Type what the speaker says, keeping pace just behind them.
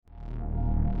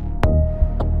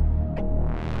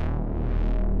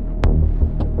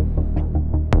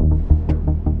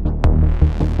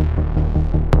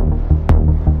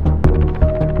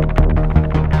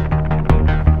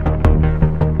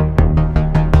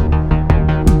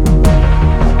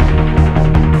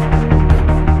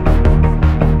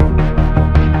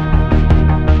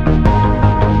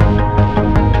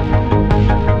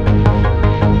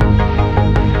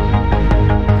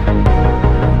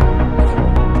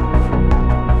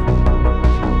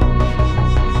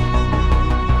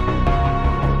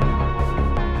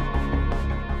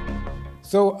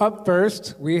up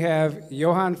first, we have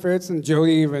Johann Fritz and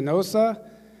Jody Reynosa.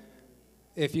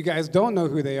 If you guys don't know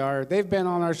who they are, they've been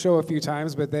on our show a few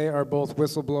times, but they are both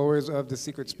whistleblowers of the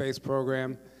Secret Space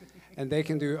program, and they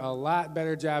can do a lot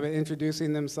better job at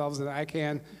introducing themselves than I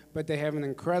can, but they have an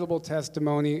incredible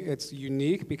testimony. It's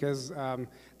unique because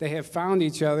they have found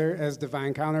each other as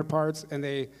divine counterparts, and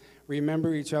they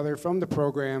remember each other from the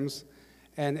programs,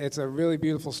 and it's a really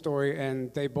beautiful story,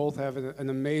 and they both have an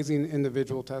amazing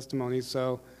individual testimony,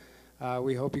 so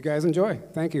we hope you guys enjoy.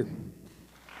 Thank you.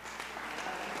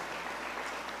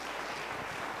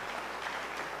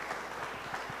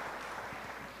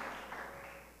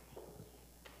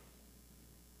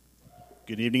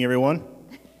 Good evening, everyone.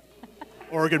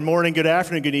 Or good morning, good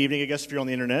afternoon, good evening, I guess, if you're on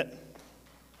the internet.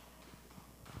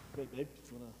 Great, babe.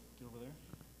 You want to get over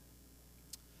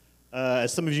there?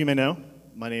 As some of you may know,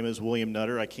 my name is William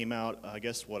Nutter. I came out, I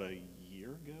guess, what, a year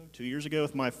ago? 2 years ago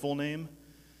with my full name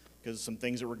because of some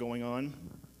things that were going on.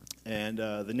 And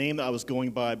the name that I was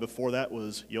going by before that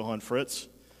was Johann Fritz.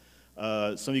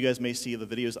 Some of you guys may see the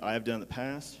videos I've done in the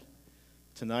past.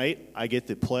 Tonight, I get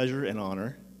the pleasure and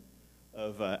honor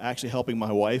of actually helping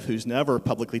my wife, who's never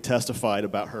publicly testified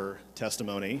about her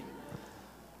testimony.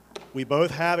 We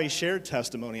both have a shared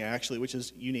testimony, actually, which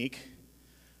is unique.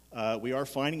 We are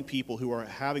finding people who are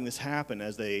having this happen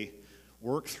as they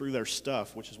work through their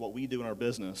stuff, which is what we do in our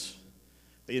business.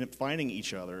 They end up finding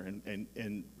each other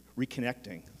and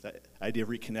reconnecting, that idea of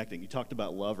reconnecting. You talked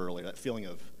about love earlier, that feeling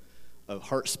of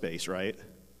heart space, right?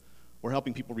 We're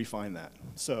helping people refine that.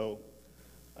 So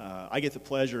I get the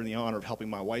pleasure and the honor of helping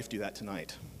my wife do that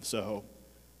tonight. So,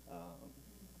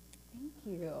 thank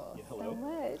you hello.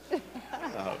 so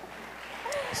much.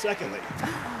 Secondly,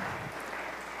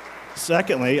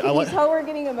 can you tell we're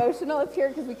getting emotional up here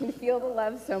because we can feel the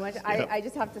love so much. Yep. I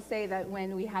just have to say that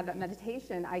when we had that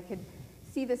meditation, I could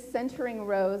see this centering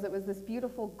rose. It was this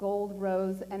beautiful gold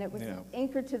rose, and it was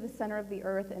anchored to the center of the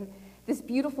earth, and this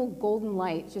beautiful golden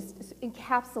light just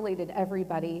encapsulated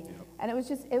everybody. Yep. And it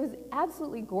was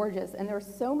absolutely gorgeous, and there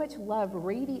was so much love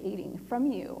radiating from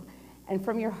you and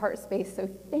from your heart space, so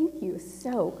thank you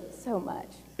so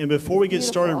much. And before we get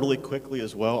started really quickly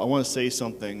as well, I want to say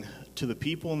something to the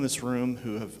people in this room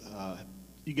who have,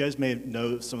 you guys may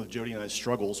know some of Jody and I's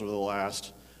struggles over the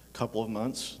last couple of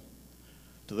months.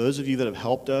 To those of you that have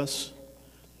helped us,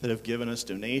 that have given us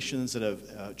donations, that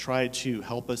have tried to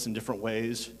help us in different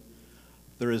ways,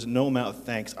 there is no amount of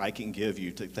thanks I can give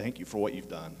you to thank you for what you've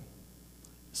done.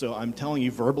 So I'm telling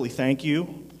you verbally thank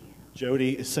you.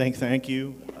 Jody is saying thank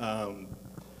you.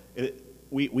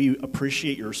 We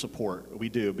appreciate your support. We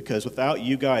do, because without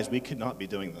you guys, we could not be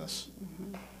doing this.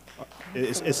 Mm-hmm.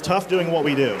 It's tough doing what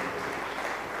we do.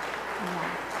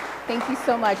 Yeah. Thank you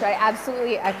so much. I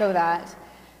absolutely echo that.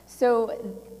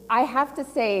 So I have to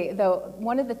say, though,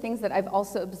 one of the things that I've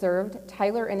also observed,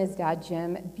 Tyler and his dad,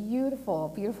 Jim,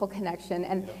 beautiful, beautiful connection.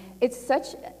 And it's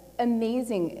such an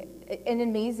amazing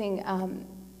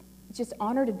just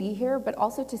honor to be here, but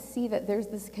also to see that there's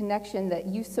this connection that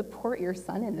you support your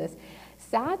son in this.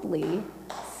 Sadly,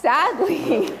 yeah,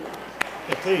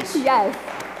 please. Yes.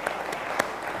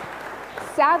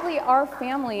 Sadly, our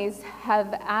families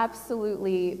have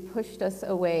absolutely pushed us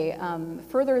away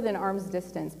further than arm's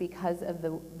distance because of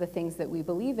the things that we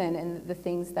believe in and the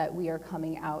things that we are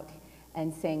coming out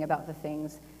and saying about the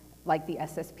things like the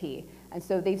SSP. And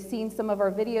so they've seen some of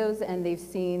our videos, and they've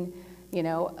seen,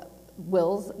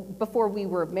 Will's, before we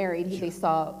were married, they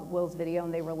saw Will's video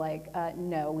and they were like,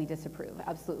 no, we disapprove,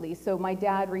 absolutely. So my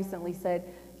dad recently said,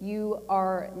 you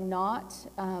are not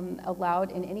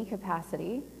allowed in any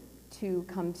capacity to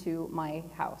come to my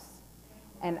house.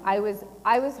 And I was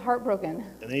heartbroken.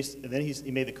 And then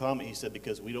he made the comment, he said,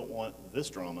 because we don't want this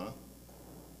drama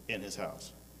in his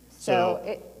house.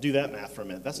 So do that math for a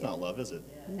minute. That's not love, is it?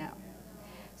 No.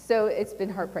 So it's been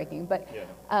heartbreaking. But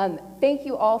thank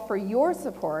you all for your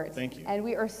support. Thank you. And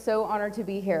we are so honored to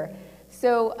be here.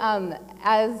 So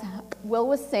as Will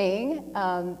was saying,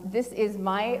 this is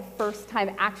my first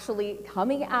time actually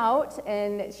coming out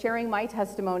and sharing my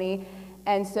testimony.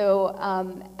 And so,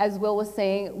 as Will was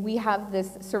saying, we have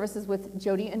this services with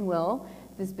Jody and Will,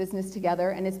 this business together,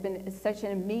 and it's been such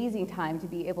an amazing time to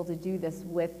be able to do this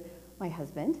with my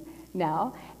husband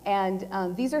now. And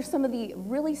these are some of the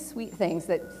really sweet things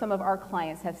that some of our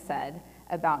clients have said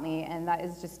about me, and that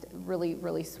is just really,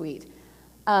 really sweet.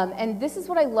 And this is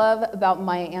what I love about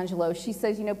Maya Angelou. She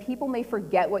says, people may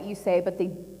forget what you say, but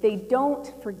they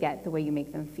don't forget the way you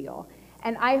make them feel.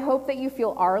 And I hope that you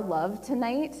feel our love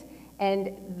tonight,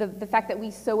 and the fact that we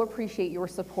so appreciate your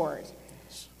support.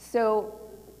 So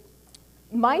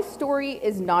My story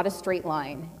is not a straight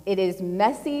line. It is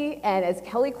messy, and as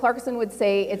Kelly Clarkson would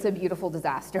say, it's a beautiful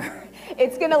disaster.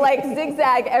 It's gonna like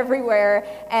zigzag everywhere,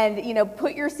 and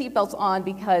put your seatbelts on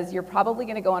because you're probably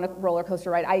gonna go on a roller coaster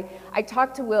ride. I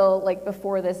talked to Will like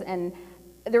before this, and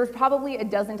there was probably a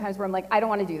dozen times where I'm like, I don't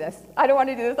wanna do this. I don't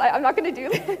wanna do this, I'm not gonna do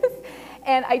this.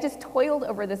 And I just toiled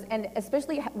over this, and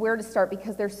especially where to start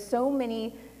because there's so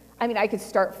many. I mean, I could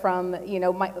start from,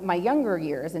 my younger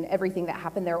years and everything that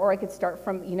happened there, or I could start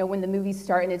from, when the movies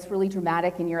start and it's really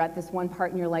dramatic and you're at this one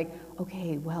part and you're like,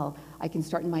 okay, well, I can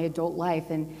start in my adult life.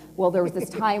 And, well, there was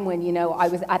this time when, I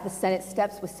was at the Senate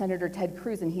steps with Senator Ted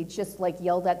Cruz and he just like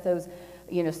yelled at those,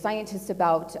 scientists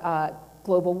about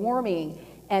global warming,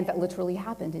 and that literally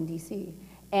happened in DC.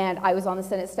 And I was on the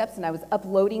Senate steps and I was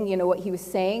uploading, what he was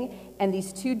saying, and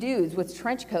these two dudes with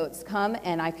trench coats come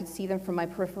and I could see them from my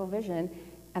peripheral vision.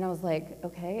 And I was like,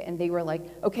 okay. And they were like,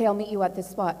 okay, I'll meet you at this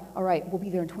spot. All right, we'll be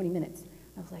there in 20 minutes.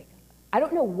 I was like, I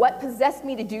don't know what possessed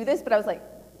me to do this, but I was like,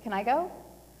 can I go?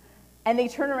 And they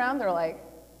turn around, they're like,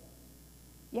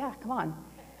 yeah, come on.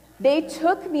 They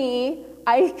took me,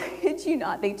 I kid you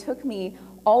not, they took me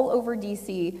all over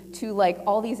DC to like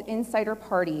all these insider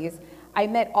parties. I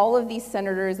met all of these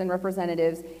senators and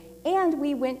representatives, and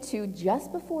we went to,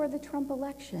 just before the Trump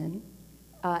election,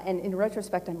 and in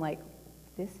retrospect, I'm like,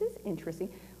 this is interesting.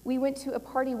 We went to a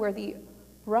party where the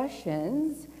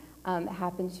Russians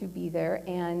happened to be there,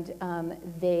 and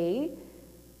they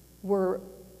were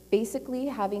basically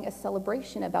having a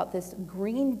celebration about this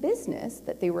green business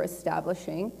that they were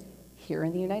establishing here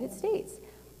in the United States.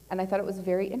 And I thought it was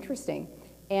very interesting.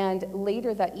 And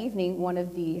later that evening, one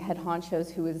of the head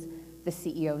honchos, who was the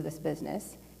CEO of this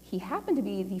business, he happened to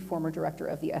be the former director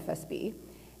of the FSB,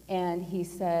 and he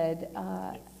said,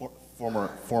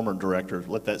 Former director,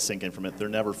 let that sink in for a minute. They're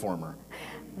never former.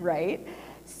 Right.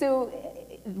 So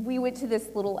we went to this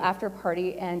little after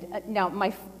party, and now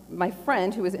my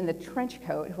friend who was in the trench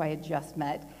coat, who I had just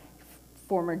met,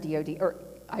 former DOD, or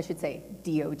I should say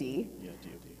DOD. Yeah,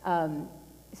 DOD.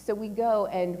 So we go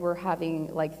and we're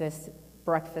having like this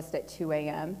breakfast at 2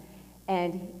 a.m.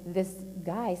 and this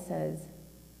guy says,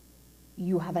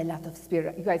 "You have a lot of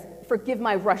spirit." You guys, forgive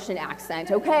my Russian accent,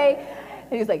 okay?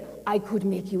 And he's like, "I could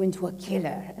make you into a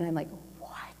killer." And I'm like,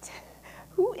 what?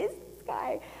 Who is this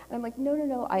guy? And I'm like,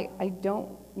 no, I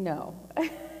don't know.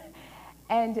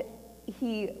 And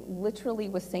he literally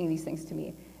was saying these things to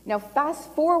me. Now,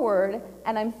 fast forward,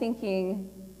 and I'm thinking,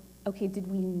 okay, did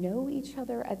we know each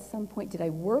other at some point? Did I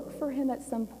work for him at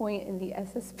some point in the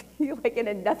SSP, like in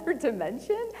another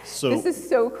dimension? This is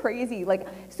so crazy.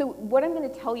 So what I'm going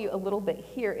to tell you a little bit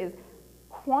here is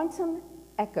quantum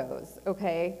echoes,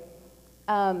 okay?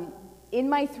 In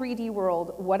my 3D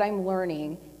world, what I'm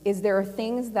learning is there are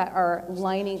things that are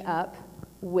lining up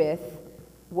with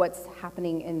what's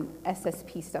happening in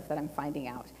SSP stuff that I'm finding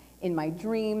out. In my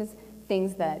dreams,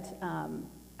 things that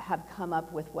have come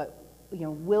up with what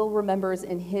Will remembers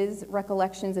in his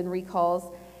recollections and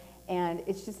recalls, and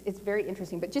it's very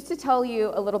interesting. But just to tell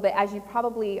you a little bit, as you've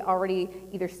probably already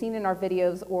either seen in our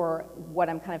videos or what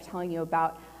I'm kind of telling you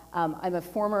about, I'm a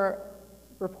former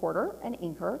reporter and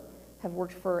inker, have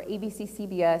worked for ABC,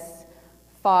 CBS,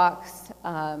 Fox,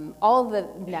 all of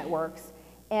the networks,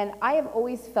 and I have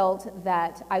always felt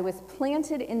that I was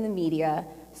planted in the media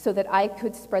so that I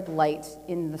could spread light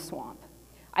in the swamp.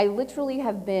 I literally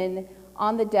have been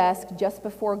on the desk just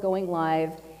before going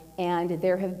live, and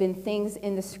there have been things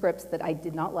in the scripts that I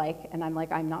did not like, and I'm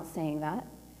like, I'm not saying that.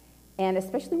 And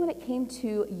especially when it came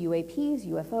to UAPs,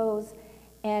 UFOs,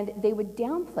 and they would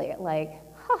downplay it like,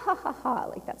 ha ha ha ha,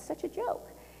 like that's such a joke.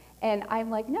 And I'm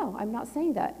like, no, I'm not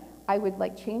saying that. I would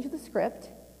like change the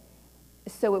script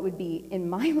so it would be, in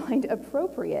my mind,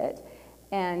 appropriate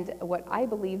and what I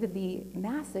believe the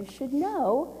masses should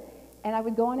know. And I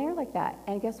would go on air like that.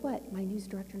 And guess what? My news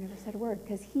director never said a word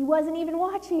because he wasn't even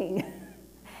watching.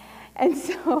 And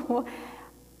so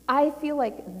I feel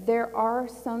like there are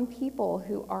some people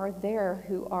who are there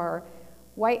who are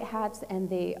white hats, and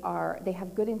they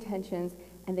have good intentions,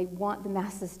 and they want the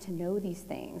masses to know these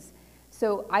things.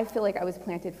 So I feel like I was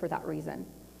planted for that reason.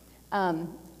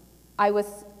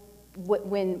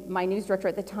 When my news director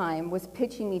at the time was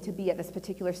pitching me to be at this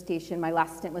particular station, my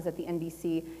last stint was at the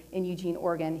NBC in Eugene,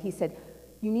 Oregon, he said,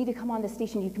 "You need to come on the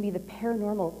station, you can be the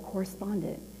paranormal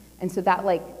correspondent." And so that,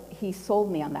 he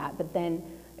sold me on that, but then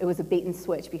it was a bait and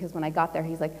switch, because when I got there,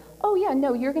 he's like, "Oh yeah,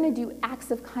 no, you're gonna do acts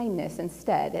of kindness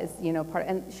instead as, part,"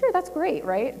 and sure, that's great,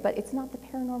 right? But it's not the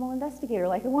paranormal investigator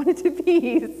like I wanted to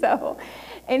be. So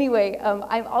anyway,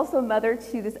 I'm also a mother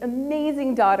to this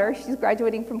amazing daughter. She's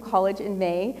graduating from college in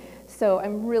May, so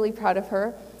I'm really proud of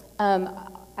her.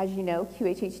 I as you know,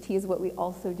 QHHT is what we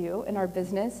also do in our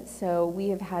business. So we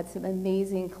have had some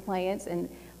amazing clients, and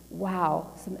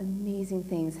wow, some amazing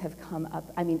things have come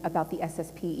up. I mean, about the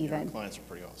SSP Your even. clients are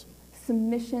pretty awesome.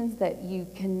 Submissions that you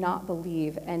cannot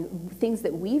believe, and things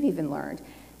that we've even learned.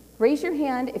 Raise your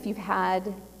hand if you've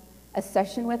had a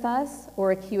session with us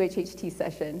or a QHHT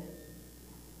session.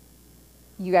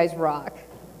 You guys rock.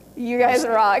 You guys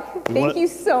rock. Thank you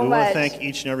so We much. want to thank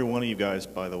each and every one of you guys,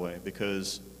 by the way,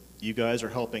 because you guys are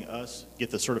helping us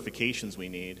get the certifications we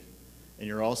need, and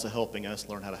you're also helping us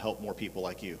learn how to help more people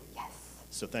like you. Yes.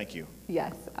 So thank you.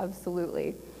 Yes,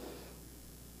 absolutely.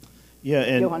 Yeah,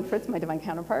 and Johann Fritz, my divine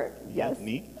counterpart. Yes.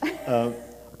 neat. I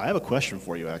have a question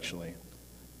for you, actually.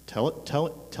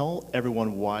 Tell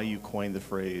everyone why you coined the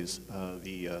phrase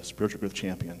the spiritual growth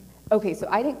champion. Okay, so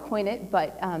I didn't coin it,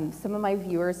 but some of my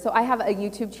viewers, so I have a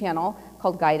YouTube channel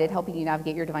called Guided, helping you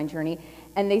navigate your divine journey,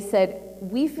 and they said,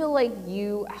 we feel like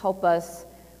you help us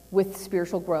with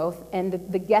spiritual growth, and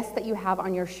the guests that you have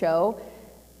on your show,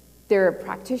 they're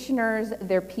practitioners,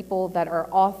 they're people that are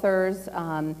authors.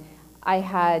 I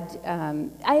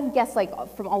have guests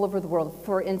like from all over the world.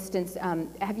 For instance,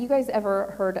 have you guys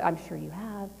ever heard, I'm sure you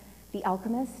have, The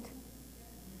Alchemist?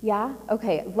 Yeah?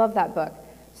 Okay, love that book.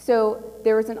 So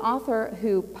there was an author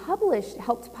who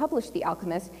helped publish The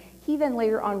Alchemist. He then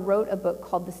later on wrote a book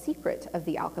called The Secret of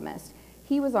the Alchemist.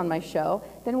 He was on my show.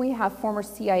 Then we have former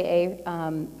CIA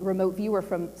remote viewer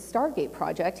from Stargate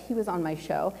Project. He was on my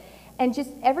show. And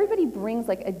just everybody brings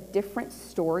like a different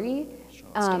story.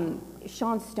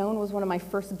 Sean Stone was one of my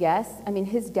first guests. I mean,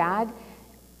 his dad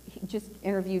he just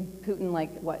interviewed Putin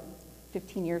like, what,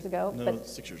 15 years ago? No,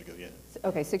 6 years ago, yeah.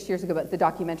 Okay, 6 years ago, but the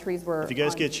documentaries were If you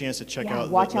guys on, get a chance to check Yeah, out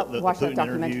watch the that Putin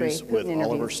documentary, interviews Putin with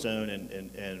Oliver interviews. Stone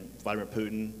and Vladimir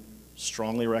Putin,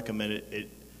 strongly recommend it.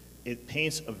 It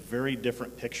paints a very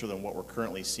different picture than what we're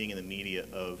currently seeing in the media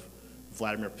of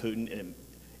Vladimir Putin. And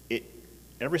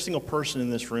every single person in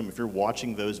this room, if you're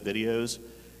watching those videos,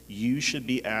 you should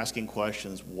be asking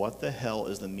questions, what the hell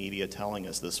is the media telling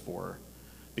us this for?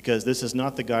 Because this is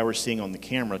not the guy we're seeing on the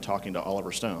camera talking to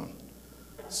Oliver Stone.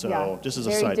 So yeah, just as a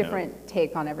very side note. different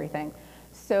take on everything.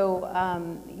 So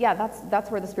yeah,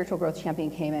 that's where the Spiritual Growth Champion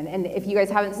came in. And if you guys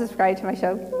haven't subscribed to my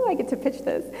show, I get to pitch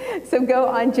this. So go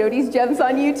on Jody's Gems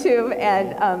on YouTube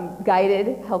and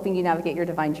Guided, helping you navigate your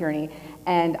divine journey.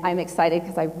 And I'm excited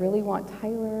because I really want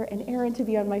Tyler and Aaron to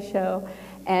be on my show.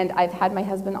 And I've had my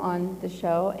husband on the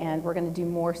show, and we're going to do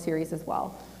more series as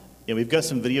well. Yeah, we've got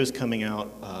some videos coming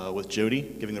out with Jody,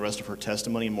 giving the rest of her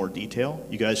testimony in more detail.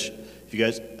 You guys, if you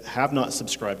guys have not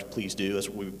subscribed, please do.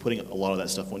 We've been putting a lot of that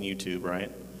stuff on YouTube,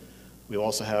 right? We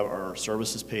also have our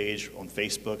services page on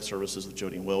Facebook, Services with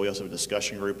Jody and Will. We also have a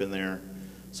discussion group in there.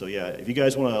 So yeah, if you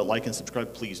guys want to like and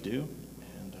subscribe, please do.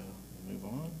 And move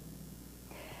on.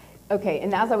 Okay,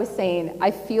 and as I was saying, I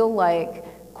feel like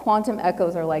quantum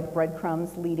echoes are like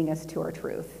breadcrumbs leading us to our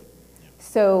truth.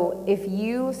 So if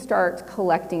you start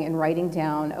collecting and writing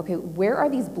down, okay, where are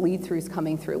these bleed-throughs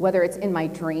coming through? Whether it's in my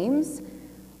dreams,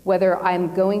 whether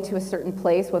I'm going to a certain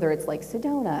place, whether it's like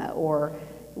Sedona or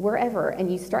wherever,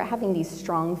 and you start having these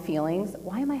strong feelings.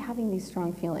 Why am I having these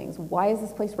strong feelings? Why is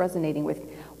this place resonating with?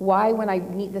 Why, when I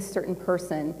meet this certain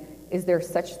person, is there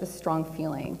such this strong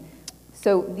feeling?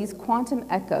 So these quantum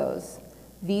echoes,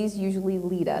 these usually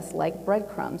lead us, like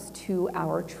breadcrumbs, to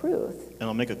our truth. And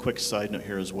I'll make a quick side note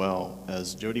here as well.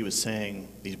 As Jody was saying,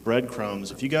 these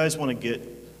breadcrumbs, if you guys want to get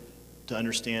to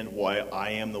understand why I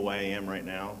am the way I am right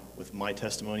now with my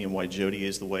testimony and why Jody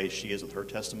is the way she is with her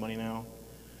testimony now,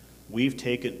 we've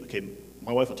taken, okay,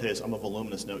 my wife will tell you this, I'm a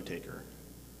voluminous note taker.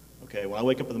 Okay, when I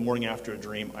wake up in the morning after a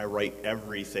dream, I write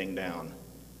everything down.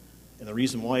 And the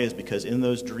reason why is because in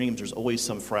those dreams, there's always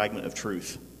some fragment of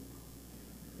truth.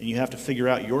 And you have to figure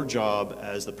out your job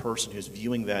as the person who's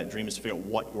viewing that dream is to figure out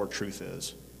what your truth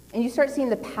is. And you start seeing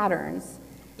the patterns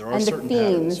There are and the certain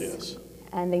themes, patterns, yes.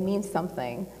 and they mean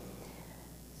something.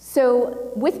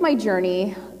 So with my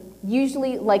journey,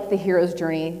 usually like the hero's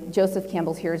journey, Joseph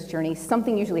Campbell's hero's journey,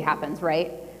 something usually happens,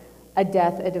 right? A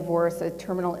death, a divorce, a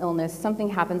terminal illness, something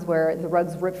happens where the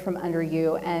rug's ripped from under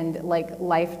you and like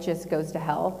life just goes to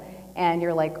hell. And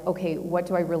you're like, okay, what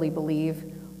do I really believe?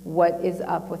 What is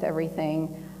up with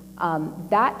everything?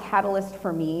 That catalyst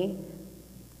for me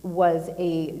was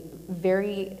a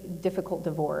very difficult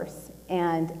divorce.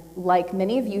 And like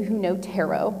many of you who know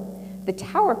tarot, the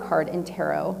Tower card in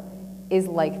tarot is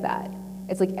like that.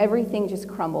 It's like everything just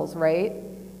crumbles, right?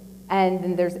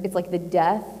 And then it's like the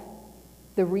death,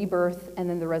 the rebirth, and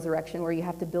then the resurrection where you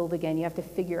have to build again. You have to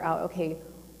figure out, okay,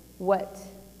 what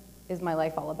is my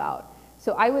life all about?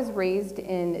 So I was raised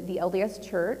in the LDS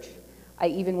church. I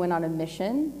even went on a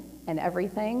mission and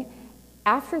everything.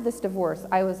 After this divorce,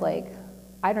 I was like,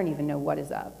 I don't even know what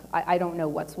is up. I don't know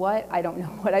what's what. I don't know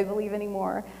what I believe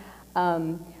anymore.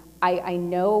 I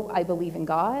know I believe in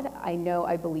God. I know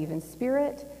I believe in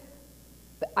spirit.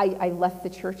 I left the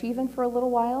church even for a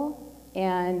little while.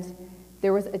 And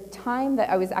there was a time that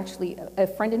I was actually, a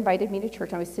friend invited me to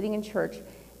church. I was sitting in church,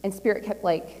 and spirit kept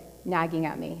like nagging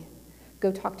at me.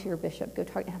 Go talk to your bishop. Go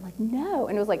talk. And I'm like, no.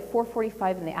 And it was like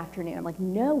 4:45 in the afternoon. I'm like,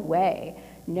 no way.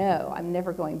 No, I'm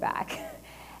never going back.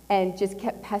 And just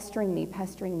kept pestering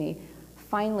me.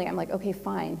 Finally, I'm like, okay,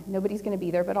 fine. Nobody's going to be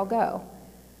there, but I'll go.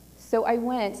 So I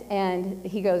went, and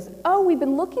he goes, oh, we've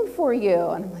been looking for you.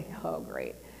 And I'm like, oh,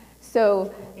 great.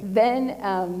 So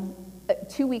then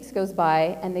 2 weeks goes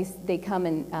by, and they come,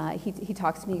 and he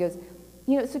talks to me. He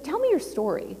goes, so tell me your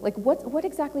story. Like, what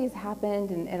exactly has happened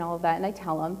and all of that. And I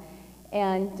tell him.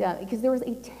 And because there was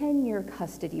a 10-year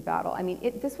custody battle. I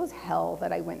mean, this was hell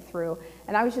that I went through.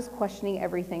 And I was just questioning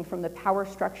everything from the power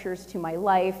structures to my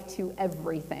life to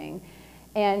everything.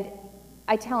 And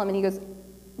I tell him, and he goes,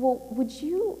 well, would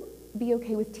you be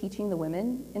okay with teaching the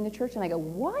women in the church? And I go,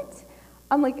 what?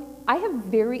 I'm like, I have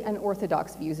very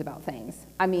unorthodox views about things.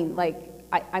 I mean, like,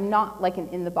 I'm not like an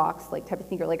in-the-box like type of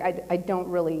thinker. Like, I don't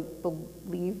really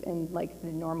believe in like the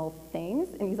normal things.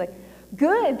 And he's like,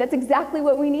 good, that's exactly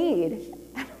what we need. And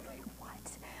I'm like,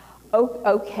 what? Oh,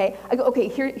 okay. I go, okay,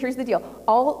 here's the deal.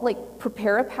 I'll like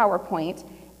prepare a PowerPoint,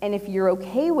 and if you're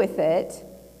okay with it,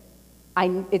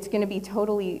 it's gonna be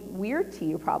totally weird to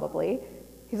you probably.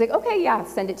 He's like, okay, yeah,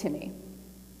 send it to me.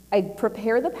 I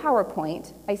prepare the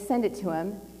PowerPoint, I send it to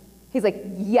him. He's like,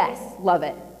 yes, love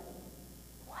it.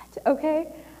 What,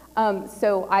 okay?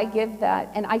 So I give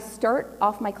that, and I start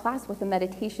off my class with a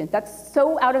meditation. That's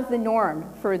so out of the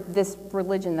norm for this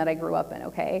religion that I grew up in,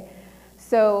 okay?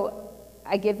 So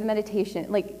I give the meditation.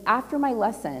 Like, after my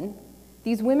lesson,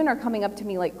 these women are coming up to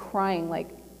me, like, crying, like,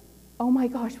 oh my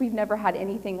gosh, we've never had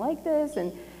anything like this.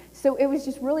 And so it was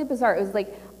just really bizarre. It was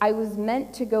like I was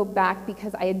meant to go back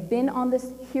because I had been on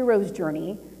this hero's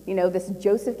journey, this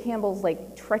Joseph Campbell's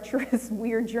like treacherous,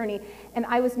 weird journey. And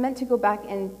I was meant to go back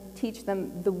and teach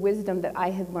them the wisdom that I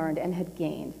had learned and had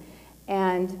gained.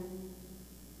 And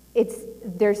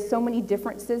there's so many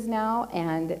differences now,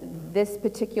 and this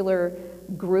particular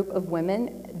group of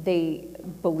women, they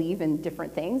believe in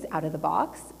different things out of the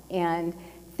box, and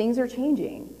things are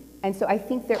changing. And so I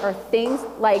think there are things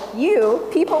like you,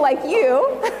 people like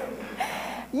you,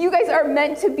 you guys are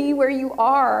meant to be where you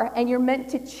are, and you're meant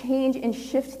to change and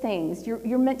shift things.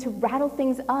 You're meant to rattle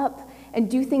things up and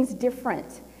do things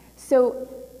different. So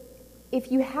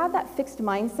if you have that fixed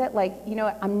mindset, like,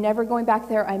 I'm never going back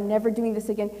there, I'm never doing this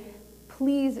again,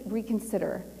 please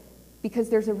reconsider. Because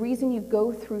there's a reason you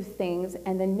go through things,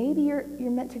 and then maybe you're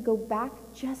meant to go back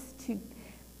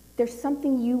there's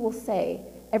something you will say.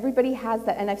 Everybody has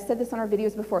that, and I've said this on our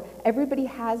videos before, everybody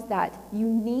has that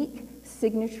unique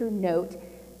signature note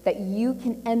that you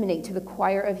can emanate to the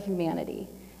choir of humanity.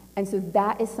 And so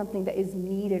that is something that is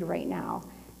needed right now.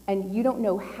 And you don't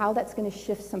know how that's going to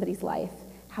shift somebody's life,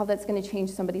 how that's going to change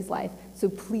somebody's life. So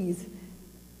please,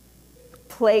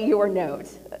 play your note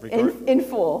in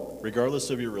full. Regardless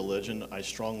of your religion, I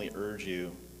strongly urge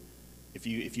you, if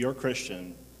you're a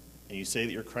Christian and you say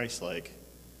that you're Christ-like,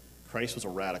 Christ was a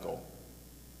radical.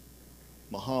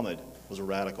 Muhammad was a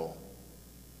radical.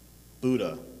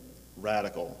 Buddha,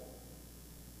 radical.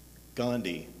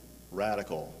 Gandhi,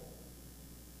 radical.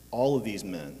 All of these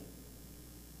men.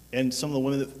 And some of the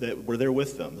women that were there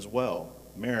with them as well.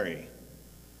 Mary,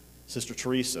 Sister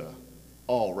Teresa,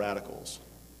 all radicals.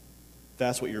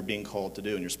 That's what you're being called to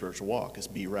do in your spiritual walk, is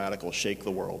be radical, shake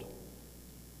the world.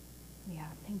 Yeah,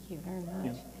 thank you very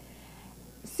much. Yeah.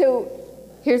 So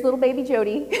here's little baby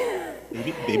Jody.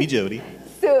 Baby Jody.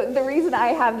 So the reason I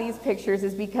have these pictures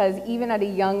is because even at a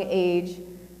young age,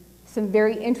 some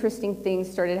very interesting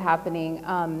things started happening.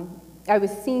 I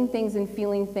was seeing things and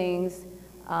feeling things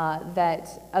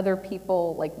that other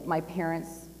people, like my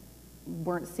parents,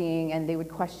 weren't seeing, and they would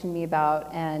question me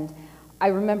about. And I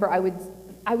remember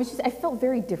I felt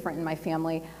very different in my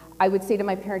family. I would say to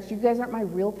my parents, you guys aren't my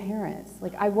real parents.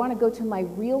 Like, I want to go to my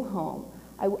real home.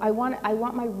 I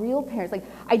want my real parents. Like,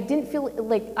 I didn't feel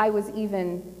like I was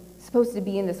even supposed to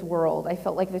be in this world. I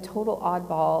felt like the total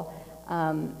oddball.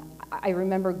 I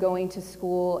remember going to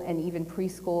school and even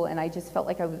preschool, and I just felt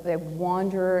like I would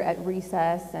wander at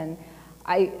recess, and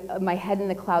my head in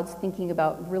the clouds thinking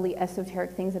about really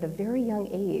esoteric things at a very young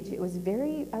age. It was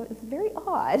very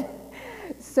odd.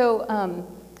 So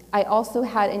I also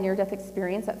had a near-death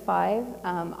experience at 5.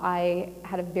 I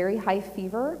had a very high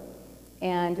fever,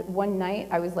 and one night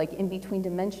I was like in between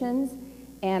dimensions,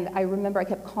 and I remember I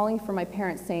kept calling for my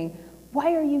parents saying,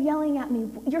 why are you yelling at me?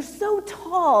 You're so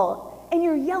tall, and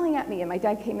you're yelling at me. And my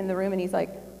dad came in the room, and he's like,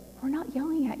 we're not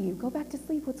yelling at you. Go back to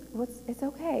sleep. It's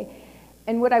okay.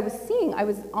 And what I was seeing, I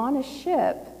was on a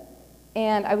ship,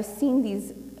 and I was seeing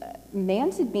these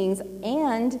mantid beings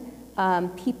and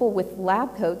people with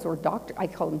lab coats, or I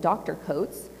call them doctor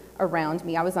coats, around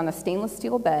me. I was on a stainless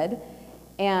steel bed,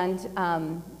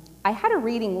 and I had a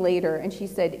reading later, and she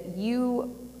said,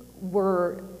 you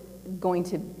were going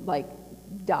to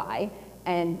die,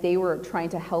 and they were trying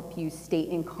to help you stay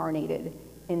incarnated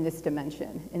in this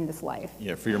dimension, in this life.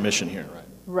 Yeah, for your mission here,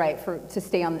 right? Right, to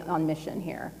stay on mission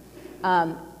here.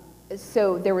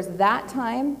 So there was that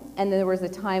time, and then there was a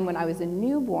time when I was a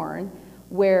newborn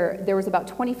where there was about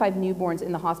 25 newborns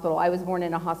in the hospital. I was born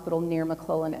in a hospital near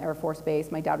McClellan Air Force Base.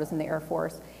 My dad was in the Air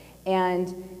Force.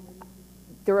 And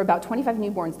there were about 25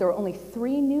 newborns. There were only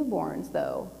 3 newborns,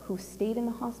 though, who stayed in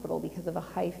the hospital because of a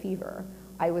high fever.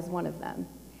 I was one of them.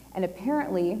 And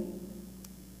apparently,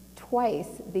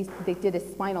 twice, they did a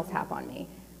spinal tap on me.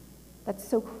 That's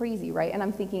so crazy, right? And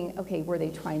I'm thinking, okay, were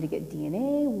they trying to get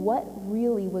DNA? What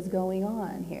really was going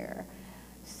on here?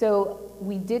 So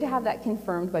we did have that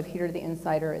confirmed by Peter the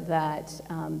Insider that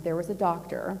there was a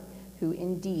doctor who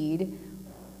indeed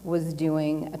was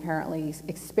doing, apparently,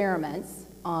 experiments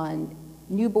on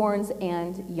newborns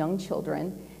and young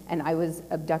children. And I was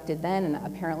abducted then, and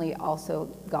apparently also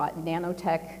got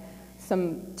nanotech,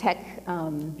 some tech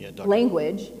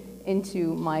language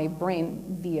into my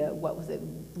brain via, what was it,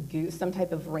 goo, some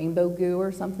type of rainbow goo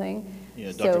or something.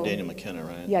 Yeah, Dr. Daniel McKenna,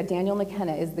 right? Yeah, Daniel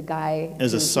McKenna is the guy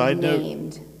As a side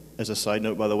named. note, as a side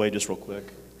note, by the way, just real quick,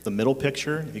 the middle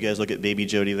picture, if you guys look at baby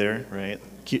Jody there, right?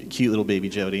 Cute little baby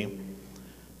Jody.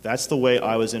 That's the way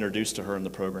I was introduced to her in the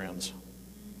programs.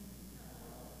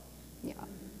 Yeah.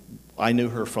 I knew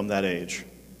her from that age.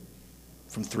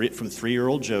 From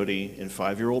 3-year-old Jody and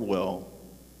 5-year-old Will,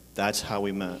 that's how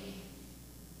we met.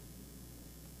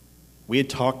 We had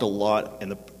talked a lot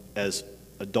as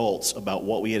adults about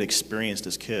what we had experienced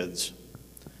as kids.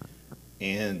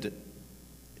 And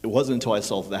it wasn't until I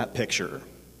saw that picture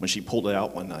when she pulled it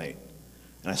out one night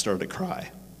and I started to cry.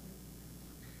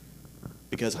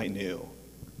 Because I knew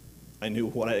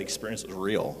what I experienced was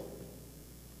real.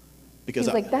 Because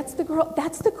He's like, that's the girl,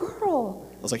 that's the girl.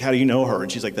 I was like, how do you know her? And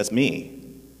she's like, that's me.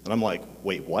 And I'm like,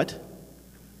 wait, what?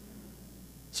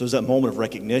 So there's that moment of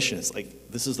recognition. It's like,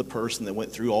 this is the person that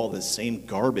went through all this same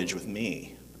garbage with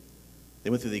me. They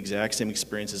went through the exact same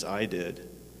experiences I did.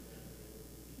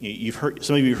 You've heard,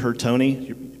 some of you have heard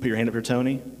Tony. Put your hand up here,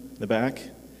 Tony, in the back.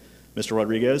 Mr.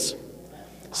 Rodriguez.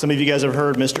 Some of you guys have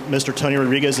heard Mr. Tony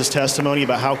Rodriguez's testimony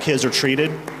about how kids are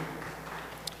treated.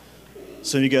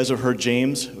 Some of you guys have heard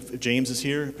James. If James is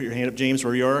here, put your hand up, James,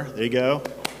 where you are. There you go.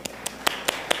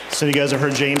 Some of you guys have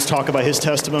heard James talk about his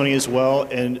testimony as well.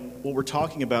 And what we're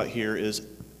talking about here is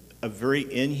a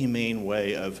very inhumane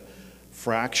way of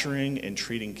fracturing and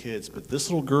treating kids. But this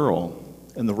little girl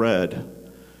in the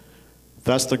red,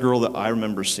 that's the girl that I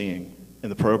remember seeing in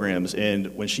the programs.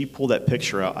 And when she pulled that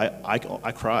picture out,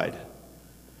 I cried.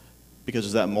 Because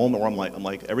there's that moment where I'm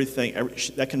like everything,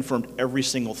 that confirmed every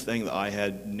single thing that I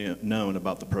had known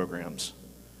about the programs.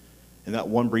 In that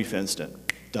one brief instant,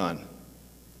 done.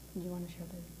 Do you want to share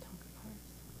the Tonka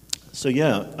cards? So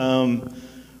yeah,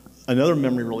 another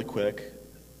memory really quick.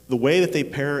 The way that they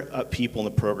pair up people in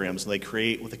the programs, and they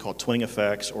create what they call twinning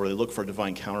effects, or they look for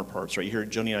divine counterparts, right? You hear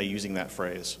Joni and I using that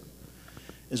phrase.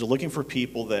 Is they're looking for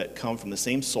people that come from the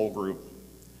same soul group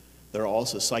that are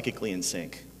also psychically in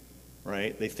sync.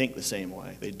 Right? They think the same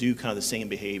way. They do kind of the same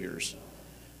behaviors.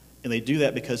 And they do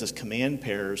that because as command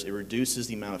pairs, it reduces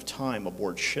the amount of time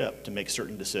aboard ship to make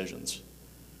certain decisions.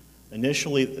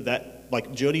 Initially,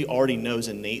 like Jody already knows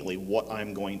innately what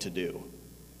I'm going to do.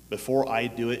 Before I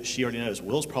do it, she already knows,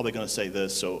 Will's probably going to say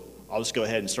this, so I'll just go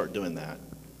ahead and start doing that.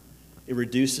 It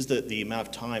reduces the amount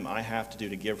of time I have to do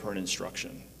to give her an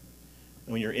instruction.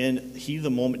 And when you're in heat of the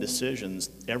moment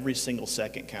decisions, every single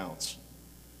second counts.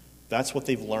 That's what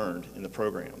they've learned in the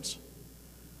programs.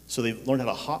 So they've learned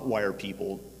how to hotwire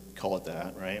people, call it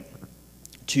that, right,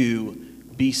 to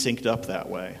be synced up that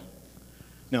way.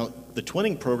 Now, the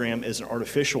twinning program is an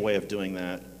artificial way of doing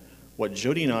that. What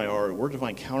Jody and I are, we're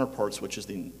divine counterparts, which is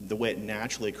the way it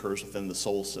naturally occurs within the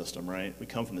soul system, right? We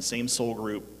come from the same soul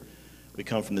group. We've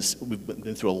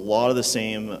been through a lot of the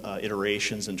same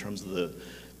iterations in terms of the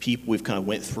people we've kind of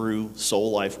went through soul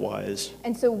life-wise.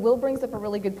 And so Will brings up a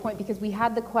really good point, because we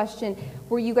had the question,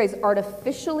 were you guys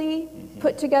artificially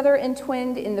put together and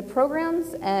twinned in the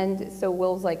programs? And so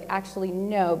Will's like, actually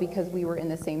no, because we were in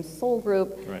the same soul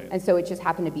group. Right. And so it just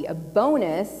happened to be a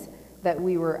bonus that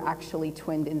we were actually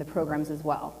twinned in the programs as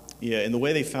well. Yeah, and the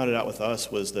way they found it out with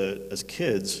us was that as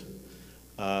kids,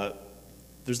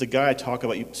 There's the guy I talk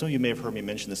about. Some of you may have heard me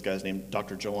mention this guy's name,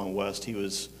 Dr. Joel West. He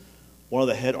was one of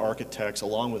the head architects,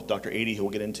 along with Dr. Adie, who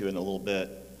we'll get into in a little bit,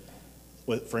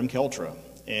 for MKUltra.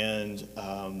 And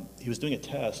he was doing a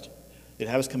test. They'd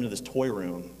have us come into this toy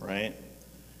room, right?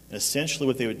 And essentially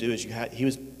what they would do is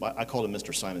I called him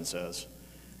Mr. Simon Says.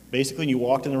 Basically, when you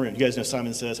walked in the room, you guys know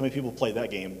Simon Says. How many people played that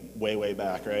game way, way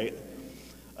back, right?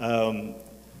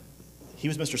 He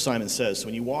was Mr. Simon Says. So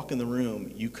when you walk in the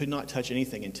room, you could not touch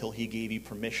anything until he gave you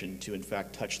permission to, in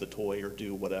fact, touch the toy or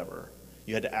do whatever.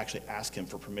 You had to actually ask him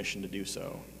for permission to do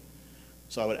so.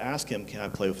 So I would ask him, can I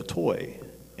play with the toy?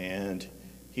 And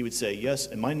he would say, yes.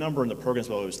 And my number in the program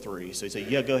was 3. So he'd say,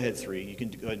 yeah, go ahead, 3. You can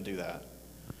go ahead and do that.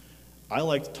 I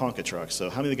liked Tonka trucks. So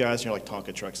how many of the guys here like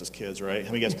Tonka trucks as kids, right?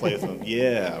 How many of you guys play with them?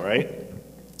 Yeah, right?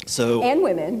 So And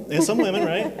women. And some women,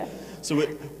 right? So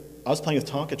I was playing with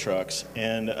Tonka trucks,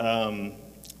 and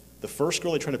the first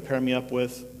girl they tried to pair me up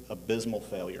with, abysmal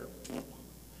failure.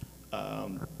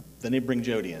 Then they bring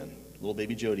Jody in, little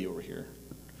baby Jody over here.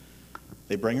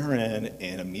 They bring her in,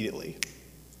 and immediately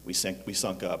we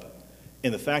sunk up.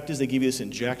 And the fact is they give you this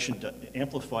injection to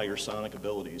amplify your sonic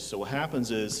abilities. So what happens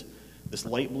is this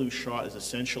light blue shot is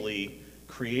essentially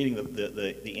creating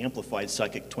the amplified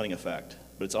psychic twinning effect,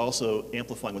 but it's also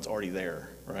amplifying what's already there,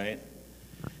 right?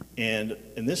 And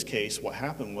in this case, what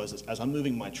happened was, as I'm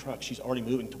moving my truck, she's already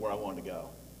moving to where I wanted to go.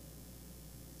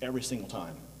 Every single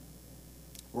time.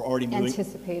 We're already moving.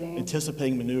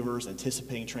 Anticipating maneuvers,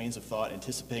 anticipating trains of thought,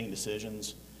 anticipating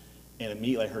decisions. And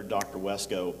immediately I heard Dr. West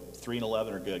go, 3 and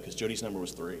 11 are good, because Jody's number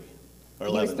was 3. Or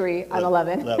 11. He was 3, I'm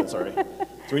 11. 11, sorry. 3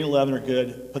 and 11 are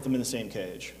good, put them in the same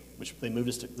cage, which they moved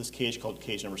us to this cage called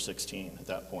cage number 16 at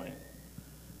that point.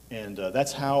 And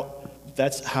that's how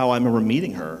I remember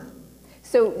meeting her.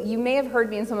 So you may have heard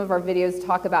me in some of our videos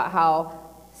talk about how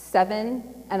 7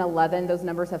 and 11, those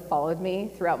numbers have followed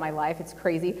me throughout my life. It's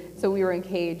crazy. So we were in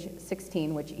cage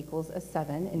 16, which equals a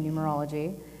 7 in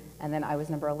numerology, and then I was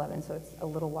number 11, so it's a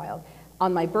little wild.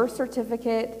 On my birth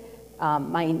certificate,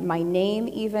 my name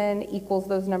even equals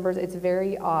those numbers. It's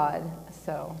very odd,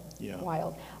 so yeah.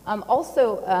 Wild.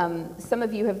 Some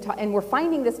of you have taught, and we're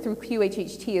finding this through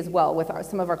QHHT as well with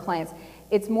some of our clients.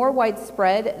 It's more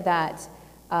widespread that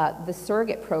the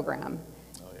surrogate program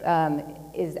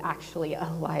is actually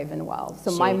alive and well.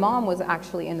 So my mom was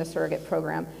actually in the surrogate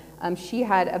program. She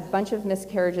had a bunch of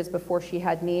miscarriages before she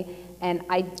had me, and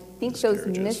I think those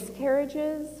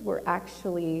miscarriages were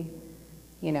actually,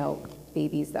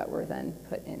 babies that were then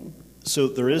put in. So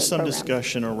there is some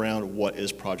discussion around what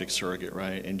is Project Surrogate,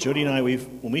 right? And Jody and I,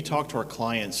 when we talk to our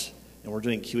clients and we're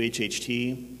doing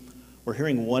QHHT, we're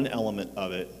hearing one element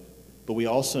of it, but we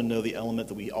also know the element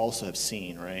that we also have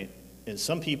seen, right? And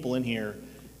some people in here,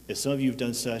 if some of you have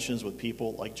done sessions with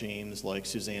people like James, like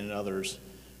Suzanne and others,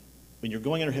 when you're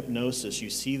going under hypnosis, you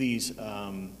see these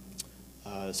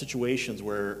situations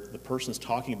where the person's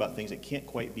talking about things that can't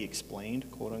quite be explained,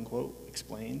 quote unquote,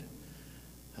 explained.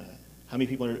 How many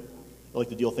people like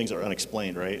to deal with things that are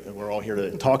unexplained, right? And we're all here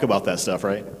to talk about that stuff,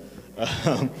 right?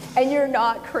 And you're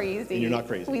not crazy. And you're not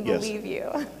crazy. We believe you.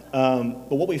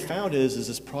 But what we found is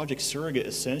this Project Surrogate,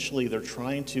 essentially they're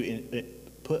trying to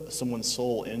put someone's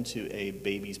soul into a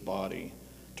baby's body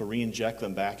to re-inject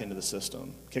them back into the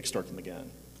system, kickstart them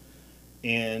again.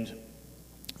 And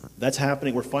that's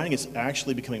happening. We're finding it's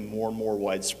actually becoming more and more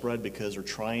widespread because they're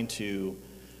trying to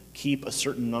keep a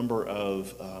certain number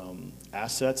of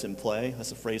assets in play. That's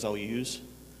the phrase I'll use.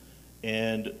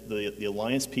 And the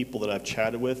Alliance people that I've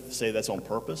chatted with say that's on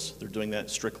purpose. They're doing that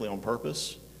strictly on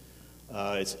purpose.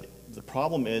 The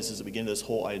problem is that we get into this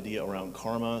whole idea around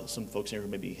karma. Some folks here who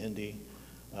may be Hindi,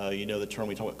 you know the term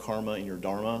we talk about karma and your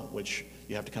dharma, which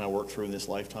you have to kind of work through in this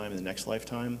lifetime and the next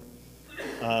lifetime.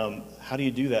 How do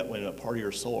you do that when a part of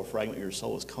your soul, a fragment of your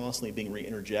soul, is constantly being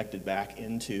re-interjected back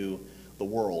into the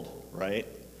world, right?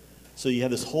 So you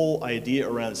have this whole idea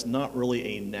around it's not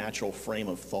really a natural frame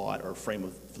of thought or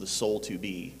frame for the soul to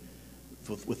be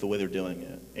with the way they're doing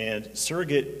it. And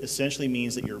surrogate essentially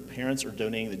means that your parents are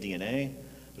donating the DNA.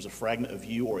 There's a fragment of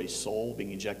you or a soul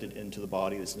being injected into the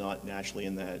body that's not naturally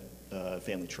in that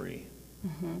family tree.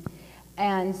 Mm-hmm.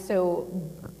 And so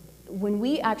when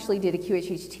we actually did a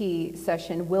QHHT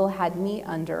session, Will had me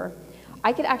under,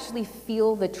 I could actually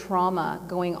feel the trauma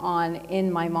going on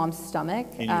in my mom's stomach.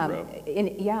 In utero.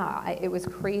 It was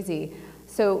crazy.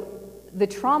 So the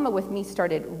trauma with me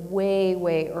started way,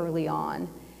 way early on.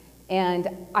 And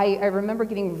I remember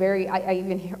getting I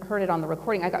even heard it on the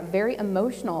recording, I got very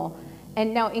emotional.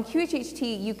 And now in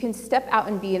QHHT, you can step out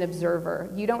and be an observer.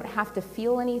 You don't have to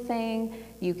feel anything.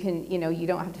 You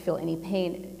don't have to feel any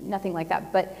pain, nothing like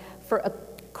that. But for a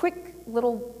quick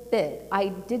little spit.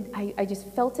 I just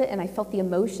felt it, and I felt the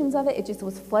emotions of it. It just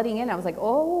was flooding in. I was like,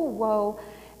 oh, whoa.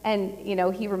 And, you know,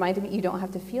 he reminded me, you don't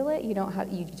have to feel it.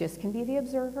 You just can be the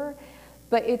observer.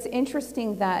 But it's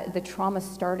interesting that the trauma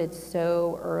started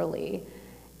so early,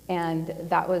 and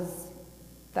that was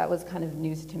kind of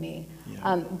news to me.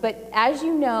 Yeah. But as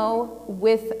you know,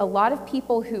 with a lot of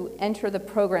people who enter the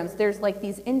programs, there's like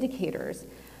these indicators.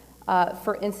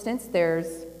 For instance,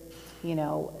 there's, you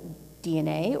know,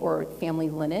 DNA or family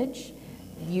lineage.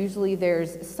 Usually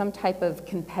there's some type of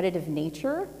competitive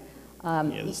nature.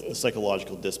 The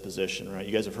psychological disposition, right?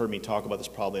 You guys have heard me talk about this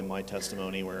probably in my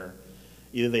testimony, where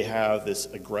either they have this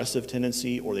aggressive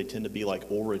tendency or they tend to be like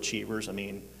overachievers. I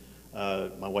mean,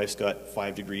 my wife's got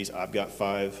 5 degrees, I've got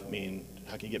 5. I mean,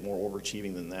 how can you get more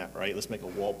overachieving than that, right? Let's make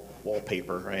a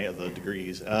wallpaper, right, of the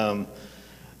degrees.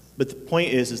 But the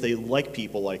point is they like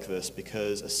people like this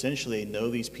because essentially they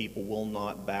know these people will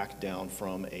not back down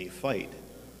from a fight.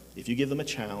 If you give them a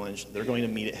challenge, they're going to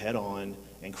meet it head on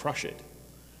and crush it.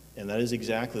 And that is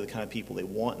exactly the kind of people they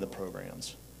want in the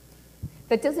programs.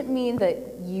 That doesn't mean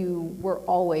that you were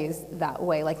always that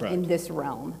way, like Correct. in this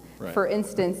realm. Right. For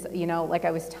instance, you know, like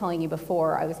I was telling you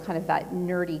before, I was kind of that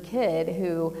nerdy kid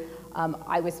who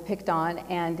I was picked on,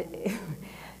 and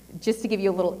just to give you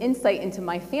a little insight into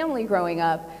my family growing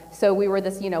up, so we were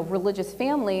this, you know, religious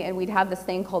family, and we'd have this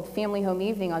thing called family home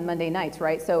evening on Monday nights,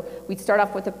 right? So we'd start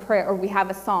off with a prayer, or we have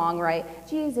a song, right?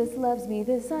 Jesus loves me,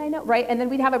 this I know, right? And then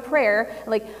we'd have a prayer,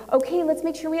 like, okay, let's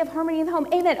make sure we have harmony in the home.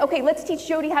 Amen. Okay, let's teach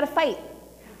Jody how to fight.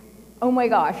 Oh my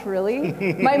gosh, really?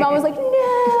 My mom was like,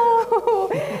 no.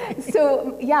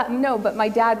 So yeah, no, but my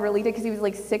dad really did, because he was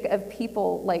like sick of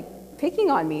people like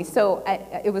picking on me. So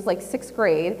it was like 6th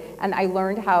grade, and I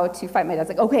learned how to fight. My dad's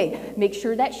like, okay, make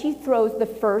sure that she throws the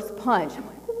first punch. I'm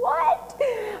like, what?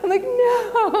 I'm like,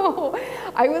 no.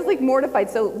 I was like mortified.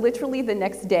 So literally the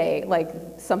next day, like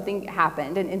something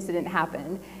happened, an incident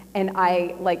happened, and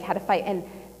I like had a fight. And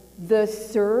the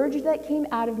surge that came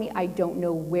out of me, I don't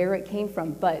know where it came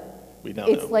from, but We now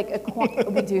it's know. like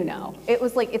we do know.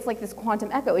 It's like this quantum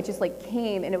echo. It just like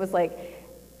came, and it was like,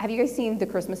 have you guys seen The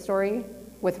Christmas Story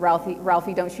with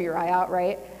Ralphie, don't shoot your eye out,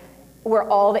 right? Where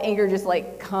all the anger just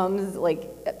like comes, like,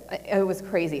 it was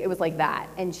crazy. It was like that.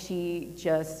 And she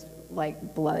just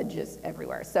like blood just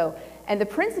everywhere. So, and the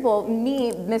principal,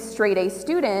 me, Miss Straight A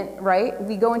student, right?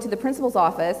 We go into the principal's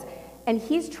office, and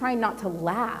he's trying not to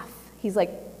laugh. He's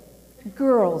like,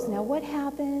 girls, now what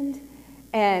happened?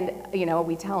 And, you know,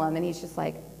 we tell him, and he's just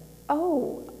like,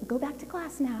 oh, go back to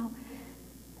class now.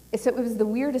 So it was the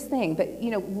weirdest thing, but,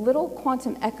 you know, little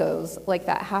quantum echoes like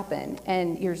that happen,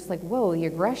 and you're just like, whoa, the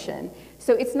aggression.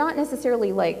 So it's not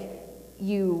necessarily like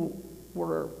you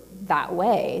were that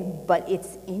way, but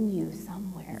it's in you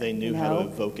somewhere. They knew you how to know?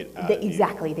 evoke it out of you.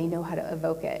 Exactly, they know how to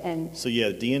evoke it. And So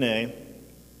yeah, DNA,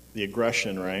 the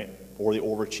aggression, right, or the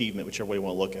overachievement, whichever way you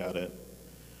want to look at it.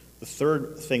 The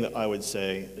third thing that I would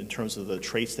say in terms of the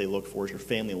traits they look for is your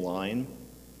family line.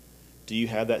 Do you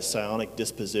have that psionic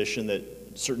disposition that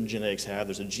certain genetics have?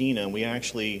 There's a genome. We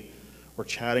actually were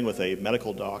chatting with a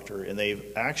medical doctor, and they've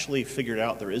actually figured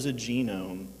out there is a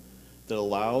genome that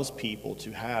allows people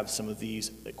to have some of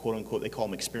these, quote unquote, they call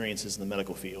them experiences in the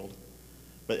medical field,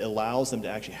 but it allows them to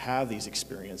actually have these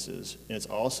experiences. And it's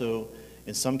also,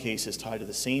 in some cases, tied to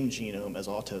the same genome as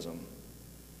autism.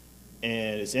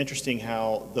 And it's interesting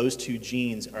how those two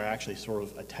genes are actually sort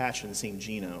of attached in the same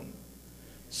genome.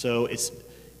 So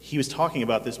he was talking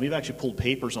about this. We've actually pulled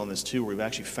papers on this too, where we've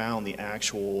actually found the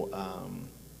actual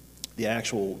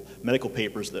medical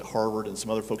papers that Harvard and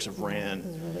some other folks have ran.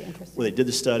 this is really interesting. Where they did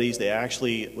the studies, they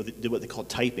actually did what they call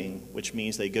typing, which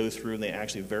means they go through and they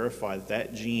actually verify that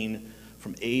that gene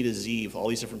from A to Z, of all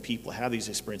these different people have these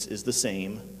experiences, is the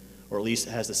same, or at least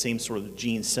has the same sort of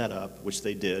gene setup, which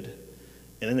they did.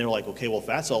 And then they're like, okay, well, if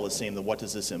that's all the same, then what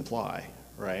does this imply,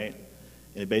 right?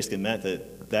 And it basically meant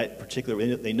that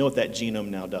particular, they know what that genome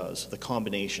now does, the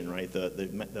combination, right?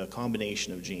 The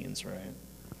combination of genes, right?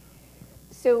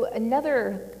 So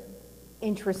another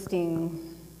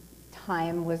interesting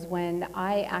time was when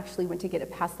I actually went to get a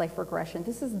past life regression.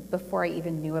 This is before I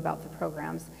even knew about the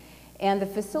programs. And the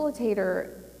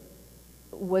facilitator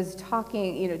was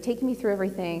talking, you know, taking me through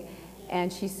everything,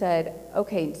 and she said,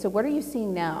 okay, so what are you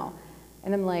seeing now?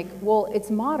 And I'm like, well,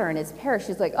 it's modern, it's pairs.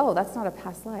 She's like, oh, that's not a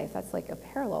past life, that's like a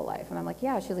parallel life. And I'm like,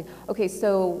 yeah. She's like, okay,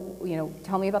 so, you know,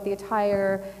 tell me about the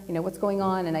attire, you know, what's going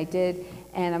on? And I did.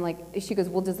 And I'm like, she goes,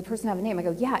 well, does the person have a name? I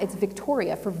go, yeah, it's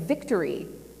Victoria, for victory.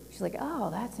 She's like,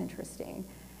 oh, that's interesting.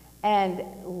 And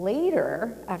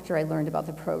later, after I learned about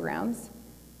the programs,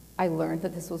 I learned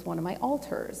that this was one of my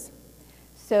alters.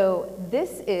 So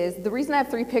this is, the reason I have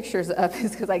 3 pictures up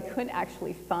is because I couldn't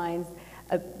actually find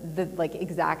the like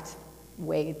exact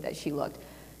way that she looked.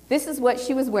 This is what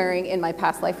she was wearing in my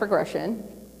past life regression.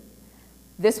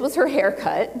 This was her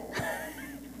haircut.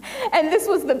 And this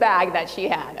was the bag that she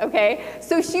had, okay?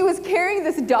 So she was carrying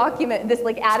this document, this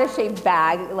like attaché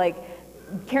bag, like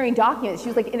carrying documents. She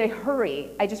was like in a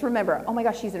hurry. I just remember, oh my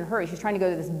gosh, she's in a hurry. She's trying to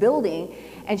go to this building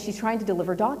and she's trying to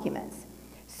deliver documents.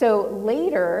 So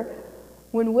later,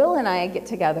 when Will and I get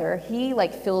together, he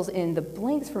like fills in the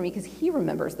blanks for me because he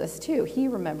remembers this too. He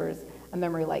remembers a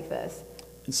memory like this.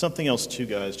 And something else too,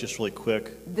 guys, just really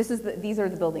quick. These are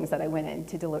the buildings that I went in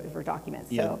to deliver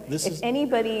documents. Yeah, So if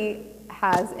anybody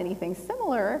has anything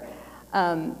similar,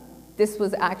 this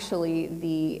was actually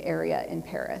the area in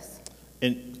Paris.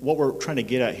 And what we're trying to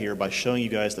get at here by showing you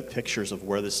guys the pictures of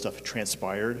where this stuff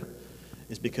transpired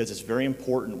is because it's very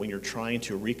important when you're trying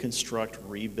to reconstruct,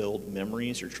 rebuild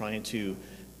memories, you're trying to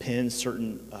pin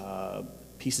certain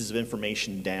pieces of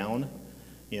information down.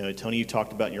 You know, Tony, you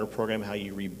talked about in your program how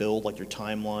you rebuild like your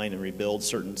timeline and rebuild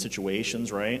certain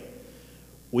situations, right?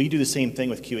 We do the same thing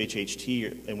with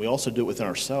QHHT, and we also do it within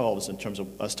ourselves in terms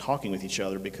of us talking with each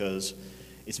other, because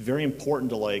it's very important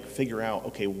to like figure out,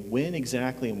 okay, when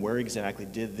exactly and where exactly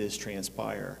did this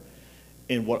transpire?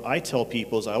 And what I tell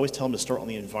people is I always tell them to start on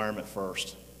the environment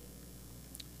first.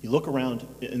 You look around,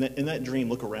 in that dream,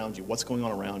 look around you. What's going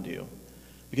on around you?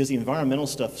 Because the environmental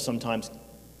stuff sometimes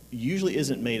usually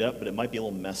isn't made up, but it might be a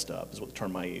little messed up, is what the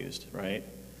term I used, right?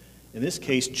 In this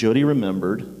case, Jody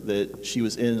remembered that she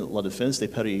was in La Defense de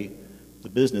Paris, the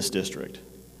business district.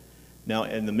 Now,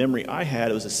 in the memory I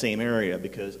had, it was the same area,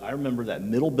 because I remember that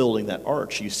middle building, that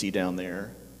arch you see down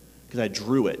there, because I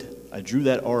drew it. I drew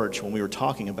that arch when we were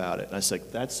talking about it. And I was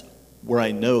like, that's where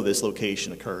I know this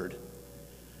location occurred.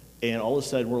 And all of a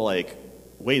sudden, we're like,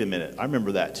 wait a minute, I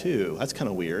remember that too. That's kind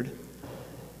of weird.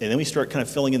 And then we start kind of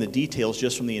filling in the details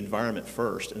just from the environment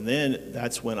first. And then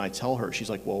that's when I tell her, she's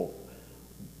like, well,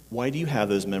 why do you have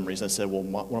those memories? And I said, well,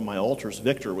 one of my alters,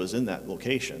 Victor, was in that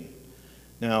location.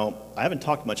 Now, I haven't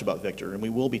talked much about Victor, and we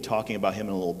will be talking about him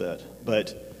in a little bit.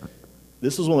 But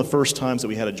this was one of the first times that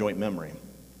we had a joint memory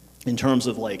in terms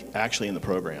of like actually in the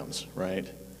programs, right?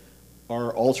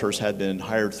 Our alters had been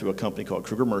hired through a company called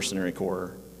Kruger Mercenary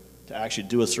Corps to actually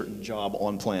do a certain job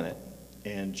on planet.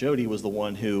 And Jody was the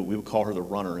one who, we would call her the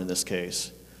runner in this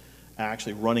case,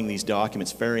 actually running these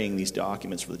documents, ferrying these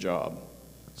documents for the job.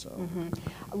 So.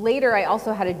 Later, I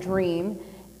also had a dream,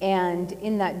 and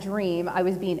in that dream, I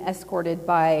was being escorted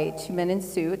by two men in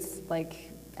suits,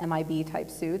 like MIB type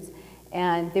suits,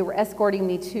 and they were escorting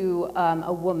me to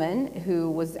a woman who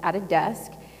was at a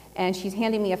desk, and she's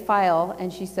handing me a file,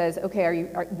 and she says, okay,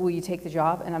 will you take the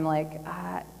job? And I'm like,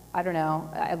 I don't know.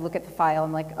 I look at the file,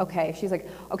 I'm like, okay. She's like,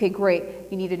 okay, great.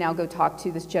 You need to now go talk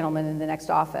to this gentleman in the next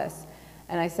office.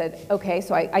 And I said, okay.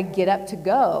 So I get up to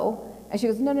go, and she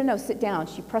goes, no, sit down.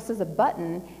 She presses a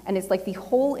button, and it's like the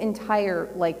whole entire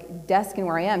like desk and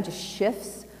where I am just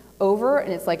shifts over,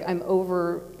 and it's like I'm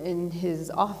over in his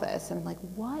office. And I'm like,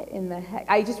 what in the heck?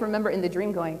 I just remember in the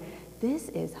dream going, this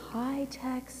is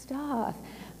high-tech stuff.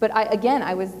 But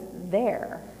I was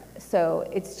there, so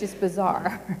it's just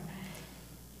bizarre.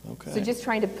 Okay. So just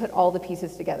trying to put all the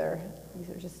pieces together. These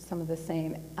are just some of the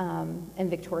same. And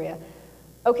Victoria.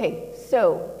 Okay,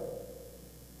 so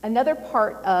another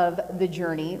part of the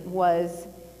journey was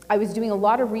I was doing a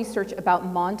lot of research about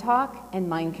Montauk and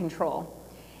mind control.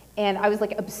 And I was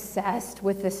like obsessed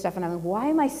with this stuff. And I'm like, why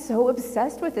am I so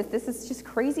obsessed with this? This is just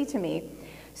crazy to me.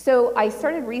 So I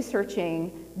started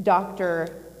researching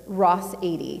Dr. Ross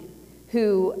 80.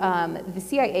 Who the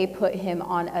CIA put him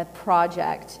on a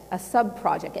project, a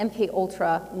sub-project, MK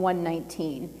Ultra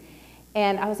 119.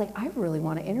 And I was like, I really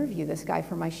want to interview this guy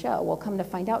for my show. Well, come to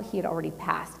find out, he had already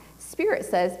passed. Spirit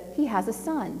says he has a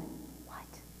son. What?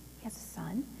 He has a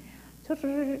son?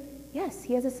 Yes,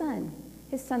 he has a son.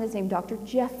 His son is named Dr.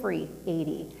 Jeffrey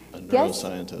 80. A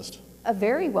neuroscientist. A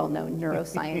very well-known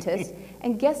neuroscientist.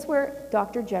 And guess where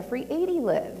Dr. Jeffrey 80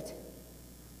 lived?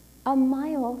 A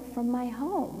mile from my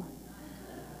home.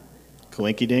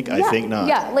 Coinky dink? I think not.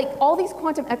 Yeah, like all these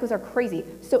quantum echoes are crazy.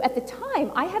 So at the time,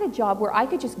 I had a job where I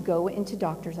could just go into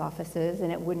doctors' offices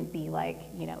and it wouldn't be like,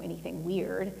 anything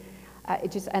weird.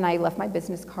 And I left my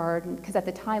business card, because at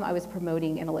the time I was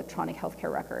promoting an electronic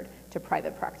healthcare record to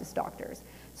private practice doctors.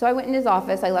 So I went in his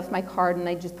office, I left my card, and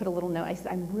I just put a little note. I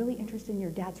said, I'm really interested in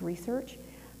your dad's research.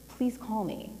 Please call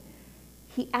me.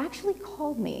 He actually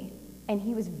called me, and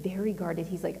he was very guarded.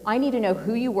 He's like, I need to know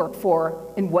who you work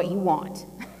for and what you want.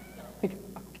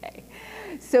 Okay.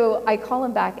 So I call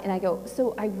him back and I go,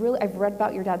 so I've read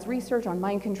about your dad's research on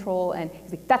mind control, and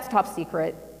he's like, that's top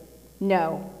secret.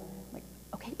 No. I'm like,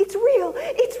 okay, it's real,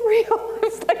 it's real.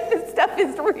 It's like, this stuff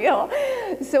is real.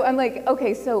 So I'm like,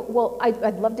 okay, so, well,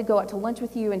 I'd love to go out to lunch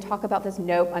with you and talk about this.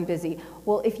 Nope, I'm busy.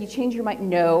 Well, if you change your mind,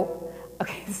 no.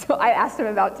 Okay, so I asked him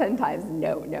about 10 times,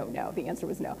 no, no, no. The answer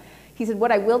was no. He said,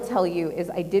 what I will tell you is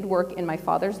I did work in my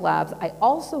father's labs. I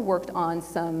also worked on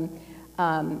some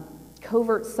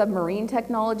covert submarine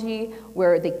technology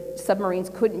where the submarines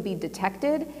couldn't be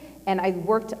detected. And I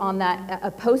worked on that,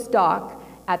 a postdoc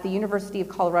at the University of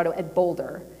Colorado at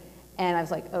Boulder. And I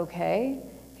was like, okay.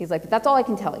 He's like, but that's all I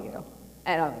can tell you.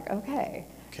 And I'm like, okay.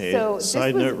 Okay, So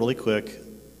side note really quick,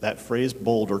 that phrase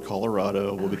Boulder,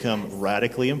 Colorado will become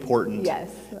radically important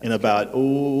in about, I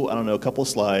don't know, a couple of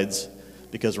slides,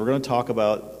 because we're going to talk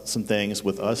about some things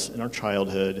with us in our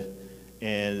childhood,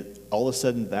 and all of a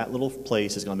sudden that little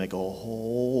place is going to make a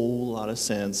whole lot of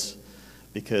sense,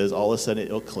 because all of a sudden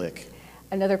it'll click.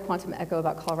 Another quantum echo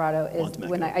about Colorado is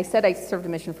when I said I served a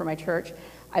mission for my church,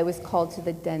 I was called to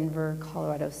the Denver,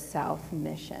 Colorado South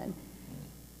mission.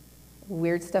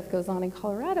 Weird stuff goes on in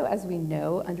Colorado, as we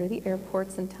know, under the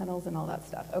airports and tunnels and all that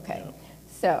stuff. Okay,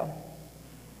 so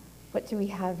what do we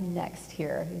have next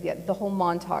here? Yeah, the whole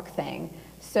Montauk thing.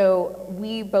 So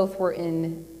we both were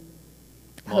in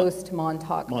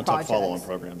post-Montauk projects. Montauk follow-on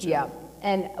programs. Yeah,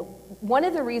 and one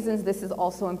of the reasons this is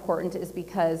also important is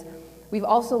because we've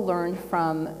also learned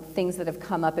from things that have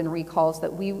come up in recalls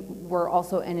that we were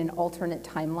also in an alternate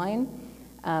timeline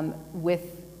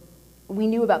we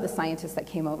knew about the scientists that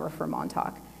came over for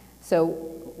Montauk. So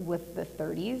with the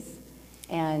 30s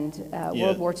and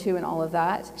World War II and all of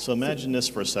that. So imagine this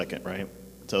for a second, right?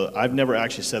 So I've never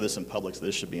actually said this in public, so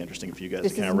this should be interesting for you guys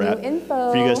to kind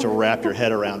of wrap your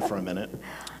head around for a minute.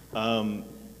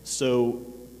 So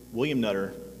William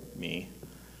Nutter, me,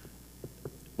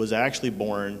 was actually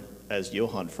born as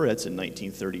Johann Fritz in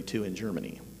 1932 in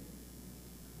Germany,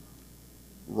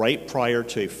 right prior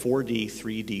to a 4D,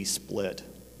 3D split.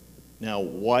 Now,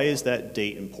 why is that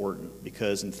date important?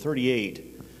 Because in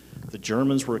 38, the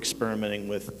Germans were experimenting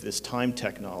with this time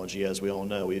technology, as we all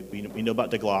know. We know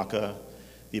about Die Glocke,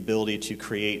 the ability to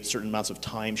create certain amounts of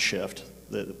time shift,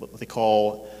 what they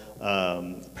call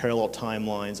parallel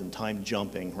timelines and time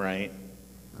jumping, right?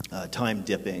 Time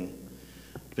dipping,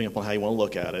 depending upon how you want to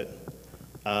look at it.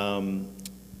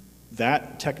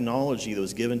 That technology that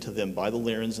was given to them by the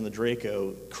Lyrans and the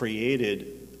Draco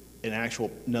created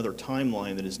another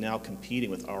timeline that is now competing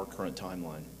with our current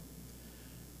timeline.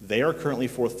 They are currently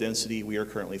fourth density, we are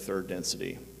currently third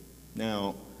density.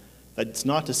 Now, that's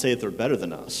not to say that they're better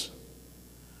than us.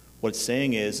 What it's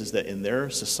saying is that in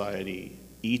their society,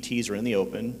 ETs are in the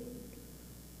open,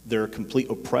 their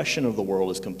complete oppression of the world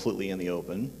is completely in the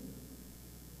open,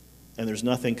 and there's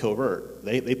nothing covert.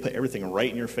 They put everything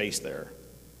right in your face there.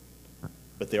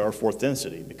 But they are fourth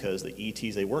density because the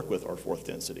ETs they work with are fourth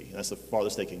density. That's the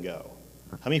farthest they can go.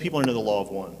 How many people know the law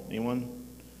of one? Anyone?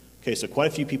 Okay, so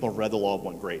quite a few people have read the law of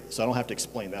one. Great. So I don't have to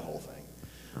explain that whole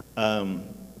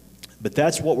thing. But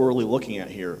that's what we're really looking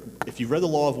at here. If you've read the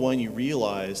law of one, you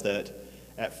realize that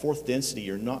at fourth density,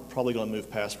 you're not probably going to move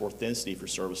past fourth density for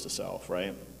service to self,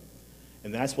 right?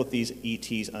 And that's what these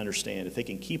ETs understand. If they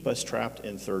can keep us trapped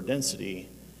in third density,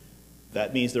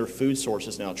 that means their food source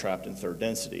is now trapped in third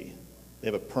density. They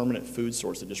have a permanent food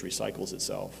source that just recycles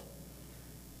itself.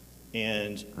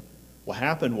 And what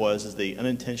happened was the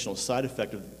unintentional side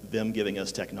effect of them giving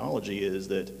us technology is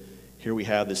that here we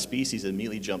have this species that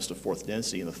immediately jumps to fourth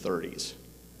density in the 30s.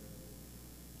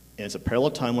 And it's a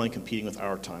parallel timeline competing with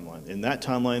our timeline. In that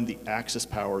timeline, the Axis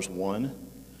powers won.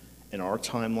 In our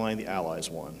timeline, the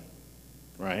Allies won.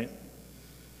 Right?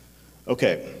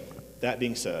 Okay, that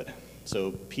being said, so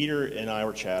Peter and I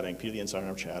were chatting, Peter the Insider and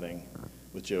I were chatting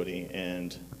with Jody,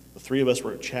 and the three of us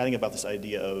were chatting about this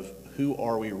idea of who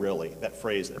are we really? That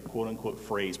phrase, that quote-unquote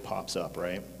phrase pops up,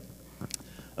 right?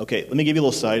 Okay, let me give you a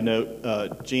little side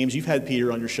note. James, you've had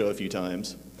Peter on your show a few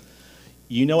times.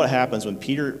 You know what happens when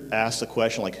Peter asks a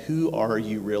question like, who are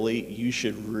you really? You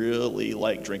should really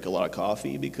drink a lot of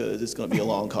coffee because it's going to be a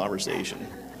long conversation.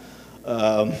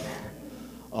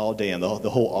 Oh, damn, the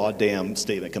whole "oh, damn"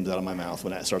 statement comes out of my mouth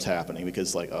when that starts happening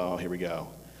because oh, here we go.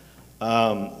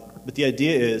 But the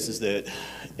idea is that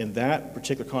in that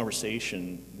particular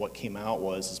conversation, what came out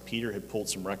was Peter had pulled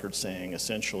some records saying,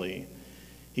 essentially,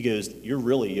 he goes, you're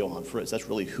really Johann Fritz. That's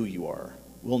really who you are.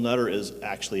 Will Nutter is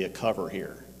actually a cover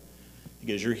here. He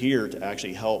goes, you're here to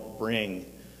actually help bring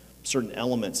certain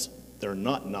elements that are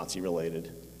not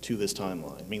Nazi-related to this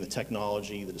timeline, meaning the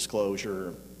technology, the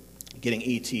disclosure, getting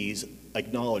ETs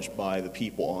acknowledged by the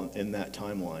people in that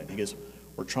timeline. He goes,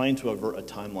 we're trying to avert a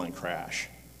timeline crash.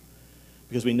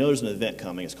 Because we know there's an event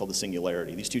coming, it's called the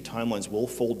singularity. These two timelines will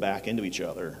fold back into each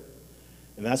other,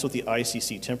 And that's what the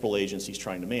ICC temporal agency is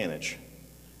trying to manage,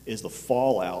 is the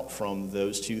fallout from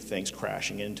those two things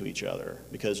crashing into each other,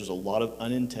 because there's a lot of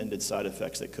unintended side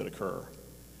effects that could occur.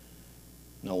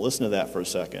 Now listen to that for a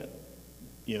second.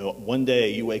 You know, one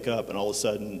day you wake up and all of a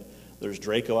sudden there's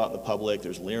Draco out in the public,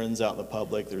 there's Lyrins out in the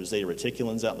public, there's Zeta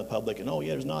Reticulans out in the public, and oh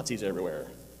yeah, there's Nazis everywhere.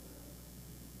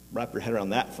 Wrap your head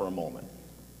around that for a moment,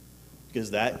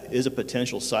 because that is a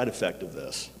potential side effect of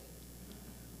this.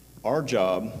 Our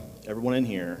job, everyone in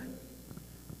here,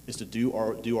 is to do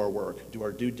our work, do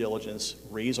our due diligence,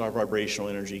 raise our vibrational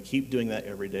energy, keep doing that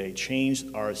every day, change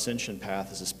our ascension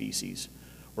path as a species.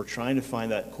 We're trying to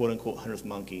find that quote-unquote 100th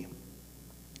monkey.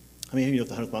 How many of you know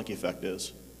what the 100th monkey effect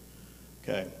is?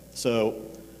 Okay, so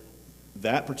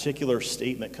that particular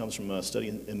statement comes from a study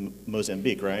in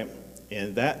Mozambique, right?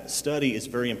 And that study is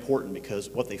very important, because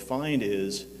what they find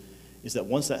is that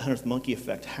once that 100th monkey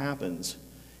effect happens,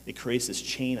 it creates this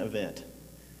chain event,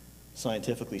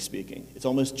 scientifically speaking. It's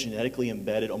almost genetically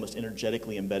embedded, almost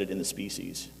energetically embedded in the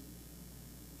species.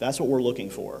 That's what we're looking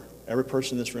for. Every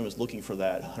person in this room is looking for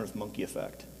that 100th monkey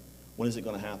effect. When is it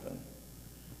going to happen?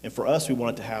 And for us, we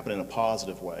want it to happen in a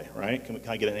positive way, right? Can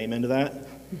I get an amen to that?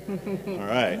 All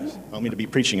right. I don't mean to be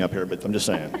preaching up here, but I'm just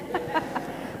saying.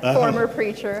 Former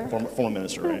preacher. Former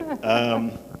minister, right?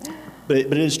 But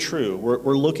it is true.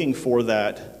 We're looking for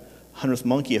that 100th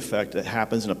monkey effect that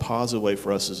happens in a positive way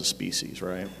for us as a species,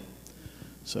 right?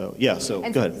 So, yeah, so go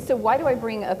ahead. So why do I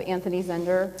bring up Anthony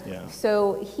Zender? Yeah.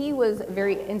 So he was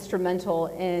very instrumental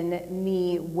in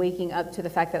me waking up to the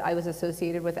fact that I was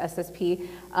associated with SSP.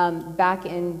 Back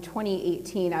in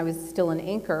 2018, I was still an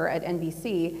anchor at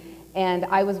NBC, and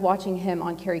I was watching him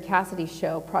on Carrie Cassidy's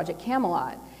show, Project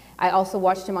Camelot. I also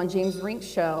watched him on James Rink's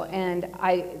show, and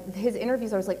his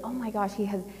interviews, I was like, oh my gosh, he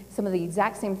has some of the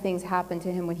exact same things happen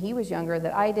to him when he was younger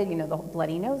that I did, you know, the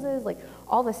bloody noses, like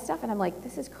all this stuff, and I'm like,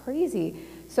 this is crazy.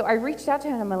 So I reached out to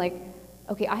him, and I'm like,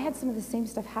 okay, I had some of the same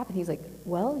stuff happen. He's like,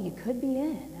 well, you could be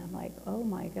in. And I'm like, oh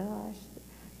my gosh,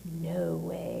 no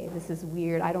way, this is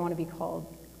weird. I don't want to be called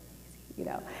crazy, you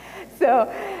know. So,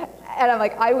 and I'm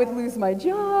like, I would lose my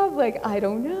job, like, I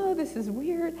don't know, this is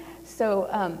weird.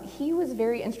 So he was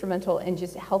very instrumental in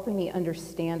just helping me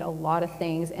understand a lot of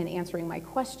things and answering my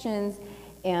questions.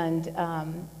 And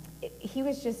he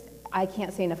was just, I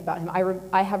can't say enough about him.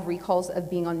 I have recalls of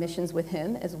being on missions with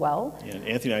him as well. Yeah, and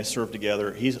Anthony and I served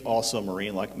together. He's also a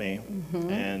Marine like me. Mm-hmm.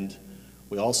 And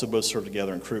we also both served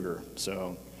together in Kruger.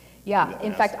 So. Yeah,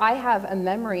 in fact, I have a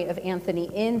memory of Anthony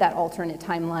in that alternate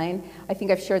timeline. I think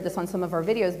I've shared this on some of our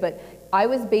videos, but I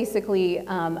was basically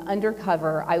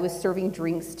undercover. I was serving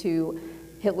drinks to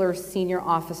Hitler's senior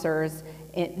officers.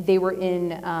 They were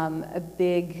in a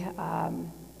big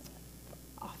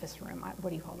office room,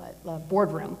 what do you call that,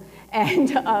 boardroom.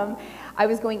 And I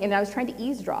was going in and I was trying to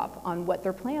eavesdrop on what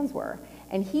their plans were.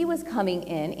 And he was coming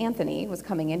in, Anthony was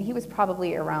coming in, he was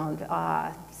probably around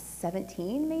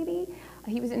 17 maybe.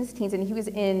 He was in his teens, and he was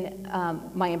in,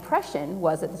 my impression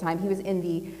was at the time, he was in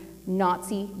the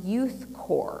Nazi Youth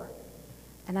Corps.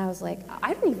 And I was like,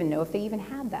 I don't even know if they even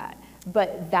had that.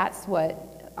 But that's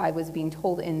what I was being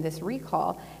told in this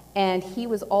recall. And he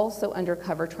was also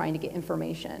undercover trying to get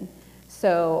information.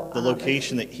 So the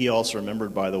location that he also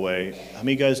remembered, by the way, how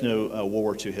many of you guys know World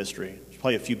War II history? There's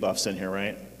probably a few buffs in here,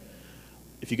 right?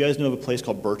 If you guys know of a place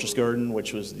called Berchtesgaden,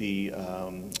 which was the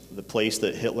place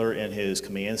that Hitler and his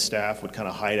command staff would kind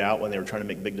of hide out when they were trying to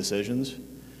make big decisions,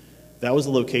 that was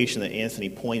the location that Anthony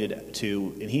pointed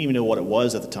to, and he didn't even know what it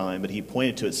was at the time, but he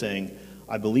pointed to it saying,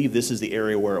 I believe this is the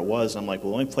area where it was. And I'm like,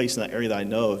 well, the only place in that area that I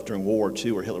know of during World War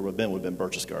II where Hitler would have been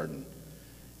Berchtesgaden.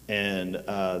 And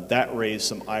that raised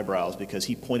some eyebrows, because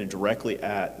he pointed directly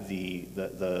at the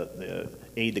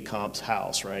aide-de-camp's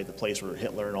house, right? The place where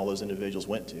Hitler and all those individuals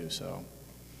went to, so.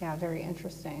 Yeah, very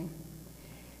interesting.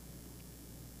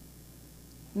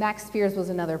 Max Spears was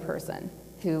another person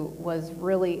who was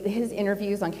really, his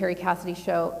interviews on Carrie Cassidy's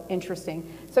show, interesting.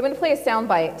 So I'm going to play a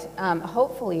soundbite.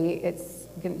 Hopefully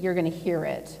you're going to hear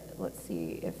it. Let's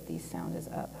see if the sound is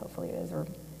up. Hopefully it is, or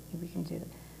maybe we can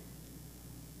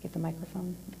get the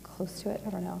microphone close to it.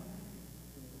 I don't know.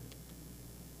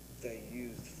 They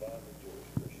used Father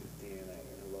George Bush's DNA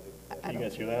in a lot of... Can you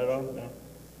guys hear that at all? No?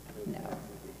 No.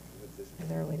 Is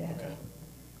there a way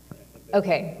to...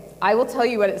 Okay, I will tell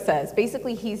you what it says.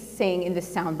 Basically, he's saying in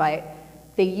this soundbite,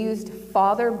 they used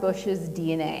Father Bush's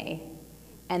DNA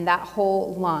and that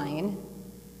whole line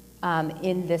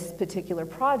in this particular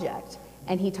project.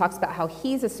 And he talks about how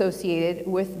he's associated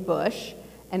with Bush,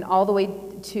 and all the way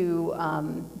to,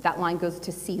 that line goes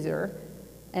to Caesar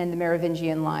and the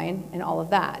Merovingian line and all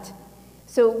of that.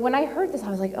 So when I heard this, I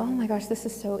was like, oh my gosh, this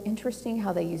is so interesting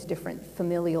how they use different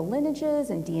familial lineages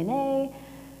and DNA.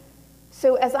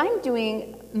 So as I'm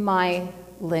doing my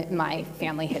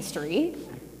family history,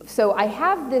 so I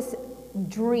have this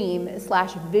dream/vision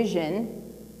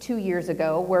 2 years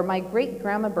ago where my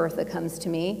great-grandma Bertha comes to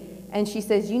me and she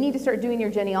says, you need to start doing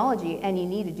your genealogy, and you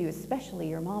need to do especially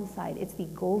your mom's side. It's the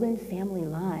golden family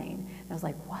line. And I was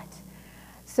like, what?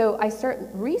 So I start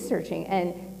researching,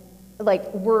 and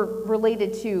like we're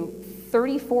related to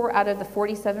 34 out of the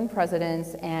 47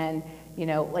 presidents, and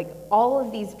like all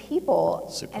of these people.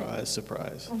 Surprise,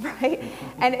 surprise. Right?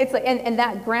 And it's like, and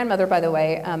that grandmother, by the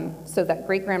way, so that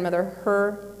great-grandmother,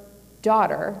 her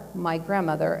daughter, my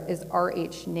grandmother, is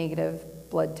Rh negative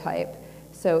blood type.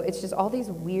 So it's just all these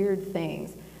weird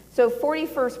things. So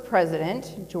 41st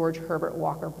president, George Herbert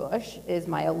Walker Bush, is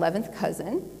my 11th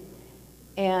cousin.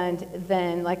 And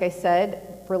then, like I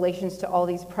said, relations to all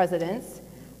these presidents.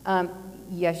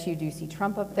 Yes, you do see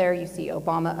Trump up there, you see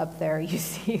Obama up there, you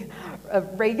see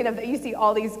Reagan up there, you see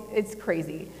all these, it's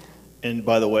crazy. And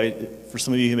by the way, for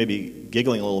some of you who may be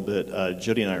giggling a little bit,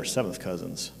 Jody and I are 7th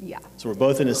cousins. Yeah. So we're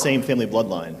both in the same family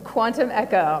bloodline. Quantum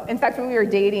echo. In fact, when we were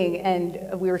dating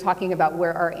and we were talking about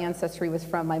where our ancestry was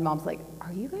from, my mom's like,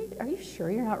 are you sure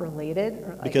you're not related? Or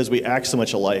like, Because we act so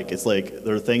much alike. It's like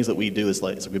there are things that we do is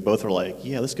like, so we both are like,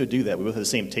 yeah, let's go do that. We both have the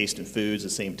same taste in foods,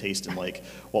 the same taste in like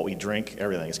what we drink,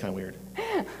 everything. It's kind of weird.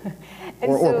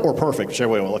 or perfect,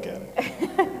 whichever way you want to look at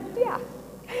it. Yeah.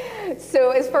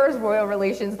 So as far as royal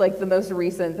relations, like the most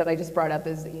recent that I just brought up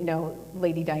is,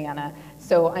 Lady Diana.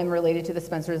 So I'm related to the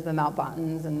Spencers, the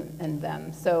Mountbattens, and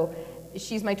them. So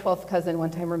she's my 12th cousin,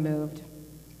 one time removed.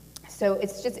 So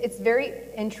it's very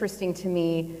interesting to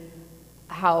me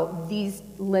how these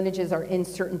lineages are in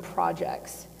certain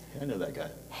projects. I know that guy.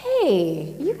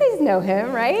 Hey, you guys know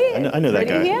him, right? I know that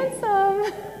Pretty guy.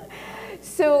 handsome.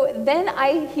 So then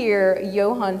I hear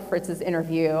Johann Fritz's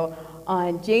interview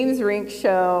on James Rink's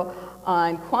show,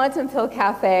 on Quantum Pill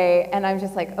Cafe, and I'm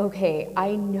just like, okay,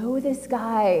 I know this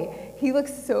guy. He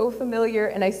looks so familiar,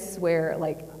 and I swear,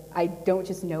 like, I don't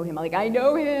just know him, like, I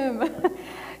know him.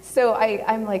 So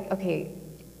I'm like, okay,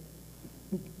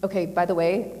 by the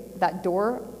way, that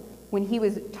door, when he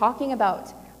was talking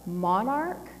about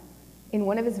Monarch in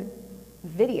one of his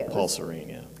videos. Paul Serene,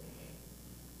 yeah.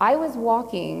 I was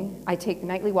walking, I take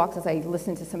nightly walks as I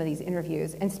listen to some of these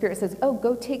interviews, and Spirit says, oh,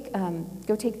 go take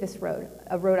this road,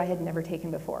 a road I had never taken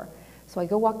before. So I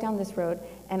go walk down this road,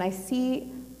 and I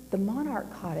see the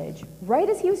Monarch Cottage, right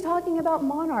as he was talking about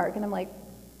Monarch, and I'm like,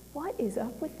 what is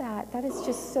up with that? That is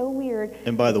just so weird.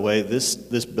 And by the way, this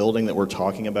building that we're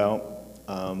talking about,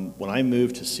 when I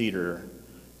moved to Cedar,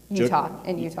 Utah.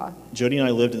 Jody and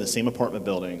I lived in the same apartment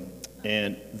building,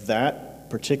 and that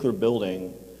particular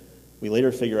building, we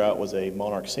later figure out was a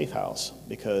Monarch safe house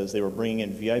because they were bringing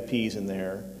in VIPs in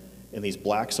there in these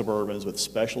black Suburbans with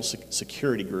special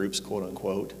security groups, quote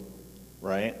unquote,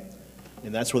 right?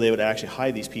 And that's where they would actually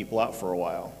hide these people out for a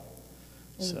while.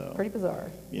 So pretty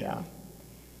bizarre. Yeah.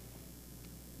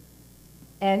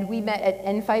 And we met at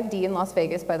N5D in Las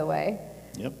Vegas, by the way.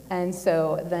 Yep. And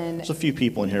so then... There's a few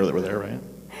people in here that were there, right?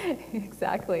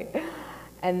 Exactly.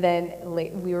 And then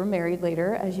we were married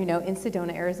later, as you know, in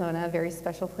Sedona, Arizona, a very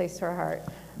special place to our heart.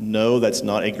 No, that's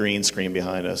not a green screen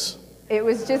behind us. It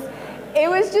was just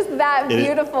that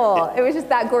beautiful. It was just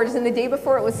that gorgeous. And the day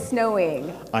before it was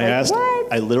snowing.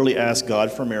 I literally asked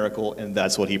God for a miracle, and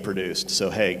that's what he produced. So,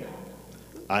 hey,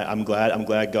 I'm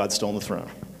glad God's still on the throne.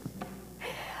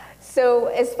 So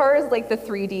as far as like the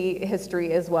 3D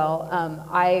history as well,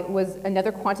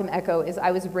 another quantum echo is I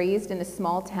was raised in a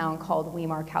small town called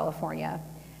Weimar, California.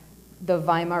 The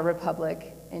Weimar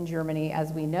Republic in Germany,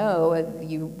 as we know,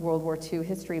 you World War II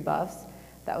history buffs,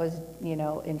 that was,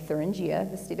 in Thuringia,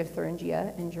 the state of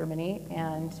Thuringia in Germany,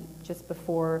 and just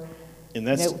before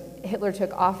Hitler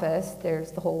took office,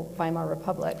 there's the whole Weimar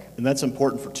Republic. And that's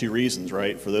important for two reasons,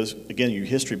 right? For those, again, you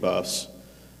history buffs,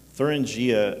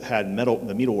 Thuringia had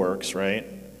the metalworks, right?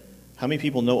 How many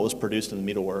people know what was produced in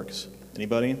the metalworks?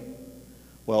 Anybody?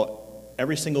 Well,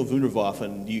 every single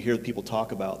Wunderwaffen you hear people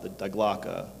talk about, the Die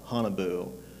Glocke,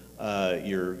 Hanabu,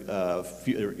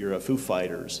 your Foo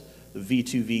Fighters, the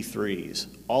V2, V3s,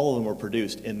 all of them were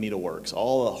produced in metalworks.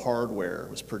 All the hardware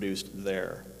was produced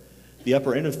there. The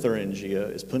upper end of Thuringia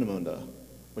is Peenemünde,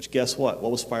 which guess what?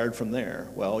 What was fired from there?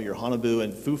 Well, your Hanabu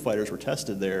and Foo Fighters were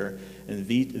tested there, and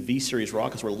V-series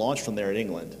rockets were launched from there in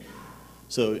England.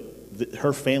 So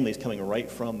her family is coming right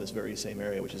from this very same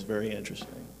area, which is very interesting.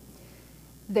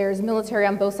 There's military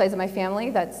on both sides of my family.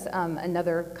 That's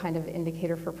another kind of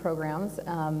indicator for programs.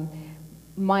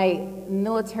 My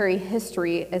military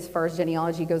history, as far as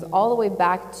genealogy goes, all the way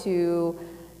back to,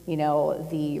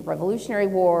 the Revolutionary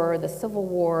War, the Civil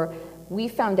War. We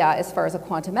found out, as far as a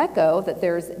quantum echo, that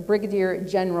there's Brigadier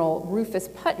General Rufus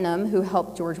Putnam, who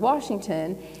helped George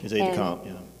Washington. His aide-de-camp,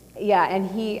 yeah. Yeah, and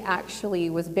he actually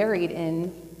was buried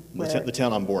in The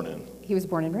town I'm born in. he was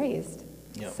born and raised,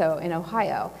 Yeah. so in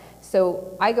Ohio.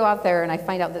 So I go out there and I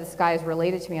find out that this guy is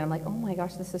related to me, and I'm like, oh my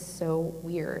gosh, this is so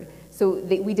weird. So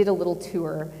we did a little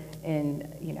tour in,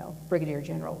 Brigadier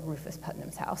General Rufus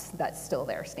Putnam's house that's still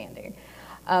there standing.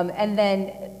 And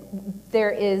then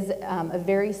there is a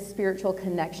very spiritual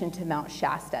connection to Mount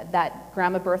Shasta. That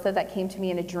Grandma Bertha that came to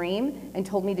me in a dream and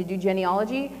told me to do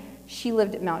genealogy, she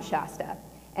lived at Mount Shasta.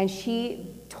 And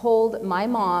she told my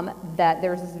mom that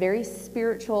there's this very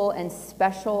spiritual and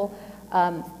special,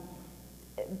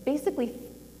 basically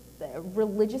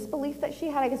religious belief that she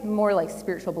had, I guess more like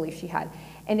spiritual belief she had.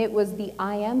 And it was the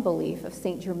I am belief of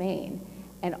Saint Germain,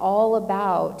 and all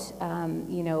about,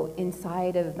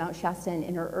 inside of Mount Shasta and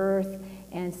inner earth,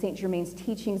 and Saint Germain's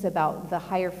teachings about the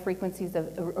higher frequencies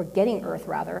or getting earth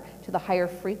rather, to the higher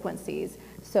frequencies,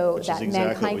 so Which that is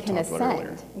exactly what mankind we can talked about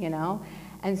ascend,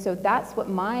 And so that's what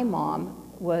my mom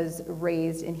was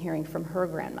raised in hearing from her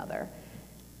grandmother.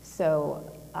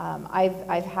 So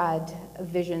I've had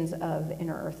visions of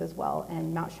inner earth as well,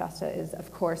 and Mount Shasta is,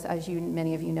 of course, as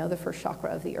many of you know, the first chakra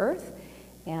of the earth,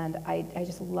 and I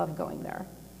just love going there.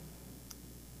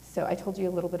 So I told you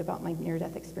a little bit about my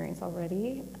near-death experience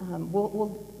already.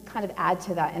 We'll kind of add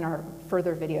to that in our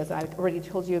further videos. I've already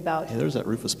told you about Hey, there's that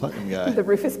Rufus Putnam guy. the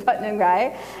Rufus Putnam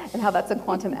guy, and how that's a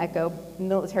quantum echo,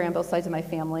 military on both sides of my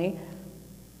family,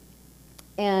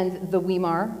 and the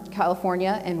Weimar,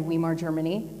 California, and Weimar,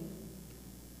 Germany.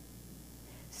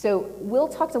 So Will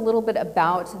talked a little bit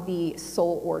about the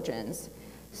soul origins.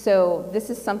 So this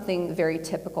is something very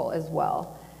typical as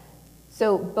well.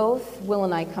 So both Will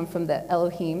and I come from the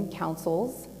Elohim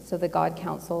councils, so the God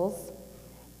councils,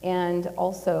 and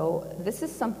also this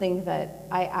is something that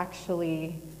I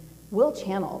actually, Will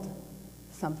channeled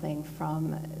something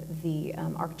from the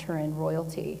Arcturian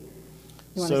royalty.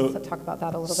 You want to talk about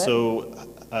that a little bit?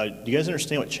 So, do you guys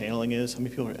understand what channeling is? How many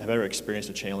people have ever experienced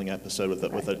a channeling episode with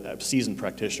a seasoned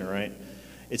practitioner, right?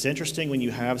 It's interesting when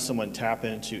you have someone tap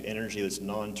into energy that's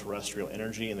non-terrestrial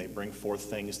energy, and they bring forth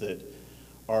things that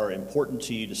are important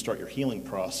to you to start your healing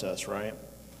process, right?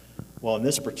 Well, in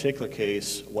this particular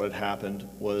case, what had happened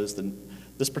was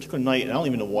this particular night, and I don't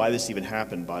even know why this even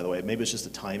happened, by the way. Maybe it's just the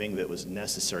timing that was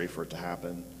necessary for it to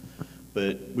happen.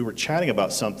 But we were chatting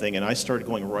about something, and I started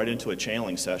going right into a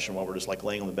channeling session while we're just like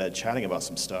laying on the bed chatting about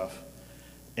some stuff.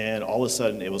 And all of a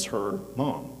sudden, it was her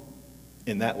mom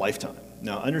in that lifetime.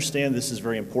 Now, understand this is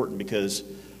very important because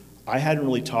I hadn't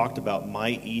really talked about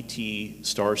my ET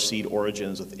starseed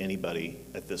origins with anybody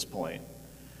at this point.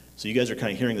 So you guys are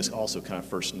kind of hearing this also kind of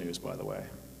first news, by the way.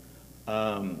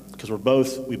 Because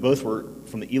we both were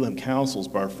from the Elohim councils,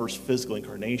 but our first physical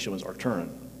incarnation was Arcturan.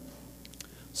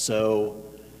 So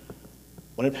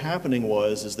what ended up happening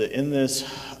is that in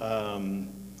this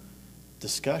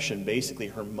discussion, basically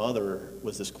her mother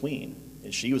was this queen,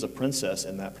 and she was a princess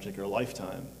in that particular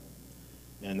lifetime.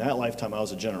 And in that lifetime, I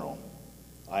was a general.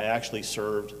 I actually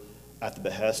served at the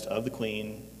behest of the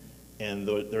queen, and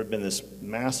there had been this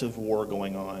massive war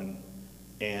going on,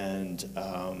 and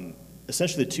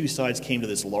essentially the two sides came to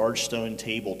this large stone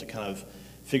table to kind of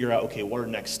figure out, okay, what are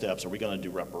next steps? Are we going to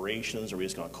do reparations? Are we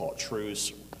just going to call it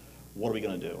truce? What are we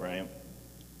going to do, right?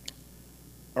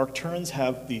 Arcturans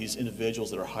have these individuals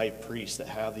that are high priests that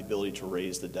have the ability to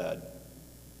raise the dead.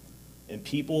 And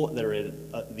people that are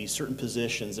in these certain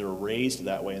positions that are raised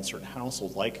that way in certain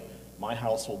households, like my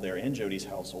household there and Jody's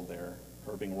household there,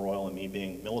 her being royal and me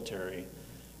being military,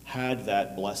 had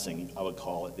that blessing, I would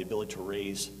call it, the ability to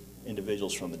raise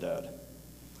individuals from the dead.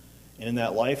 And in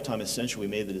that lifetime, essentially, we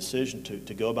made the decision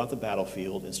to go about the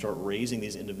battlefield and start raising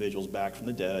these individuals back from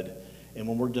the dead. And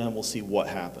when we're done, we'll see what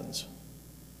happens.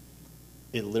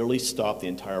 It literally stopped the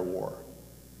entire war.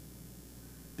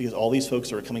 Because all these folks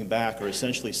that are coming back are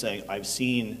essentially saying, I've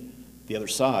seen the other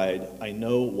side, I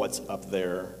know what's up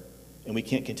there, and we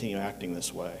can't continue acting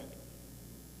this way.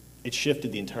 It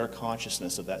shifted the entire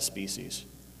consciousness of that species.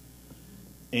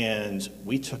 And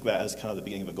we took that as kind of the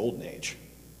beginning of a golden age.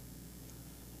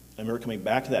 I remember coming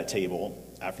back to that table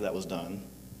after that was done,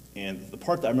 and the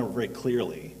part that I remember very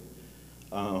clearly,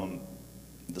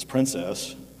 this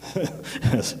princess,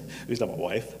 who's not my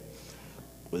wife,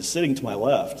 was sitting to my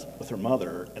left with her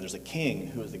mother, and there's a king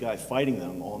who was the guy fighting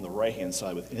them on the right-hand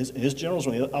side. And his generals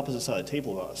were on the opposite side of the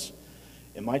table of us.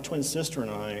 And my twin sister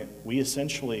and I, we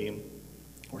essentially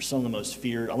were some of the most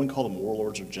feared, I wouldn't call them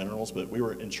warlords or generals, but we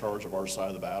were in charge of our side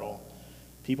of the battle.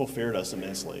 People feared us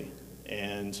immensely.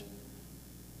 And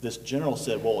this general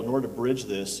said, well, in order to bridge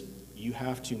this, you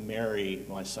have to marry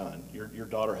my son. Your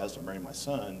daughter has to marry my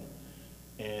son.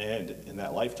 And in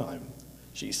that lifetime,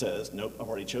 she says, nope, I've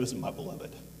already chosen my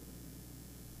beloved.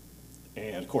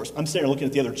 And of course, I'm sitting there looking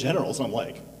at the other generals, and I'm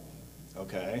like,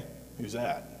 okay, who's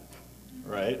that?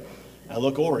 Right? And I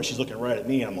look over, and she's looking right at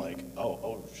me, and I'm like,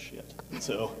 oh shit. And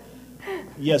so,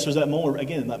 yes, there's that moment,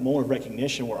 again, that moment of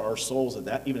recognition where our souls,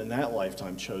 even in that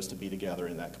lifetime, chose to be together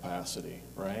in that capacity,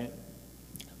 right?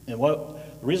 And the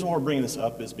reason why we're bringing this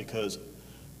up is because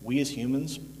we as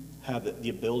humans have the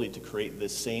ability to create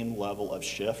this same level of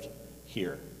shift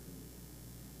here.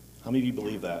 How many of you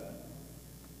believe that?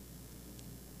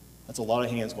 That's a lot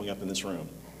of hands going up in this room.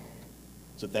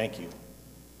 So thank you.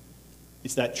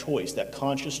 It's that choice, that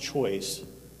conscious choice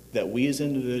that we as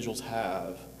individuals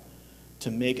have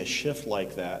to make a shift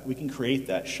like that. We can create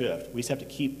that shift. We just have to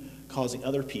keep causing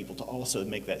other people to also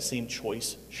make that same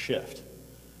choice shift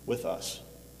with us.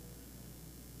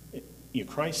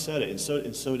 Christ said it, and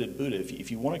so did Buddha.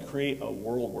 If you want to create a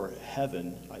world where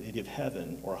heaven, the idea of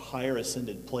heaven, or a higher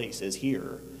ascended place is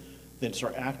here, then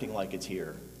start acting like it's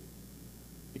here.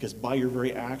 Because by your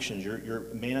very actions, you're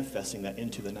manifesting that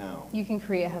into the now. You can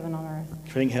create heaven on earth.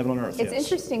 Creating heaven on earth, It's yes.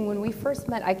 interesting, when we first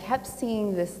met, I kept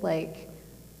seeing this like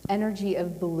energy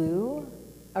of blue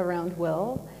around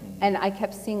Will. And I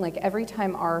kept seeing, like, every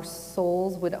time our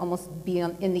souls would almost be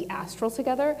in the astral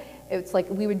together, it's like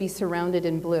we would be surrounded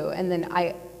in blue. And then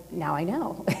now I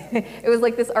know. It was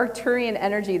like this Arcturian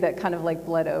energy that kind of like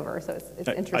bled over. So it's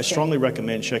interesting. I strongly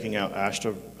recommend checking out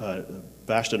Vashta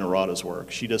Narada's work.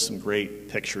 She does some great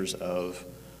pictures of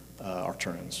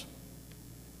Arcturians.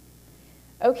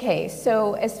 Okay,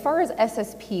 so as far as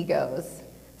SSP goes,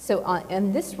 so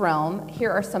in this realm, here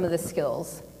are some of the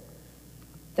skills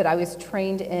that I was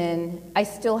trained in. I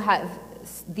still have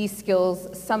these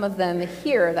skills, some of them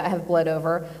here that have bled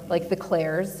over, like the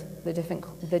clairs, the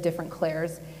different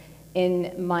clairs.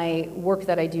 In my work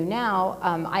that I do now,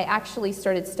 I actually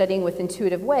started studying with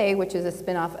Intuitive Way, which is a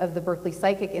spinoff of the Berkeley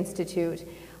Psychic Institute.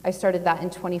 I started that in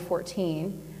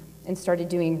 2014 and started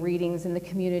doing readings in the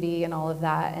community and all of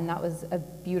that, and that was a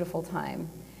beautiful time.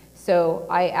 So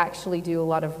I actually do a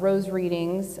lot of rose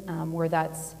readings, where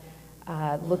that's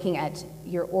looking at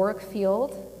your auric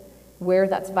field, where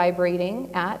that's vibrating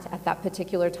at that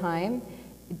particular time.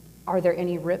 Are there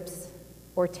any rips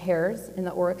or tears in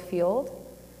the auric field?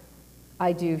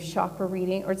 I do chakra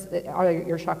reading, or are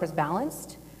your chakras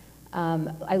balanced?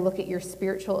 I look at your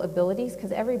spiritual abilities,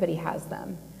 because everybody has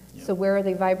them. Yep. So where are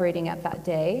they vibrating at that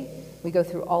day? We go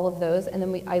through all of those, and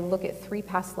then I look at 3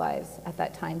 past lives at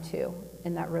that time too,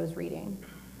 in that rose reading.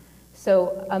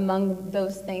 So among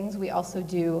those things, we also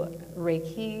do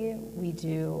Reiki, we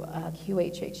do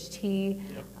QHHT,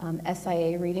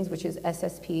 SIA readings, which is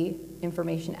SSP,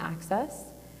 Information Access.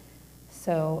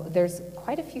 So there's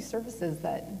quite a few services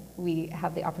that we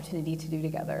have the opportunity to do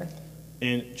together.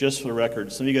 And just for the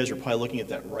record, some of you guys are probably looking at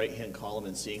that right-hand column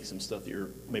and seeing some stuff that you're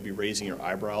maybe raising your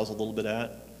eyebrows a little bit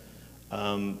at.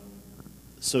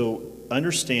 So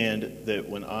understand that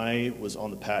when I was on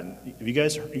the patent, you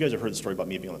guys have heard the story about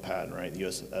me being on the patent, right? The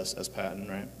USS patent,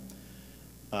 right?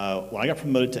 When I got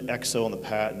promoted to XO on the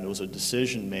patent, it was a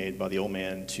decision made by the old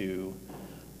man to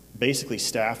basically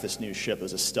staff this new ship. It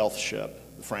was a stealth ship,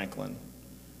 the Franklin.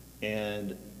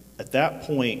 And at that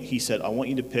point, he said, I want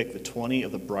you to pick the 20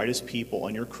 of the brightest people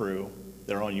on your crew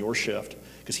that are on your shift,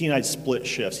 because he and I split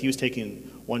shifts. He was taking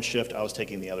one shift, I was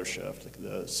taking the other shift,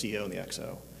 the CO and the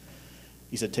XO.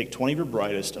 He said, take 20 of your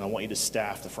brightest, and I want you to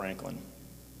staff the Franklin.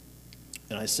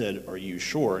 And I said, are you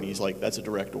sure? And he's like, that's a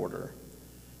direct order.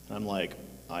 And I'm like,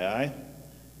 aye, aye.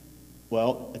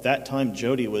 Well, at that time,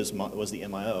 Jody was the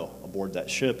MIO aboard that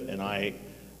ship, and I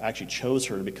actually chose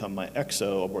her to become my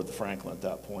XO aboard the Franklin at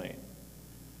that point.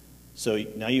 So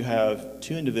now you have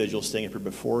 2 individuals standing up here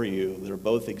before you that are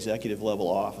both executive level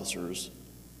officers,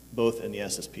 both in the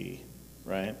SSP,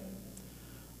 right?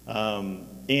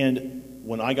 And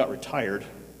when I got retired,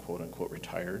 quote unquote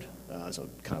retired, as a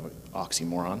kind of an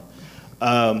oxymoron,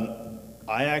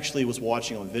 I actually was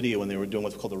watching on video when they were doing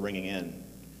what's called the ringing in.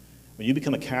 When you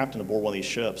become a captain aboard one of these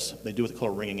ships, they do what's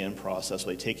called a ringing in process. So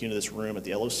they take you into this room at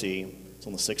the LOC, it's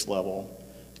on the 6th level,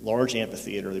 large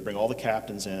amphitheater, they bring all the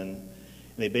captains in, and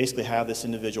they basically have this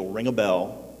individual ring a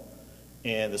bell,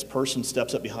 and this person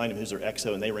steps up behind him who's their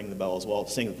XO, and they ring the bell as well,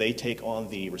 saying that they take on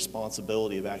the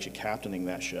responsibility of actually captaining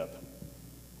that ship.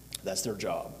 That's their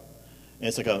job. And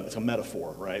it's a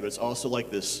metaphor, right? But it's also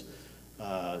like this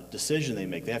decision they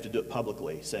make. They have to do it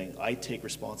publicly, saying, I take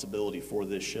responsibility for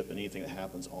this ship and anything that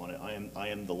happens on it. I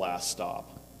am the last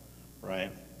stop,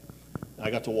 right? And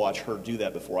I got to watch her do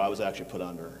that before I was actually put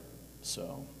under,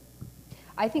 so.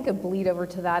 I think a bleed over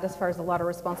to that as far as a lot of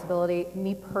responsibility.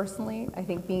 Me personally, I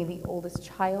think being the oldest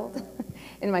child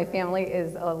in my family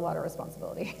is a lot of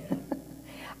responsibility.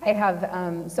 I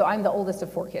have, so I'm the oldest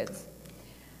of 4 kids.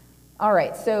 All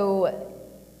right, so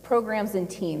programs and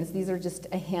teams. These are just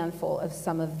a handful of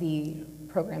some of the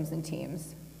programs and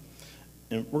teams.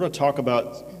 And we're going to talk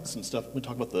about some stuff. We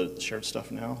talk about the shared stuff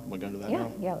now. We're going to that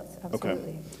now. Yeah, let's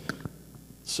absolutely. Okay.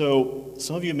 So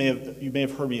some of you may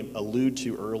have heard me allude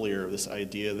to earlier this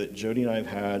idea that Jody and I have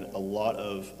had a lot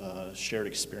of shared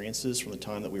experiences from the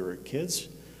time that we were kids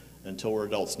until we're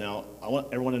adults. Now, I want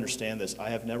everyone to understand this.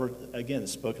 I have never, again,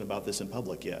 spoken about this in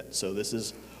public yet. So this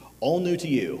is all new to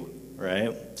you,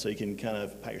 right? So you can kind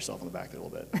of pat yourself on the back a little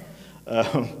bit.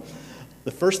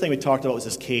 The first thing we talked about was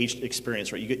this caged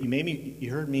experience, right?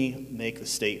 You heard me make the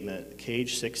statement,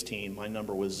 cage 16, my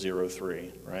number was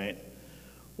 03, right?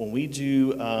 When we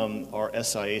do our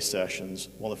SIA sessions,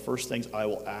 one of the first things I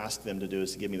will ask them to do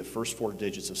is to give me the first 4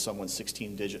 digits of someone's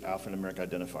 16-digit alphanumeric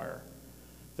identifier.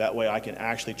 That way I can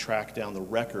actually track down the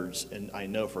records and I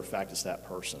know for a fact it's that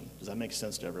person. Does that make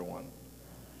sense to everyone?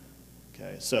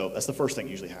 Okay, so that's the first thing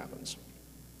that usually happens.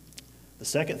 The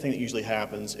second thing that usually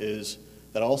happens is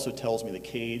that also tells me the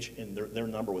cage and their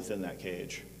number within that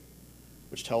cage,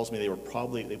 which tells me they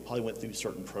probably went through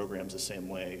certain programs the same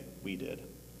way we did.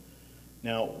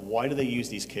 Now, why do they use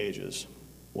these cages?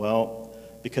 Well,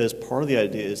 because part of the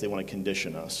idea is they want to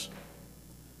condition us.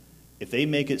 If they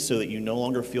make it so that you no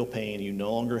longer feel pain, you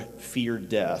no longer fear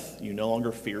death, you no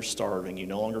longer fear starving, you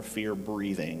no longer fear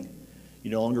breathing, you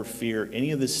no longer fear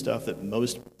any of this stuff that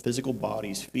most physical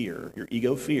bodies fear, your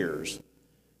ego fears,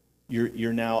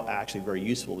 you're now actually very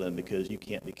useful to them because you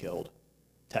can't be killed,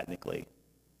 technically.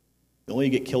 The only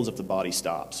way you get killed is if the body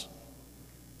stops.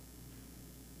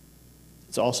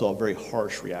 It's also a very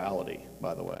harsh reality,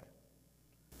 by the way.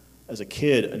 As a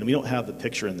kid, and we don't have the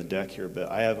picture in the deck here, but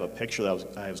I have a picture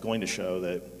that I was going to show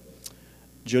that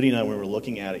Jody and I, when we were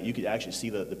looking at it, you could actually see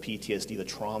the PTSD, the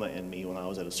trauma in me when I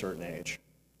was at a certain age.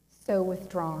 So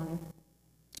withdrawn.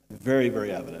 Very,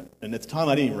 very evident. And at the time,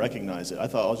 I didn't even recognize it. I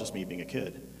thought it was just me being a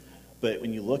kid. But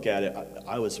when you look at it,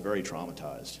 I was very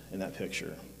traumatized in that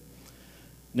picture.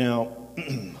 Now,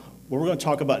 what we're going to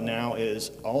talk about now is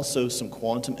also some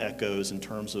quantum echoes in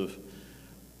terms of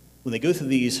when they go through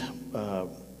these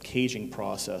caging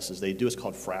processes, they do what's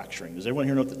called fracturing. Does everyone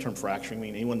here know what the term fracturing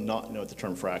means? Anyone not know what the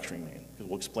term fracturing means? Because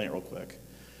we'll explain it real quick.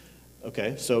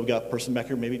 Okay, so we've got a person back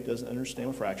here maybe doesn't understand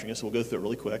what fracturing is, so we'll go through it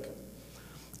really quick.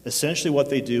 Essentially what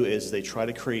they do is they try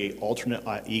to create alternate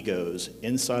egos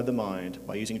inside the mind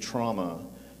by using trauma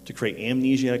to create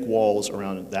amnesiac walls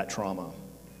around that trauma.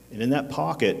 And in that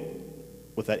pocket,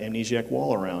 with that amnesiac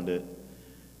wall around it,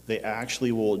 they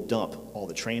actually will dump all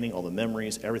the training, all the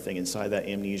memories, everything inside that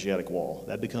amnesiac wall.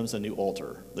 That becomes the new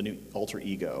alter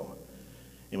ego.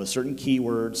 And with certain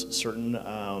keywords, certain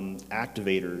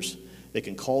activators, they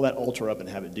can call that alter up and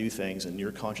have it do things, and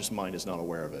your conscious mind is not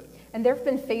aware of it. And there have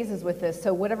been phases with this.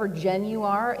 So whatever gen you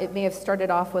are, it may have started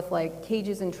off with like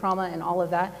cages and trauma and all of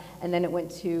that, and then it went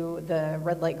to the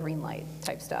red light, green light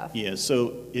type stuff. Yeah,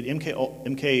 so at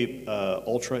MK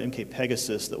Ultra, MK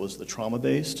Pegasus, that was the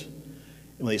trauma-based.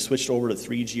 And when they switched over to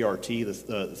 3GRT,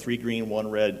 the 3 green,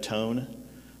 1 red tone,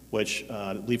 which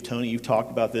I believe, Tony, you've talked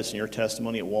about this in your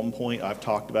testimony at one point. I've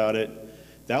talked about it.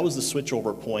 That was the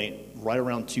switchover point right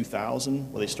around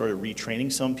 2000 where they started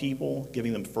retraining some people,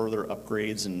 giving them further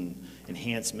upgrades and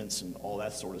enhancements and all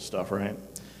that sort of stuff, right?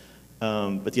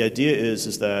 But the idea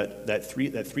is that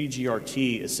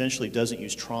 3GRT essentially doesn't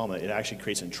use trauma. It actually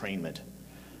creates entrainment.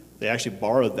 They actually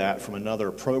borrowed that from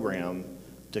another program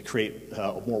to create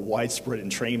a more widespread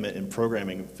entrainment in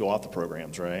programming throughout the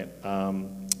programs, right?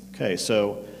 Okay,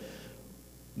 so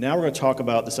now we're going to talk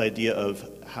about this idea of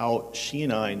how she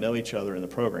and I know each other in the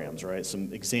programs, right?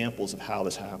 Some examples of how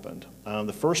this happened.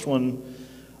 The first one,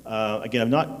 again, I've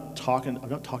not talked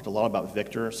a lot about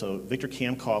Victor. So Victor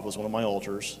Kamkov was one of my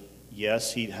alters.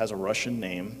 Yes, he has a Russian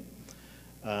name.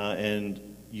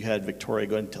 And you had Victoria.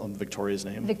 Go ahead and tell him Victoria's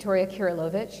name. Victoria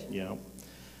Kirilovich. Yeah.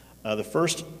 The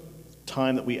first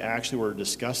time that we actually were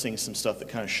discussing some stuff that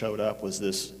kind of showed up was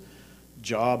this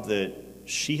job that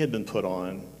she had been put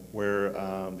on where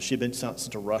she had been sent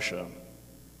to Russia.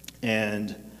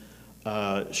 And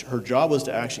her job was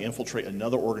to actually infiltrate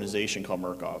another organization called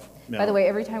Murkov. Now, By the way,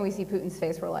 every time we see Putin's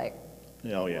face, we're like,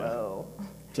 oh, yeah. whoa.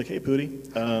 It's okay, Pootie.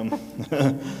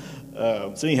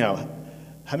 So anyhow,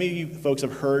 how many of you folks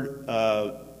have heard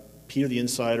Peter the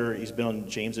Insider, he's been on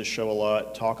James's show a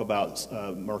lot, talk about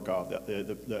Murkov,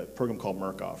 the program called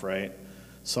Murkov, right?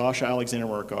 Sasha Alexander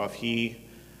Murkov, he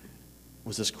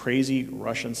was this crazy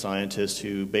Russian scientist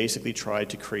who basically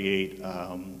tried to create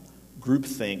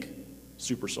groupthink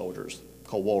super soldiers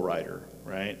called Walrider,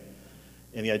 right?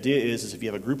 And the idea is if you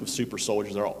have a group of super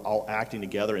soldiers that are all acting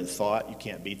together in thought, you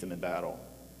can't beat them in battle.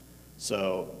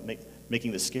 So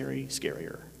making the scary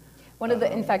scarier. One of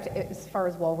the, in fact, as far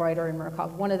as Walrider and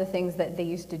Murkoff, one of the things that they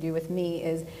used to do with me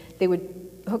is they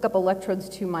would hook up electrodes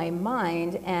to my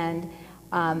mind, and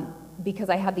because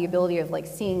I had the ability of like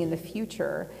seeing in the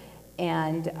future,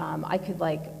 and I could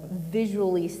like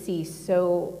visually see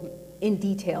so in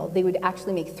detail, they would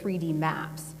actually make 3D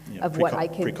maps of what I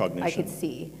could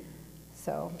see.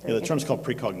 So yeah, the term's called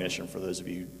precognition for those of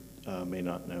you who may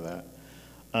not know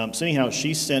that. So anyhow,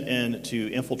 she's sent in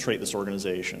to infiltrate this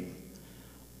organization.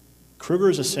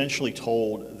 Kruger is essentially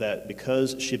told that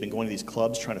because she had been going to these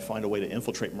clubs trying to find a way to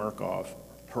infiltrate Murkoff,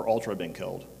 her alter had been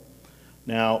killed.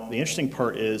 Now, the interesting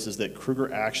part is that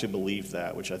Kruger actually believed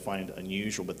that, which I find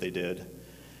unusual, but they did.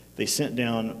 They sent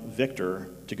down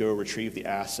Victor to go retrieve the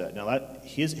asset. Now,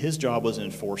 his job was an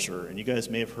enforcer, and you guys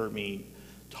may have heard me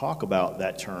talk about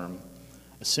that term.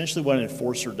 Essentially, what an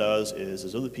enforcer does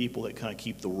is they're the people that kind of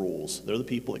keep the rules. They're the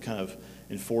people that kind of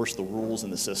enforce the rules in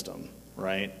the system,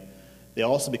 right? They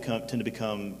also tend to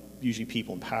become usually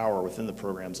people in power within the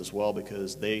programs as well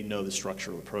because they know the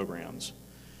structure of the programs.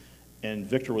 And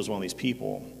Victor was one of these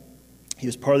people. He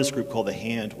was part of this group called the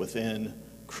Hand within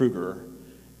Kruger.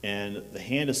 And the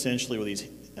Hand essentially were these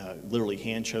literally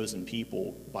hand-chosen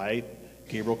people by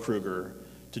Gabriel Kruger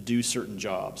to do certain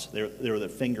jobs. They were the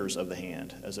fingers of the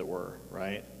Hand, as it were,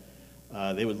 right?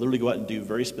 They would literally go out and do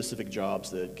very specific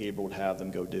jobs that Gabriel would have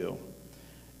them go do.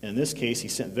 And in this case, he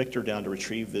sent Victor down to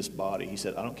retrieve this body. He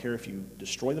said, I don't care if you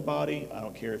destroy the body, I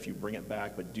don't care if you bring it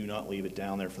back, but do not leave it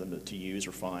down there for them to use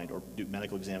or find or do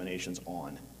medical examinations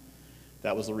on.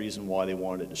 That was the reason why they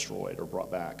wanted it destroyed or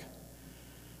brought back.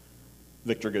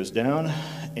 Victor goes down,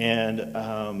 and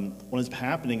what ends up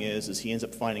happening is he ends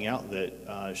up finding out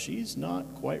that she's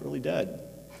not quite really dead.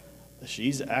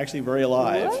 She's actually very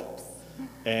alive. Whoops.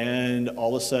 And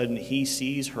all of a sudden, he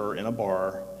sees her in a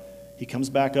bar. He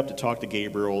comes back up to talk to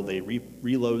Gabriel. They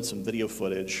reload some video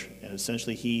footage, and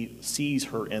essentially he sees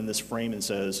her in this frame and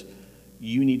says,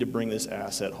 you need to bring this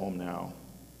asset home now.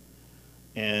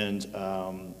 And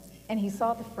he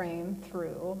saw the frame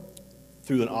through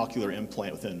an ocular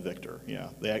implant within Victor. Yeah,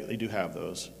 they do have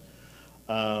those.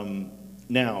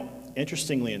 Now,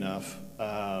 interestingly enough,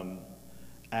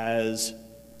 as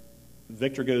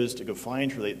Victor goes to go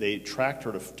find her, they tracked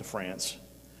her to France.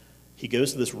 He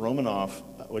goes to this Romanov,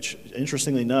 which,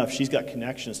 interestingly enough, she's got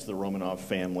connections to the Romanov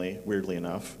family, weirdly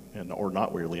enough, or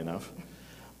not weirdly enough.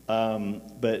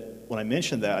 But when I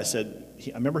mentioned that, I said,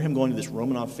 I remember him going to this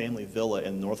Romanov family villa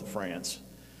in the north of France.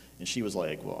 And she was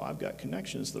like, well, I've got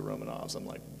connections to the Romanovs. I'm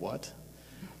like, what?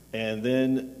 And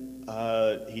then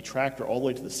he tracked her all the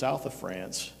way to the south of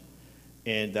France.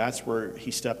 And that's where he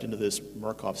stepped into this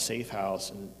Murkoff safe house.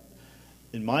 And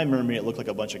in my memory, it looked like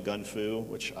a bunch of gun fu,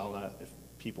 which I don't know if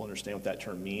people understand what that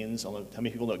term means. I don't know how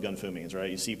many people know what gun fu means, right?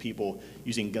 You see people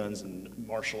using guns and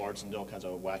martial arts and all kinds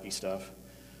of wacky stuff.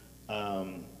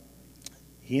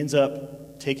 He ends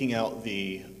up taking out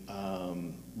the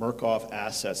Murkoff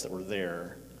assets that were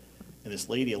there. And this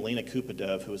lady, Elena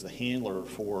Kupadev, who was the handler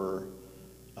for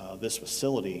this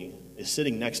facility, is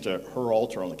sitting next to her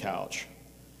altar on the couch.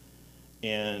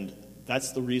 And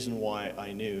that's the reason why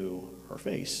I knew her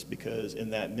face, because in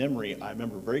that memory, I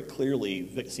remember very clearly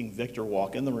seeing Victor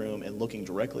walk in the room and looking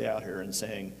directly at her and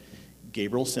saying,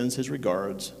 Gabriel sends his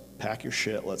regards, pack your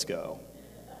shit, let's go.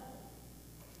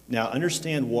 Now,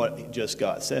 understand what just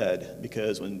got said,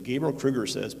 because when Gabriel Kruger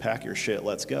says, pack your shit,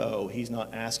 let's go, he's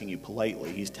not asking you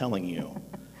politely, he's telling you.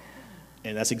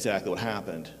 And that's exactly what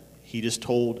happened. He just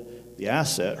told the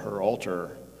asset, her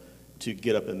altar, to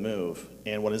get up and move.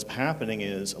 And what is happening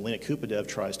is Elena Kupadev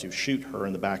tries to shoot her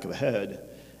in the back of the head,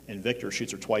 and Victor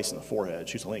shoots her twice in the forehead.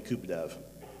 Shoots Elena Kupadev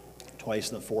twice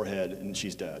in the forehead, and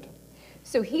she's dead.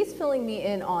 So he's filling me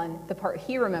in on the part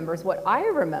he remembers. What I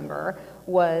remember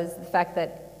was the fact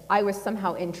that I was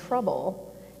somehow in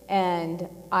trouble, and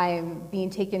I'm being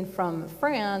taken from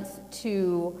France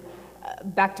to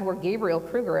back to where Gabriel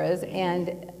Kruger is.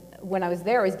 And when I was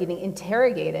there, I was getting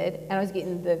interrogated, and I was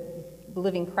getting the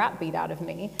living crap beat out of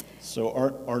me. So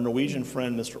our Norwegian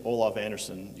friend, Mr. Olav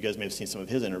Anderson, you guys may have seen some of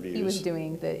his interviews. He was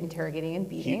doing the interrogating and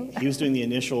beating. He was doing the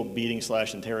initial beating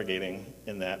 / interrogating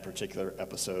in that particular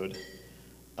episode.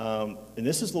 And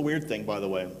this is the weird thing, by the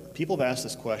way. People have asked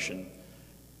this question.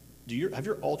 Have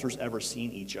your alters ever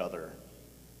seen each other?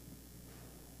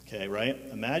 Okay, right?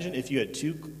 Imagine if you had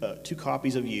two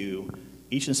copies of you,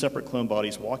 each in separate clone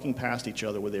bodies, walking past each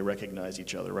other where they recognize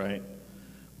each other, right?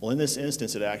 Well, in this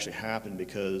instance, it actually happened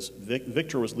because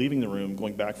Victor was leaving the room,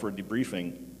 going back for a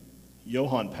debriefing.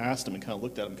 Johan passed him and kind of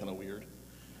looked at him kind of weird.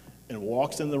 and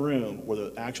walks in the room where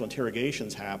the actual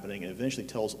interrogation's happening and eventually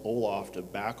tells Olaf to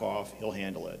back off, he'll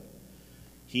handle it.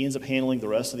 He ends up handling the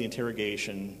rest of the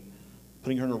interrogation,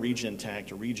 putting her in a regen tank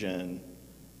to regen,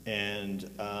 and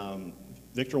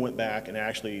Victor went back and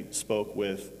actually spoke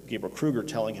with Gabriel Kruger,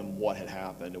 telling him what had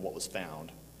happened and what was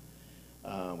found,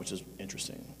 which is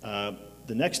interesting.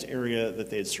 The next area that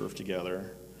they had served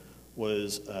together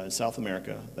was in South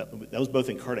America. That was both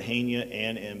in Cartagena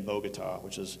and in Bogota,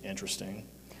 which is interesting.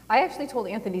 I actually told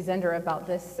Anthony Zender about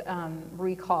this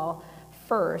recall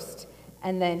first,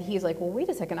 and then he's like, well, wait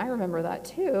a second, I remember that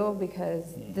too, because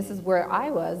this is where I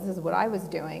was, this is what I was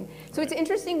doing. So it's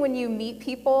interesting when you meet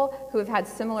people who have had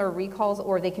similar recalls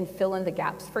or they can fill in the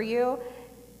gaps for you.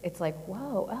 It's like,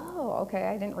 whoa, oh, okay,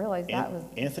 I didn't realize that was...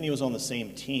 Anthony was on the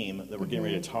same team that we're getting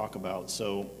ready to talk about.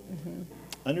 So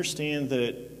understand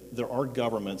that there are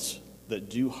governments that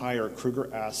do hire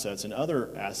Kruger assets and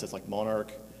other assets like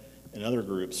Monarch and other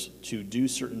groups to do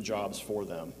certain jobs for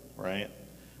them, right?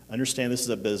 Understand this is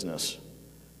a business.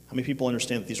 How many people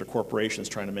understand that these are corporations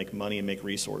trying to make money and make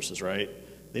resources, right?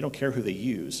 They don't care who they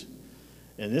use.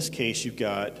 In this case, you've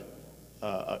got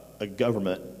a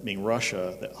government, being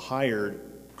Russia, that hired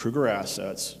Kruger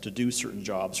assets to do certain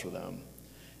jobs for them.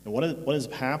 And what is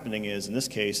happening is, in this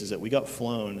case, is that we got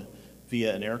flown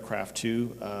via an aircraft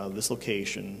to this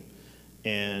location,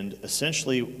 and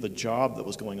essentially the job that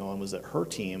was going on was that her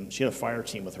team, she had a fire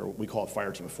team with her, we call it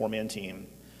fire team, a 4-man team.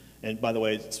 And by the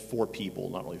way, it's 4 people,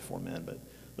 not really 4 men, but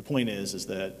the point is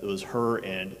that it was her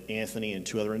and Anthony and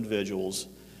 2 other individuals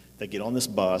that get on this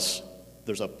bus.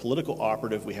 There's a political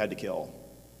operative we had to kill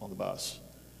on the bus.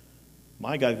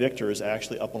 My guy Victor is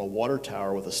actually up on a water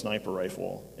tower with a sniper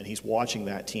rifle, and he's watching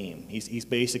that team. He's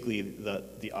basically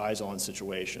the eyes-on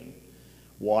situation,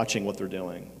 watching what they're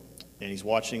doing, and he's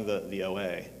watching the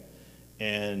OA.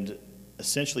 And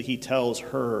essentially he tells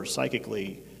her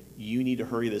psychically, you need to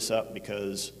hurry this up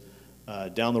because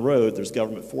down the road there's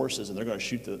government forces and they're going to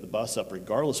shoot the bus up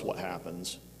regardless of what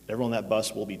happens. Everyone on that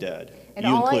bus will be dead. And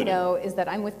all I know is that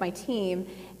I'm with my team,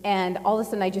 and all of a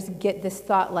sudden I just get this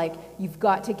thought like, you've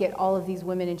got to get all of these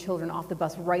women and children off the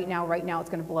bus right now, it's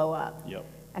going to blow up. Yep.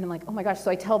 And I'm like, oh my gosh,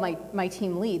 so I tell my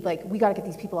team lead, like, we got to get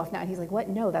these people off now. And he's like, what?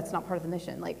 No, that's not part of the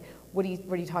mission. Like, what are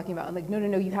you talking about? I'm like,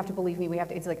 no, you have to believe me. We have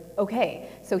to. It's like, okay.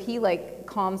 So he like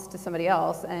calms to somebody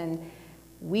else, and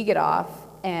we get off,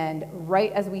 and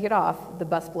right as we get off, the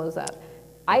bus blows up.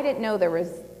 I didn't know there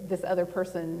was this other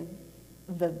person,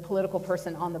 the political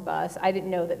person on the bus. I didn't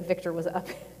know that Victor was up.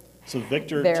 So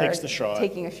Victor there takes the shot.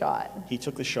 Taking a shot. He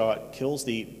took the shot, kills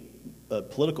the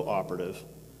political operative,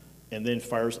 and then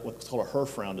fires what's called a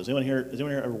HERF round. Has anyone here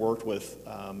ever worked with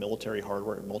military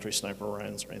hardware, military sniper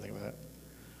rounds or anything like that?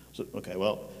 So, okay,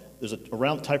 well, there's a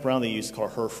type of round they use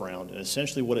called a HERF round, and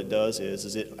essentially what it does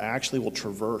is it actually will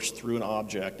traverse through an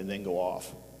object and then go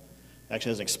off. It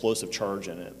actually has an explosive charge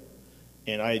in it.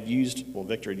 And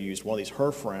Victor had used one of these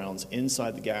HERF rounds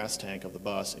inside the gas tank of the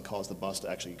bus and caused the bus to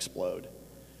actually explode.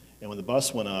 And when the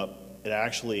bus went up, it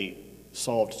actually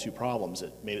solved 2 problems.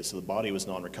 It made it so the body was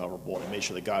non-recoverable, and it made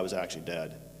sure the guy was actually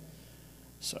dead.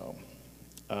 So,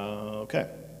 okay.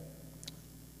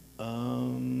 We're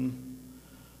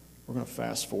going to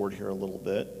fast forward here a little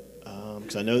bit,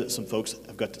 because I know that some folks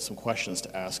have got some questions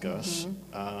to ask us.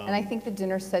 And I think the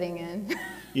dinner's setting in.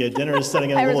 Yeah, dinner is setting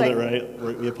in a little bit, right?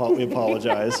 We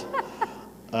apologize.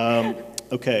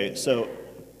 Okay, so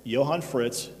Johann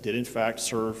Fritz did in fact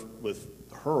serve with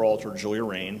her alter, Julia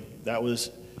Rain. That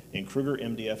was in Kruger,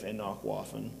 MDF, and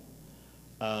Nachwaffen.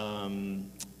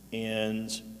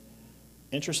 And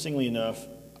interestingly enough,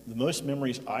 the most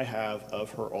memories I have of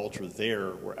her altar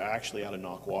there were actually out of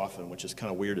Nachwaffen, which is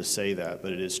kind of weird to say that,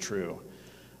 but it is true.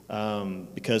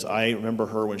 Because I remember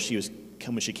her when she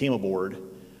came aboard,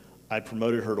 I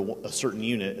promoted her to a certain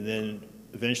unit, and then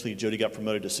eventually Jody got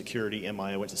promoted to security.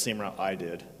 MIO went the same route I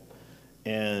did.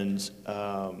 And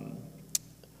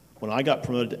when I got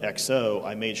promoted to XO,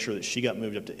 I made sure that she got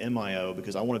moved up to MIO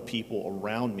because I wanted people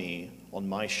around me on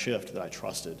my shift that I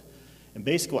trusted. And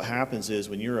basically what happens is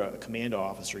when you're a command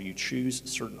officer, you choose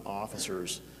certain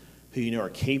officers who you know are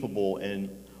capable in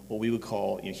what we would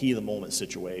call heat of the moment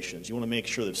situations. You want to make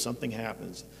sure that if something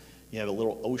happens, you have a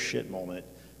little oh shit moment,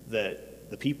 that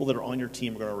the people that are on your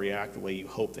team are going to react the way you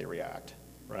hope they react,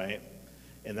 right?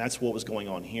 And that's what was going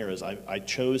on here is I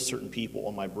chose certain people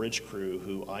on my bridge crew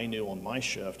who I knew on my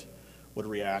shift would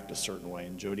react a certain way,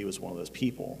 and Jody was one of those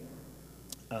people.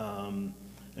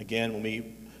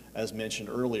 Again, as mentioned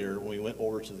earlier, when we went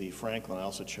over to the Franklin, I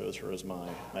also chose her as my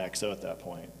XO at that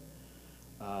point.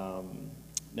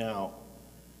 Now,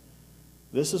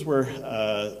 This is where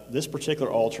this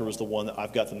particular altar was the one that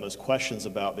I've got the most questions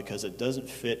about because it doesn't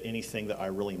fit anything that I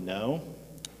really know,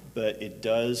 but it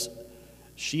does.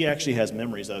 She actually has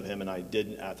memories of him, and I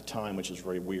didn't at the time, which is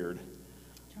very weird.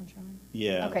 John Sherman?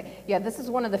 Yeah. Okay, yeah, this is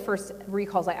one of the first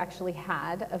recalls I actually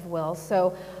had of Will.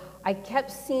 So I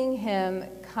kept seeing him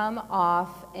come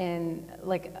off in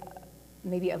like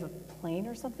maybe of a plane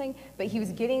or something, but he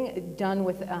was getting done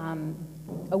with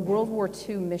a World War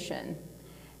II mission.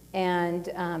 And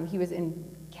he was in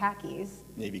khakis.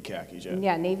 Navy khakis, yeah.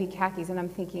 Yeah, Navy khakis. And I'm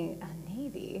thinking,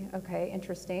 Navy? Okay,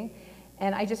 interesting.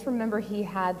 And I just remember he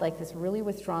had like this really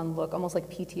withdrawn look, almost like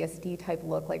PTSD type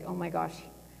look, like, oh my gosh,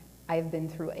 I've been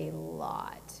through a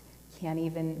lot. Can't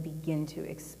even begin to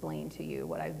explain to you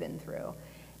what I've been through.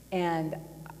 And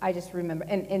I just remember,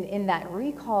 and in that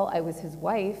recall, I was his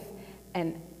wife,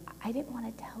 and I didn't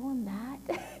want to tell him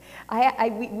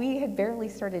that. We had barely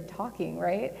started talking,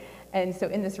 right? And so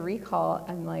in this recall,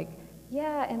 I'm like,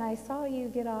 yeah, and I saw you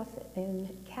get off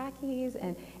in khakis,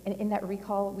 and in that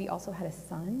recall, we also had a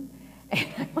son. And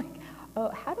I'm like, oh,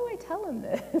 how do I tell him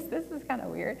this? This is kind of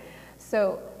weird.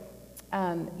 So,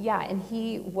 yeah, and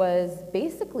he was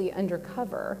basically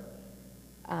undercover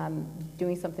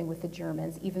doing something with the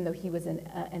Germans, even though he was an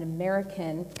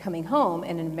American coming home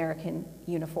in an American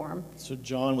uniform. So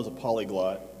John was a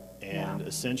polyglot, and Yeah.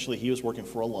 essentially he was working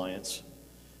for Alliance.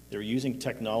 They were using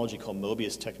technology called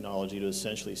Mobius technology to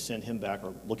essentially send him back,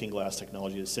 or looking glass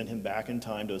technology, to send him back in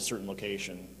time to a certain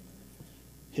location.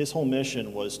 His whole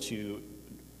mission was to,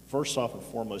 first off and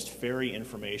foremost, ferry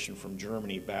information from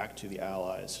Germany back to the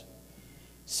Allies.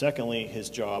 Secondly, his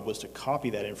job was to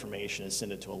copy that information and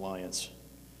send it to Alliance,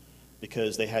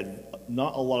 because they had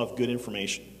not a lot of good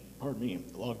information, a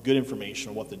lot of good information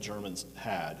on what the Germans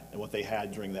had and what they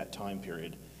had during that time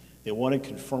period. They wanted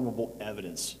confirmable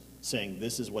evidence saying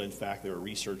this is what in fact they were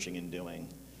researching and doing.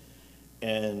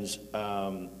 And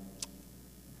the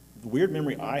weird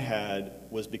memory I had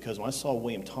was because when I saw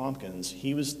William Tompkins,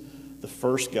 he was the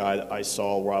first guy that I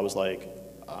saw where I was like,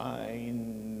 I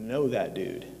know that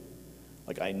dude.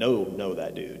 Like, I know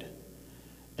that dude.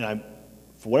 And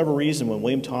for whatever reason, when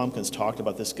William Tompkins talked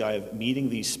about this guy of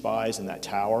meeting these spies in that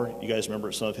tower, you guys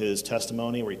remember some of his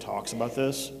testimony where he talks about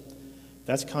this?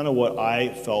 That's kind of what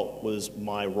I felt was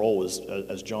my role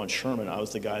as John Sherman. I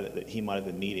was the guy that he might have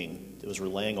been meeting that was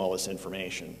relaying all this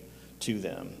information to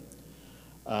them.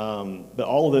 But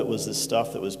all of it was this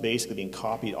stuff that was basically being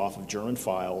copied off of German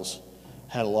files,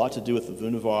 had a lot to do with the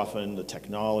Wunderwaffen, the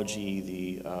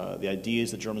technology, the ideas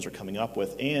the Germans were coming up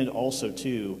with, and also,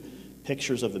 too,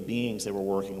 pictures of the beings they were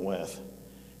working with.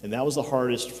 And that was the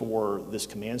hardest for this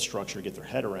command structure to get their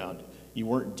head around. You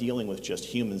weren't dealing with just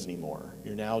humans anymore.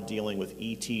 You're now dealing with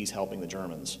ETs helping the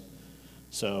Germans.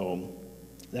 So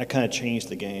that kind of changed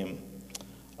the game.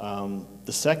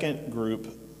 The second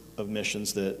group of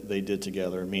missions that they did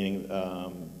together, meaning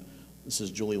this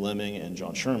is Julie Lemming and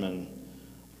John Sherman,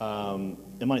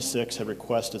 MI6 had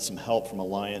requested some help from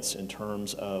Alliance in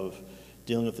terms of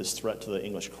dealing with this threat to the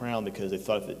English crown because they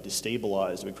thought if it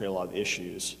destabilized, it would create a lot of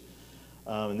issues.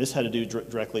 And this had to do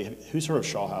directly, who's heard of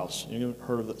Shaw House? You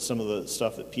heard of some of the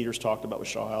stuff that Peter's talked about with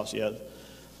Shaw House yet?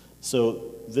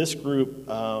 So this group,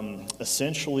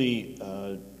 essentially,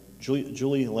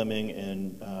 Julie Lemming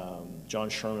and John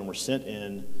Sherman were sent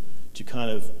in to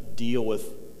kind of deal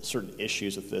with certain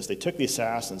issues with this. They took the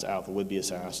assassins out, the would-be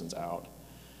assassins out.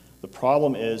 The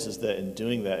problem is that in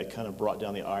doing that, it kind of brought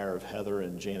down the ire of Heather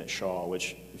and Janet Shaw,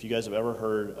 which if you guys have ever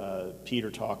heard Peter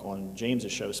talk on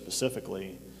James's show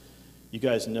specifically, you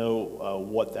guys know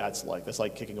what that's like. That's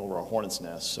like kicking over a hornet's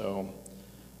nest. So,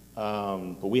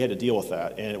 but we had to deal with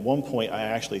that. And at one point, I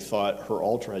actually thought her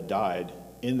altar had died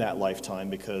in that lifetime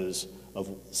because of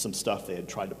some stuff they had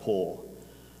tried to pull.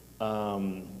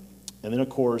 And then, of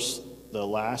course, the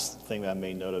last thing that I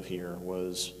made note of here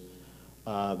was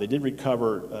they did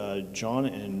recover, John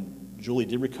and Julie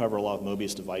did recover a lot of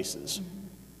Mobius devices.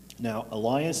 Now,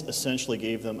 Alliance essentially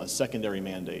gave them a secondary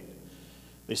mandate.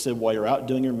 They said, while you're out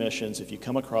doing your missions, if you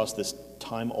come across this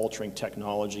time-altering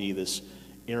technology, this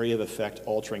area of effect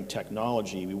altering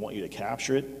technology, we want you to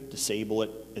capture it, disable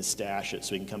it, and stash it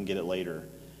so we can come get it later.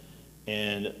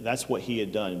 And that's what he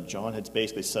had done. John had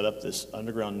basically set up this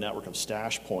underground network of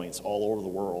stash points all over the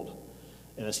world.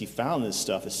 And as he found this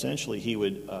stuff, essentially he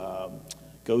would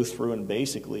go through and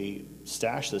basically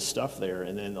stash this stuff there,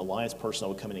 and then the Alliance personnel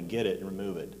would come in and get it and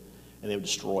remove it, and they would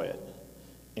destroy it.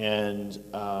 And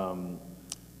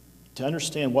to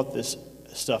understand what this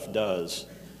stuff does,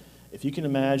 if you can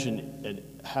imagine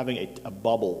having a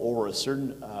bubble over a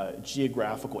certain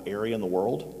geographical area in the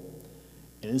world,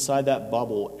 and inside that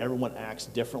bubble, everyone acts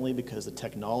differently because the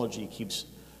technology keeps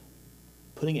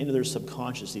putting into their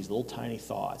subconscious these little tiny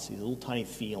thoughts, these little tiny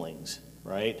feelings,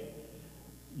 right?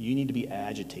 You need to be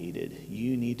agitated.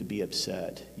 You need to be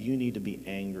upset. You need to be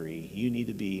angry. You need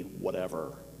to be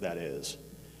whatever that is.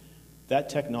 That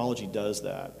technology does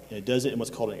that. And it does it in what's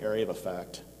called an area of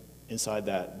effect inside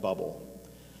that bubble.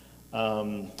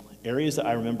 Areas that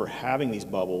I remember having these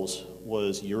bubbles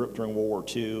was Europe during World War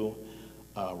II,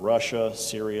 Russia,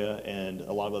 Syria, and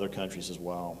a lot of other countries as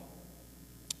well.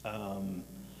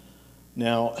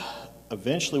 Now,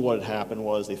 eventually what had happened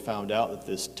was they found out that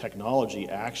this technology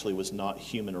actually was not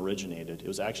human originated. It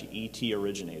was actually ET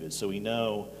originated. So we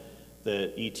know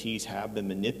that ETs have been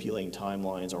manipulating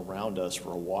timelines around us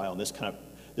for a while. And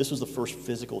this was the first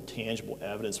physical, tangible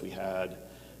evidence we had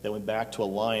that went back to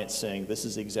Alliance saying this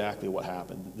is exactly what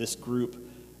happened. This group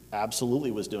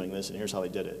absolutely was doing this, and here's how they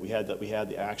did it. We had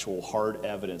the actual hard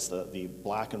evidence, the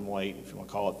black and white, if you want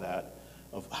to call it that,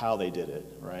 of how they did it,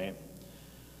 right?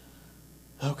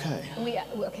 Okay.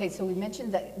 Okay, so we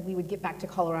mentioned that we would get back to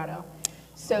Colorado.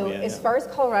 So Oh, yeah, as yeah. far as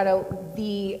Colorado,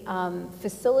 the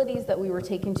facilities that we were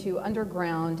taken to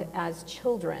underground as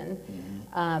children,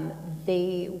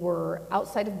 they were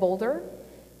outside of Boulder,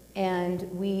 and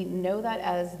we know that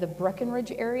as the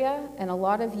Breckenridge area, and a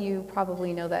lot of you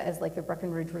probably know that as like the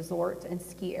Breckenridge Resort and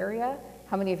Ski area.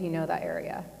 How many of you know that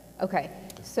area? Okay,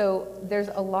 so there's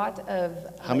a lot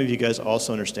of... How many of you guys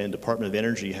also understand Department of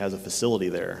Energy has a facility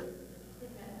there?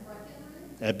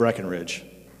 At Breckenridge.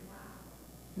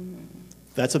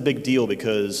 That's a big deal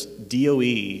because DOE,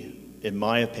 in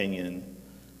my opinion,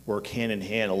 work hand in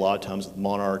hand a lot of times with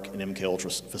Monarch and MK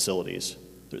Ultra facilities.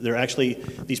 They're actually,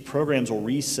 these programs will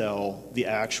resell the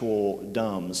actual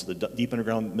DUMs, the deep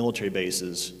underground military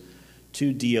bases,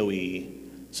 to DOE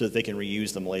so that they can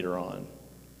reuse them later on.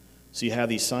 So you have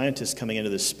these scientists coming into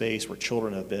this space where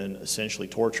children have been essentially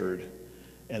tortured,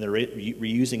 and they're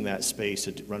reusing that space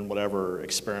to run whatever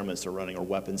experiments they're running or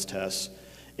weapons tests.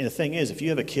 And the thing is, if you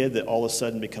have a kid that all of a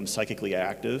sudden becomes psychically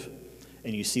active,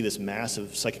 and you see this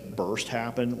massive psychic burst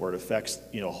happen where it affects,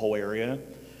 a whole area,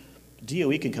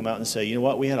 DOE can come out and say, you know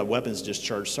what, we had a weapons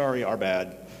discharge, sorry, our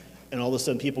bad. And all of a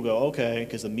sudden people go, okay,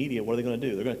 because the media, what are they going to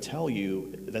do? They're going to tell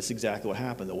you that's exactly what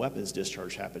happened. The weapons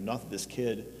discharge happened, not that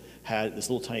this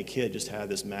little tiny kid just had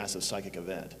this massive psychic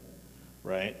event,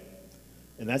 right?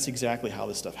 And that's exactly how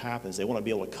this stuff happens. They want to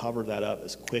be able to cover that up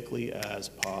as quickly as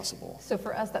possible. So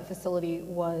for us, that facility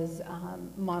was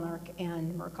Monarch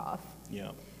and Murkoff,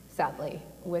 Yeah. sadly,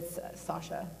 with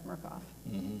Sasha Murkoff.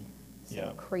 So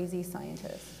Yeah. crazy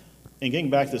scientist. And getting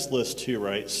back to this list too,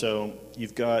 right? So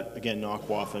you've got, again,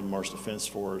 Nachtwaffen, Mars Defense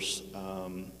Force,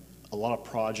 a lot of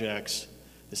projects,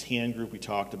 this hand group we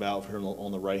talked about here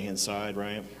on the right-hand side,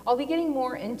 right? I'll be getting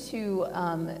more into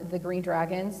the Green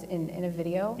Dragons in a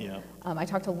video. Yeah. I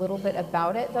talked a little bit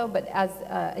about it though, but as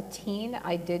a teen,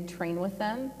 I did train with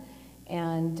them,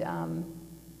 and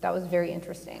that was very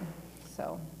interesting.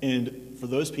 So. And for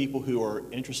those people who are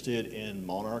interested in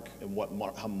Monarch and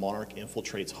how Monarch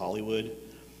infiltrates Hollywood,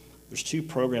 there's two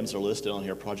programs that are listed on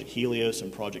here, Project Helios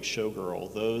and Project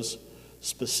Showgirl. Those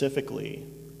specifically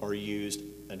are used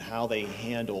in how they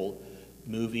handle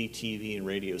movie, TV, and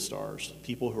radio stars.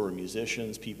 People who are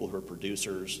musicians, people who are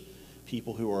producers,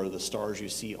 people who are the stars you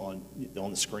see on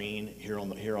the screen, here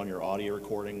on your audio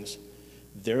recordings.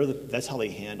 That's how they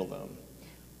handle them.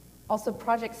 Also,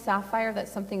 Project Sapphire,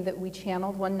 that's something that we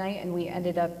channeled one night, and we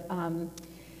ended up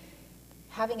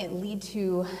having it lead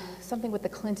to something with the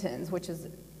Clintons, which is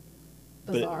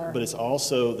bizarre. But it's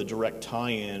also the direct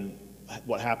tie-in,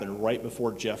 what happened right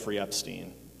before Jeffrey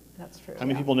Epstein. That's true. How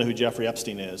many people know who Jeffrey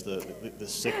Epstein is? The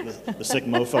sick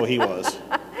mofo he was,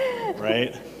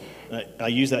 right? I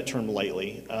use that term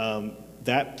lightly.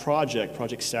 That project,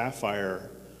 Project Sapphire,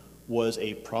 was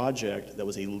a project that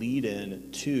was a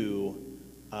lead-in to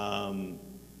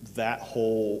that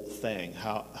whole thing.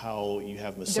 How you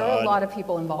have Mossad. There are a lot of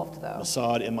people involved, though.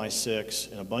 Mossad,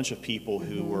 MI6, and a bunch of people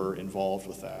who were involved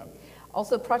with that.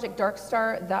 Also, Project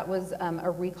Darkstar, that was a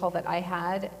recall that I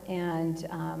had, and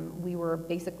we were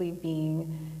basically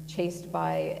being chased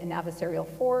by an adversarial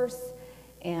force,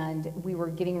 and we were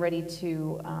getting ready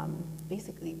to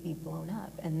basically be blown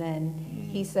up. And then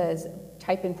he says,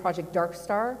 type in Project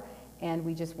Darkstar, and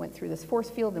we just went through this force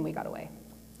field and we got away.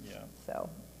 Yeah. So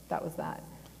that was that.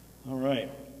 All right.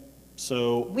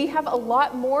 So We have a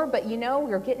lot more, but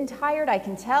we're getting tired, I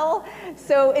can tell.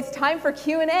 So it's time for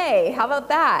Q&A. How about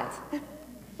that?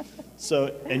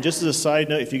 and just as a side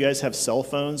note, if you guys have cell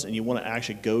phones and you want to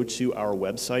actually go to our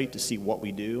website to see what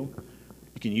we do,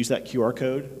 you can use that QR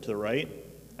code to the right.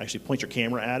 Actually point your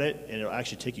camera at it, and it'll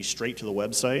actually take you straight to the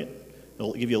website.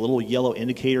 It'll give you a little yellow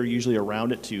indicator usually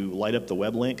around it to light up the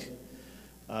web link.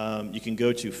 You can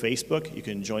go to Facebook. You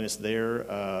can join us there.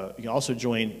 You can also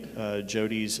join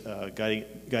Jody's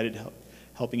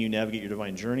helping you navigate your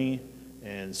divine journey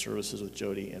and services with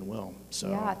Jody and Will. So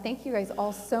Yeah, thank you guys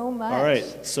all so much. all right.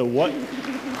 So what?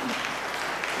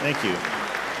 Thank you.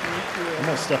 Thank you. I'm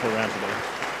gonna step around today.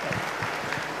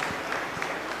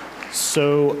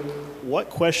 So, what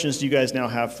questions do you guys now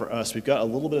have for us? We've got a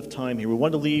little bit of time here. We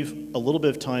wanted to leave a little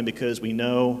bit of time because we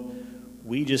know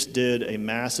we just did a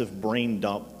massive brain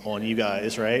dump on you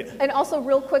guys, right? And also,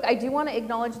 real quick, I do want to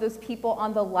acknowledge those people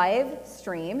on the live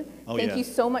stream. Oh, Thank yeah. you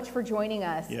so much for joining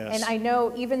us. Yes. And I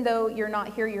know even though you're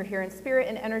not here, you're here in spirit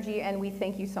and energy, and we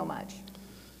thank you so much.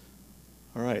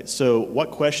 All right. So,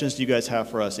 what questions do you guys have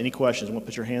for us? Any questions? Want to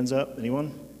put your hands up?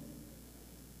 Anyone?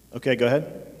 Okay, go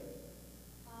ahead.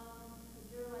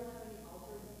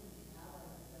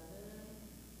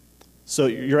 So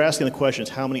you're asking the questions,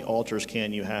 how many altars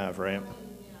can you have, right?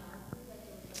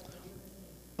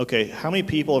 Okay, how many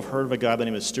people have heard of a guy by the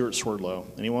name of Stuart Swerdlow?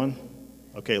 Anyone?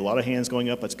 Okay, a lot of hands going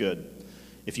up, that's good.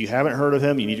 If you haven't heard of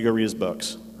him, you need to go read his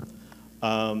books.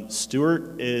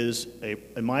 Stuart is,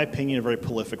 in my opinion, a very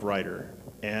prolific writer.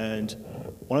 And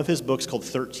one of his books called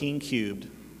 13 Cubed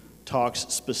talks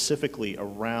specifically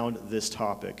around this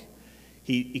topic.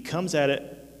 He comes at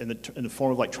it in the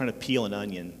form of like trying to peel an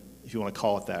onion, if you want to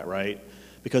call it that, right?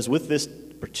 Because with this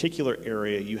particular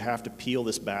area, you have to peel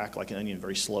this back like an onion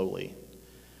very slowly.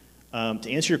 To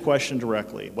answer your question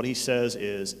directly, what he says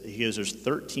is, there's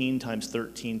 13 times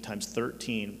 13 times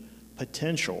 13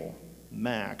 potential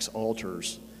max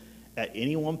altars at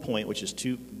any one point, which is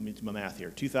my math here,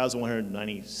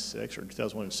 2,196 or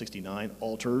 2,169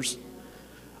 altars.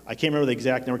 I can't remember the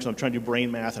exact number because I'm trying to do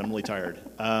brain math and I'm really tired.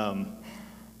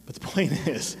 But the point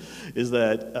is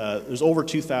that there's over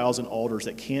 2,000 altars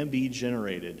that can be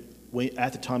generated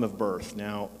at the time of birth.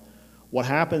 Now, what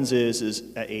happens is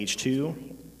at age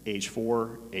 2, age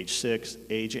 4, age 6,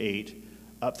 age 8,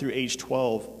 up through age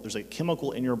 12, there's a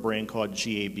chemical in your brain called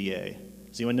GABA.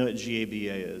 Does anyone know what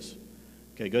GABA is?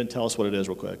 Okay, go ahead and tell us what it is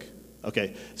real quick.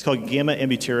 Okay, it's called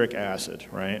gamma-ambutyric acid,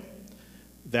 right?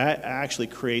 That actually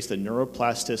creates the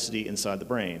neuroplasticity inside the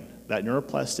brain. That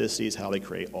neuroplasticity is how they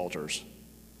create altars.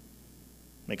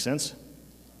 Make sense?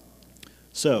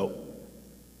 So,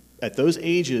 at those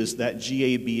ages, that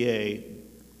GABA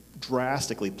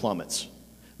drastically plummets.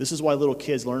 This is why little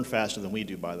kids learn faster than we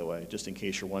do, by the way, just in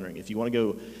case you're wondering. If you want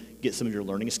to go get some of your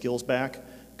learning skills back,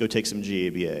 go take some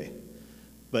GABA.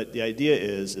 But the idea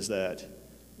is that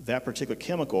particular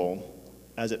chemical,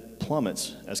 as it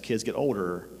plummets as kids get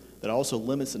older, that also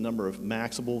limits the number of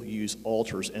maximal use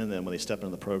altars in them when they step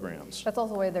into the programs. That's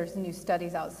also why there's new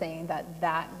studies out saying that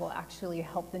that will actually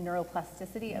help the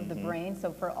neuroplasticity of the brain,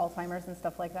 so for Alzheimer's and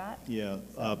stuff like that. Yeah,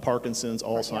 Parkinson's,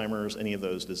 Alzheimer's, any of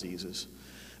those diseases.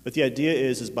 But the idea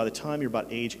is by the time you're about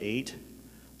age 8,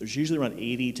 there's usually around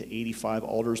 80 to 85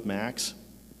 altars max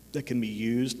that can be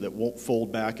used that won't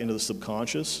fold back into the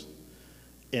subconscious.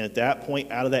 And at that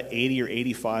point, out of that 80 or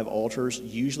 85 altars,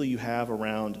 usually you have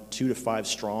around 2 to 5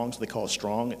 strongs. They call it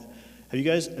strong.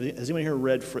 Has anyone here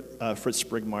read Fritz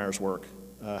Sprigmeyer's work,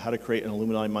 How to Create an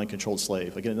Illuminati Mind-Controlled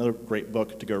Slave? Again, another great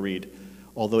book to go read,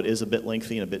 although it is a bit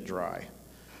lengthy and a bit dry.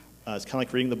 It's kind of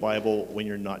like reading the Bible when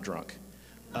you're not drunk.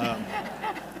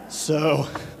 So,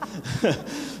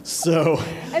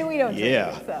 And we don't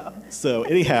yeah. drink, so. So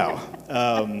anyhow,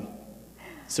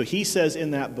 so he says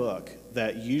in that book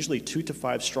that usually 2 to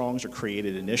 5 strongs are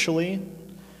created initially,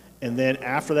 and then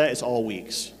after that it's all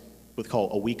weeks, what's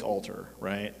called a weak altar,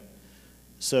 right?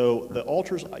 So the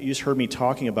altars you just heard me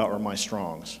talking about are my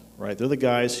strongs, right? They're the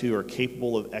guys who are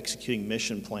capable of executing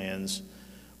mission plans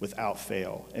without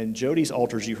fail. And Jody's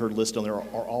altars you heard listed on there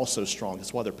are also strong.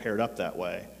 That's why they're paired up that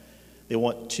way. They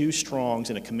want 2 strongs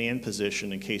in a command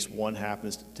position in case one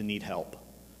happens to need help,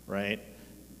 right?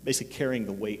 Basically carrying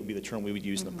the weight would be the term we would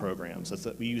use in the programs.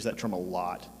 We use that term a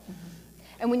lot.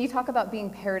 And when you talk about being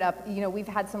paired up, we've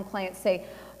had some clients say,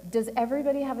 does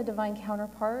everybody have a divine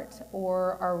counterpart,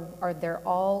 or are there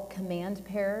all command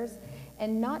pairs?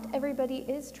 And not everybody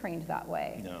is trained that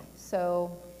way. No.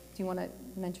 So do you want to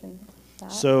mention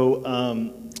that? So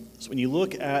when you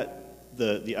look at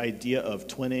the idea of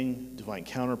twinning, divine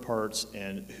counterparts,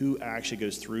 and who actually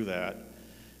goes through that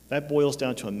boils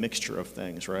down to a mixture of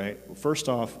things, right? Well, first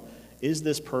off, is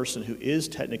this person who is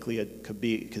technically could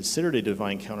be considered a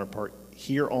divine counterpart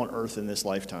here on earth in this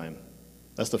lifetime?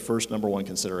 That's the first number one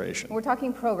consideration. We're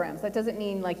talking programs. That doesn't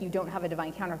mean like you don't have a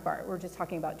divine counterpart. We're just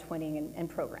talking about twinning and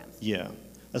programs. Yeah,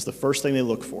 that's the first thing they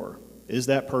look for. Is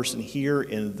that person here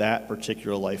in that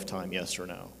particular lifetime, yes or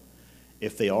no?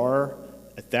 If they are,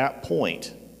 at that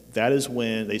point, that is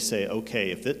when they say,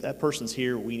 okay, if that person's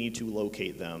here, we need to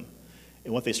locate them.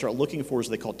 And what they start looking for is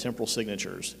what they call temporal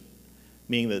signatures,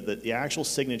 meaning that the actual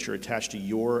signature attached to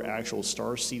your actual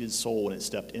star-seated soul when it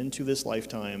stepped into this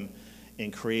lifetime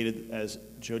and created, as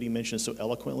Jody mentioned so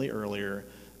eloquently earlier,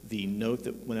 the note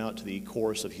that went out to the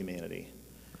chorus of humanity.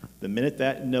 The minute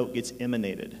that note gets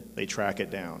emanated, they track it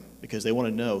down because they want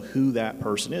to know who that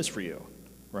person is for you,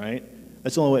 right?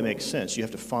 That's the only way it makes sense. You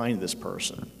have to find this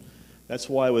person. That's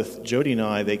why with Jody and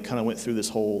I, they kind of went through this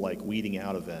whole like weeding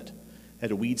out event. Had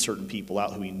to weed certain people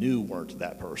out who we knew weren't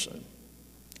that person.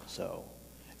 So,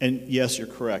 and yes, you're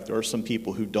correct. There are some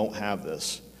people who don't have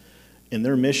this. In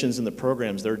their missions in the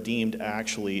programs, they're deemed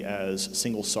actually as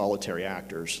single solitary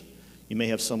actors. You may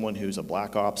have someone who's a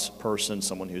black ops person,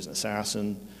 someone who's an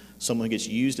assassin, someone who gets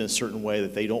used in a certain way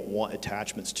that they don't want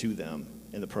attachments to them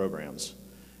in the programs.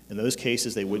 In those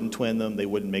cases, they wouldn't twin them, they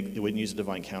wouldn't use a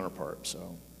divine counterpart.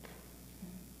 So,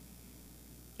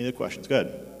 any other questions?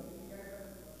 Good.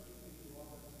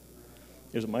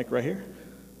 There's a mic right here.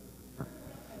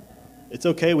 It's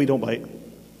okay, we don't bite.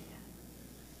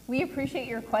 We appreciate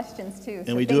your questions too.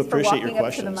 And we do appreciate your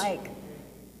thanks for walking questions. up to the mic.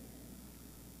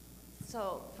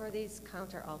 So for these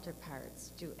counter-altered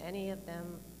parts, do any of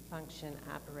them function,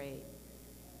 operate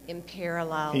in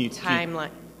parallel timeline?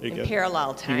 In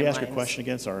parallel timelines. Can you ask your question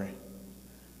again? Sorry.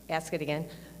 Ask it again.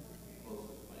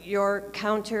 Your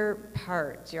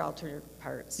counterparts, your altered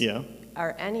parts. Yeah.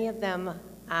 Are any of them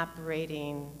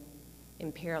operating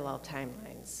in parallel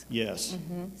timelines? Yes.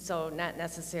 So not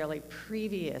necessarily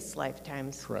previous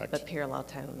lifetimes, Correct. but parallel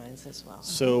timelines as well.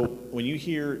 So when you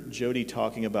hear Jody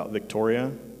talking about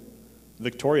Victoria,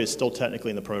 Victoria is still technically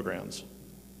in the programs.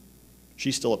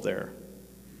 She's still up there.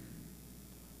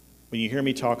 When you hear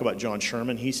me talk about John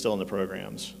Sherman, he's still in the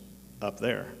programs up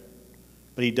there.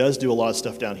 But he does do a lot of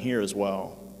stuff down here as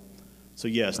well. So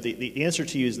yes, the answer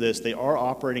to you is this. They are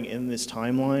operating in this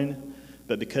timeline,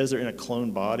 but because they're in a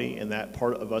clone body and that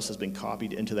part of us has been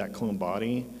copied into that clone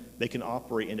body, they can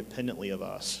operate independently of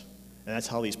us. And that's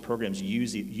how these programs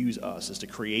use us, is to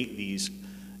create these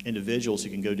individuals who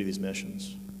can go do these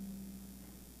missions.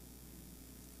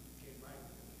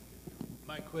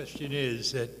 My question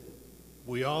is that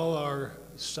we all are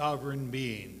sovereign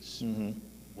beings,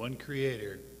 one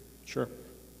creator. Sure.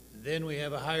 Then we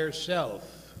have a higher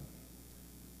self.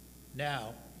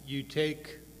 Now, you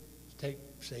take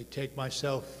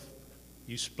myself,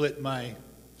 you split my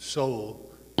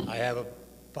soul, I have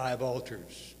 5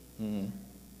 altars.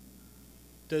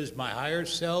 Does my higher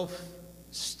self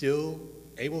still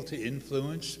able to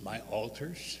influence my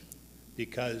altars?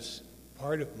 Because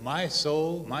part of my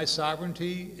soul, my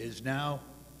sovereignty, is now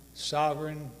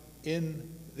sovereign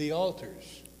in the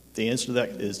altars. The answer to that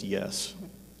is yes.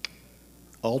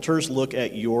 Altars look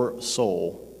at your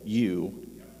soul, you,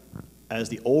 as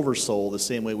the oversoul, the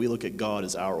same way we look at God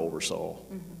as our oversoul.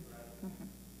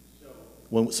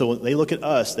 So when they look at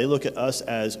us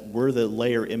as we're the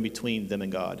layer in between them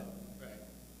and God. Right.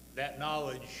 That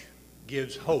knowledge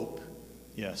gives hope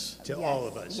Yes. to all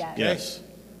of us. Yes. Okay? Yes.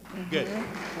 Good.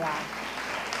 Yeah.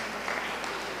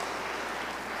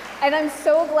 And I'm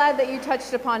so glad that you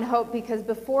touched upon hope, because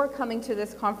before coming to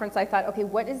this conference, I thought, okay,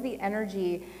 what is the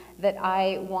energy that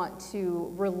I want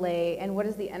to relay, and what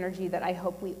is the energy that I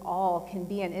hope we all can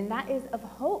be in? And that is of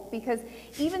hope, because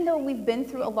even though we've been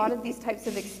through a lot of these types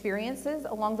of experiences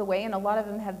along the way, and a lot of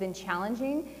them have been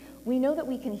challenging, we know that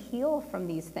we can heal from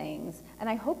these things. And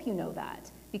I hope you know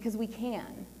that, because we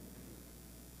can.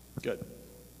 Good.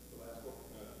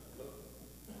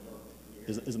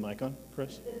 Is the mic on,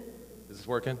 Chris? Is this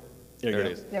working? There you go.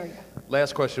 it is. There we go.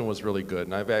 Last question was really good,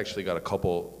 and I've actually got a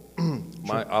couple.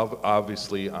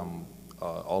 Obviously, I'm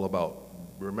all about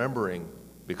remembering,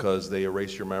 because they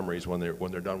erase your memories when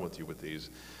they're done with you with these.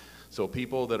 So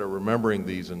people that are remembering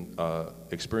these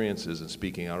experiences and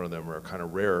speaking out of them are kind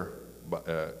of rare,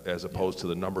 as opposed to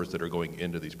the numbers that are going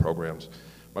into these programs.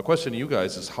 My question to you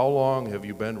guys is, how long have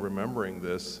you been remembering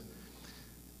this?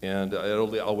 And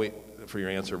I'll wait for your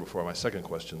answer before my second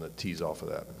question that tees off of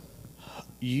that.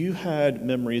 You had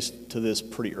memories to this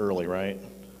pretty early, right?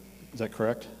 Is that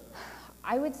correct?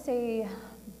 I would say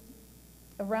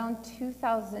around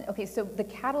 2000. Okay, so the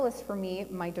catalyst for me,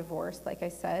 my divorce, like I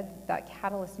said, that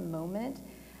catalyst moment,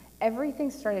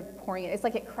 everything started pouring in. It's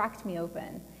like it cracked me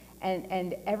open,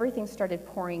 and everything started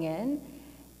pouring in.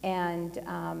 And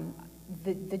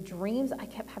the dreams, I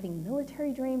kept having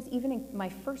military dreams. Even in my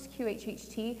first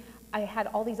QHHT, I had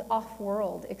all these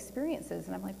off-world experiences,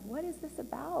 and I'm like, what is this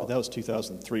about? But that was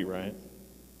 2003, right?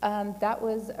 That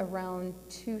was around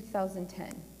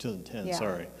 2010. 2010, Yeah.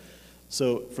 sorry.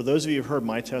 So for those of you who've heard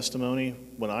my testimony,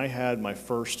 when I had my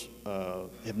first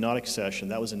hypnotic session,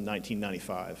 that was in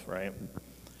 1995, right?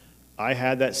 I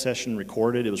had that session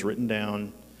recorded, it was written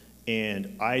down,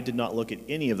 and I did not look at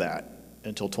any of that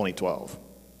until 2012.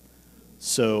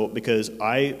 So, because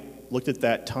I looked at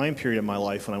that time period in my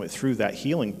life when I went through that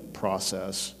healing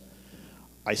process,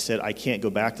 I said, I can't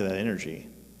go back to that energy.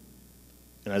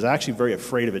 And I was actually very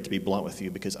afraid of it, to be blunt with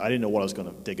you, because I didn't know what I was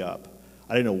going to dig up.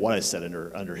 I didn't know what I said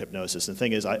under hypnosis. And the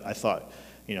thing is, I thought,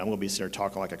 I'm going to be sitting there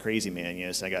talking like a crazy man.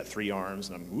 Yes, I got 3 arms,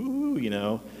 and I'm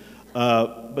woo,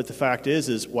 But the fact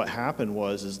is what happened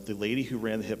was the lady who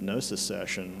ran the hypnosis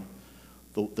session,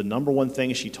 the number one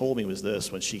thing she told me was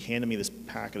this. When she handed me this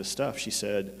packet of stuff, she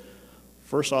said,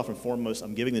 first off and foremost,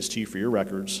 I'm giving this to you for your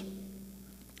records.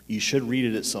 You should read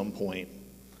it at some point.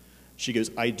 She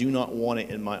goes, I do not want it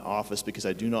in my office because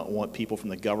I do not want people from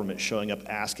the government showing up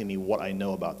asking me what I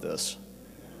know about this.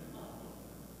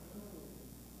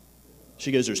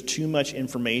 She goes, there's too much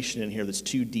information in here that's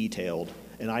too detailed,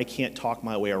 and I can't talk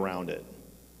my way around it.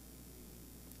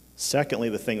 Secondly,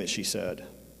 the thing that she said,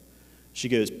 she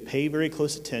goes, pay very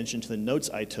close attention to the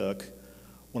notes I took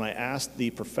when I asked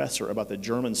the professor about the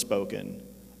German spoken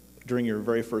during your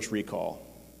very first recall.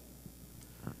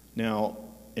 Now,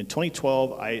 in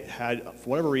 2012, I had,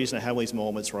 for whatever reason, I had one of these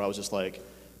moments where I was just like,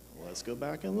 let's go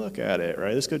back and look at it,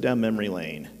 right? Let's go down memory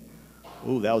lane.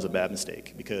 Ooh, that was a bad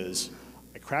mistake, because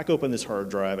I crack open this hard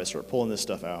drive, I start pulling this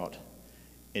stuff out,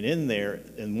 and in there,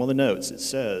 in one of the notes, it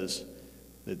says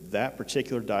that that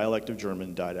particular dialect of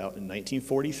German died out in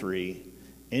 1943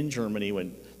 in Germany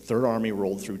when Third Army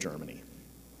rolled through Germany.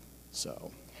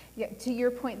 So. Yeah, to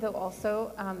your point though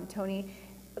also, Tony,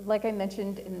 like I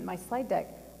mentioned in my slide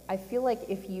deck, I feel like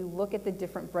if you look at the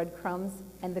different breadcrumbs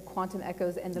and the quantum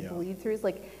echoes and the bleed-throughs,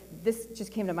 like this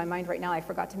just came to my mind right now, I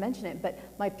forgot to mention it, but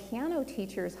my piano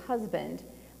teacher's husband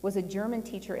was a German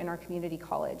teacher in our community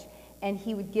college, and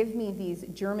he would give me these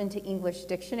German to English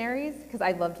dictionaries, because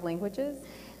I loved languages,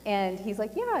 and he's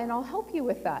like, yeah, and I'll help you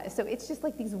with that. So it's just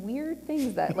like these weird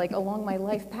things that, like, along my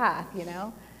life path,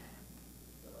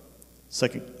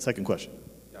 Second question.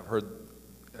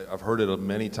 I've heard it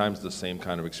many times, the same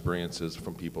kind of experiences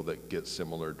from people that get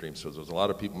similar dreams. So there's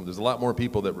a lot more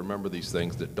people that remember these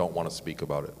things that don't want to speak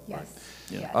about it. Yes.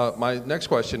 Right? Yes. My next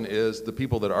question is, the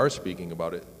people that are speaking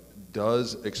about it,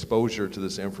 does exposure to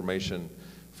this information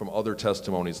from other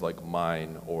testimonies like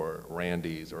mine or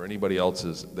Randy's or anybody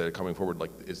else's that are coming forward,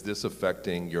 like, is this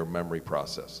affecting your memory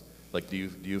process? Like, do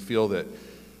you feel that,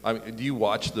 do you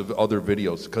watch the other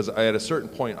videos? Because at a certain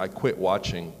point, I quit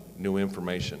watching new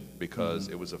information because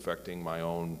it was affecting my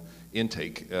own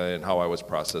intake and how I was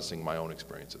processing my own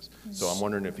experiences. So I'm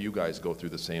wondering if you guys go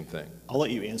through the same thing. I'll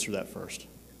let you answer that first.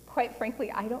 Quite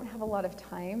frankly, I don't have a lot of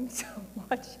time to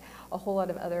watch a whole lot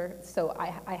of other, so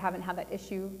I haven't had that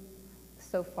issue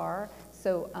so far.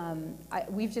 So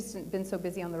we've just been so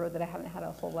busy on the road that I haven't had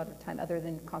a whole lot of time other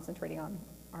than concentrating on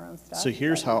our own stuff. So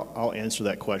here's how I'll answer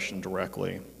that question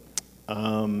directly.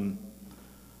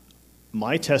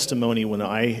 My testimony, when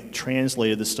I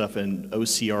translated this stuff in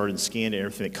OCR and scanned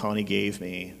everything that Connie gave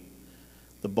me,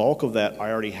 the bulk of that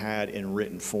I already had in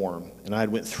written form. And I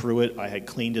had went through it, I had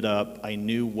cleaned it up, I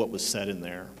knew what was said in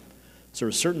there. So there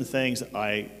were certain things that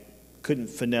I couldn't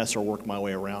finesse or work my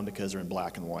way around because they're in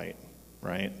black and white,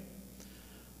 right?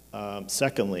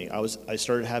 Secondly, I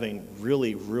started having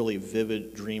really, really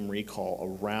vivid dream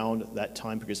recall around that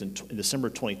time because in December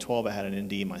 2012 I had an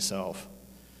ND myself.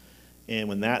 And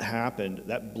when that happened,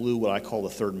 that blew what I call the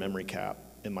third memory cap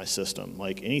in my system.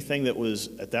 Like anything that was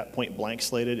at that point blank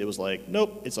slated, it was like,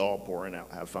 nope, it's all pouring out.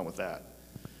 Have fun with that.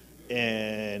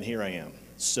 And here I am.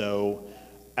 So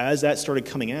as that started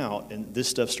coming out and this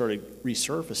stuff started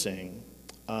resurfacing,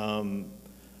 you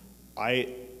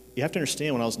have to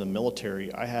understand when I was in the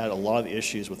military, I had a lot of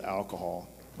issues with alcohol,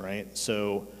 right?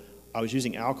 So I was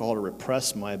using alcohol to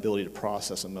repress my ability to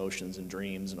process emotions and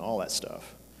dreams and all that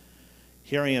stuff.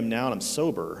 Here I am now and I'm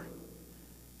sober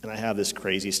and I have this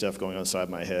crazy stuff going on inside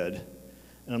my head.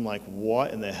 And I'm like,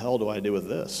 what in the hell do I do with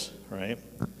this, right?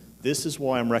 This is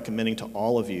why I'm recommending to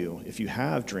all of you, if you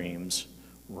have dreams,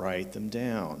 write them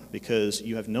down because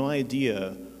you have no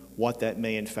idea what that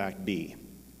may in fact be.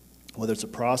 Whether it's a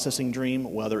processing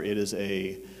dream, whether it is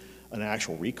an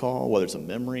actual recall, whether it's a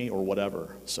memory or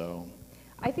whatever, so.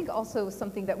 I think also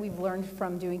something that we've learned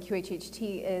from doing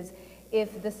QHHT is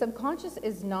if the subconscious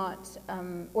is not,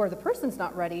 or the person's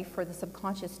not ready for the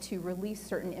subconscious to release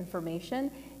certain information,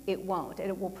 it won't. And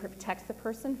it will protect the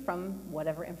person from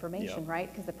whatever information, right?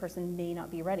 Because the person may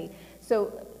not be ready.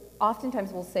 So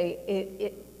oftentimes we'll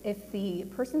say if the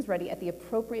person's ready at the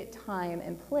appropriate time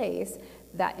and place,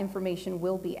 that information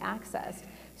will be accessed.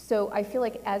 So I feel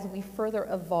like as we further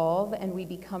evolve and we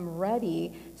become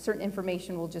ready, certain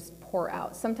information will just pour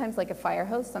out. Sometimes like a fire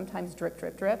hose, sometimes drip,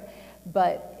 drip, drip.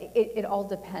 But it all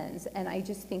depends. And I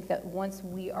just think that once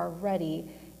we are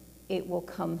ready, it will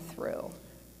come through.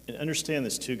 And understand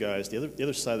this too, guys. The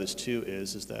other side of this too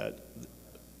is that,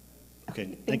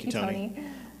 okay, thank you, Tony.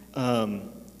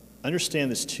 Understand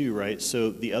this too, right?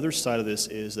 So the other side of this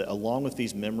is that along with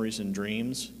these memories and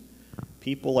dreams,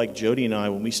 people like Jody and I,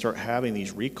 when we start having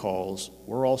these recalls,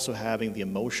 we're also having the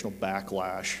emotional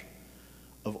backlash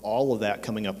of all of that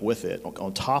coming up with it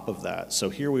on top of that. So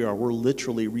here we are, we're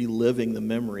literally reliving the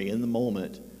memory in the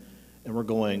moment, and we're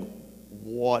going,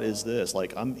 what is this?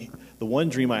 Like, the one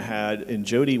dream I had, and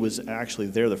Jody was actually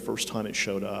there the first time it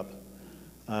showed up.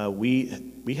 We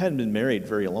hadn't been married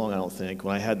very long, I don't think,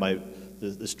 when I had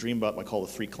this dream about what I call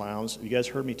the three clowns. Have you guys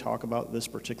heard me talk about this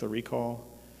particular recall?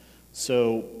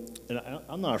 So, and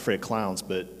I'm not afraid of clowns,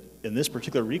 but in this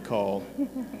particular recall,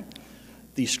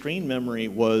 the screen memory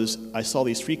was I saw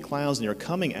these three clowns and they were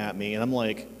coming at me, and I'm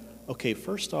like, okay,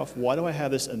 first off, why do I have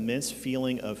this immense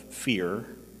feeling of fear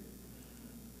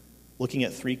looking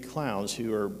at three clowns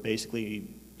who are basically,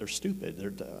 they're stupid.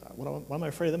 What am I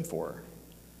afraid of them for?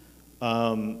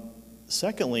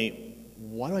 Secondly,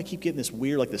 why do I keep getting this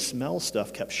weird, like the smell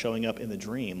stuff kept showing up in the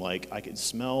dream? Like I could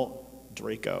smell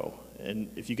Draco.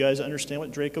 And if you guys understand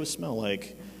what Dracos smell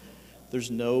like, there's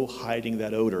no hiding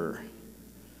that odor.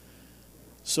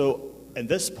 So at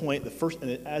this point,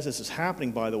 and as this is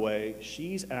happening, by the way,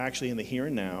 she's actually in the here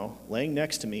and now, laying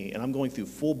next to me, and I'm going through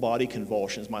full body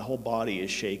convulsions. My whole body is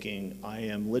shaking. I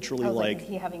am literally like, is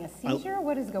he having a seizure?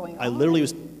 What is going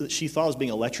on? She thought I was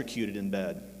being electrocuted in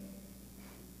bed.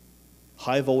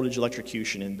 High voltage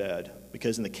electrocution in bed,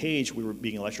 because in the cage we were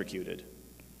being electrocuted.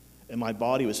 And my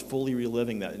body was fully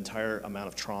reliving that entire amount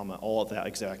of trauma all at that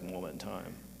exact moment in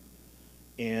time.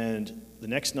 And the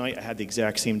next night I had the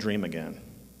exact same dream again.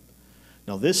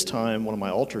 Now this time one of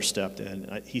my alters stepped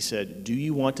in. He said, do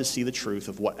you want to see the truth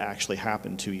of what actually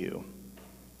happened to you?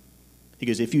 He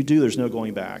goes, if you do, there's no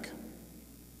going back.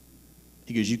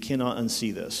 He goes, you cannot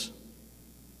unsee this.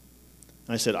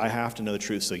 And I said, I have to know the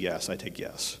truth, so yes, I take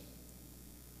yes.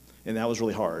 And that was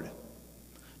really hard,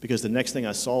 because the next thing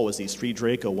I saw was these three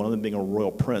Draco, one of them being a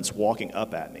royal prince, walking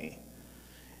up at me.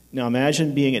 Now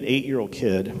imagine being an 8-year-old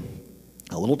kid,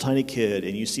 a little tiny kid,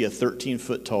 and you see a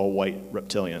 13-foot tall white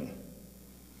reptilian.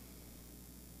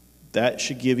 That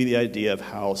should give you the idea of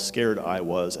how scared I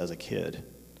was as a kid.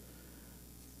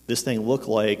 This thing looked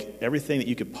like everything that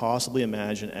you could possibly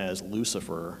imagine as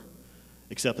Lucifer,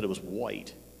 except that it was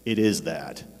white. It is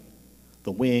that.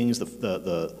 The wings,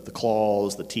 the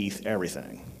claws, the teeth,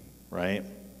 everything, right?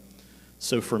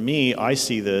 So for me, I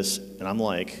see this, and I'm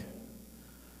like,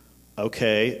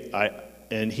 okay.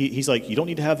 And he's like, you don't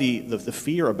need to have the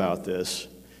fear about this.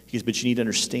 He goes, but you need to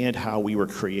understand how we were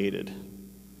created.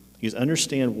 He goes,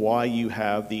 understand why you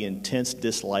have the intense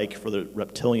dislike for the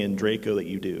reptilian Draco that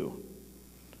you do.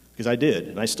 Because I did,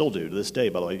 and I still do to this day,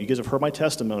 by the way. If you guys have heard my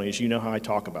testimonies, you know how I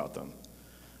talk about them.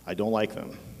 I don't like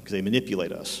them, because they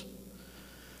manipulate us.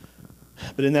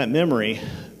 But in that memory,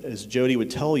 as Jody would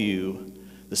tell you,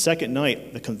 the second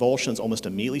night, the convulsions almost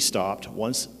immediately stopped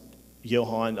once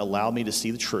Johan allowed me to see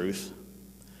the truth.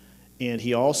 And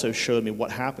he also showed me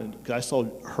what happened, because I saw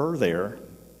her there.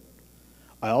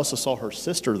 I also saw her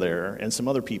sister there and some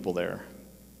other people there.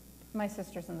 My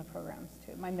sister's in the programs,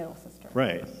 too. My middle sister.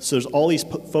 Right. So there's all these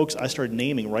folks I started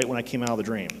naming right when I came out of the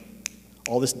dream.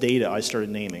 All this data I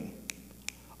started naming.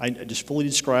 I just fully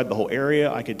described the whole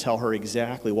area. I could tell her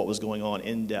exactly what was going on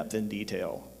in depth, in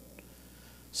detail.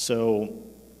 So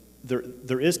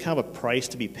there is kind of a price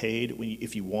to be paid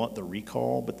if you want the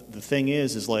recall. But the thing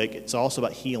is like, it's also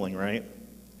about healing, right?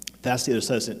 That's the other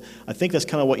side. I think that's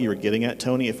kind of what you were getting at,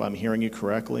 Tony, if I'm hearing you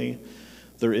correctly.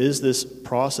 There is this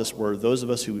process where those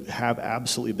of us who have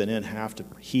absolutely been in have to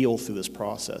heal through this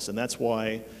process. And that's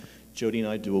why Jody and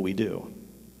I do what we do.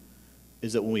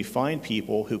 Is that when we find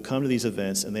people who come to these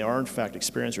events, and they are in fact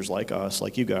experiencers like us,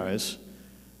 like you guys,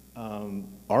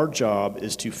 our job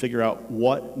is to figure out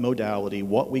what modality,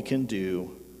 what we can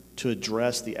do to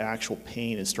address the actual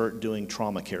pain and start doing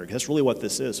trauma care. That's really what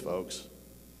this is, folks.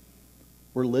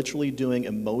 We're literally doing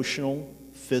emotional,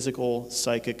 physical,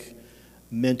 psychic,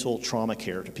 mental trauma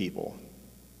care to people.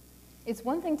 It's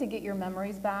one thing to get your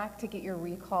memories back, to get your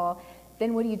recall.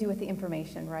 Then what do you do with the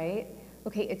information, right?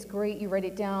 Okay, it's great, you write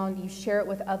it down, you share it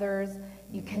with others,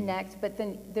 you connect, but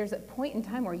then there's a point in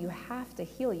time where you have to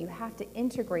heal, you have to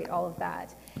integrate all of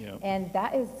that. Yeah. And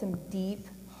that is some deep,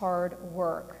 hard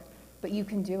work, but you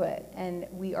can do it, and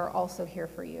we are also here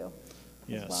for you.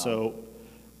 Yeah, well. So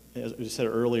as we said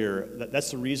earlier, that's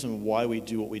the reason why we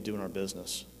do what we do in our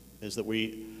business, is that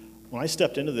when I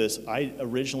stepped into this, I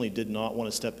originally did not want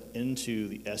to step into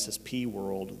the SSP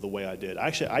world the way I did.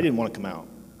 Actually, I didn't want to come out.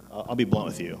 I'll be blunt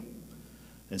with you.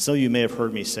 And some of you may have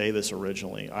heard me say this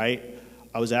originally.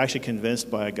 I was actually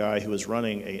convinced by a guy who was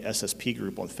running a SSP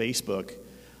group on Facebook.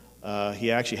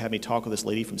 He actually had me talk with this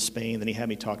lady from Spain, then he had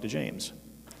me talk to James.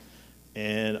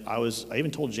 And I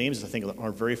even told James, I think on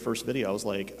our very first video, I was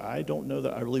like, I don't know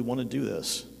that I really want to do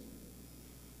this.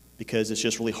 Because it's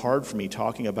just really hard for me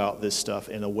talking about this stuff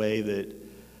in a way that,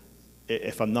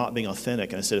 if I'm not being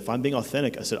authentic. And I said, if I'm being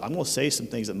authentic, I said, I'm going to say some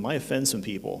things that might offend some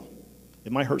people.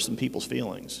 It might hurt some people's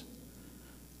feelings.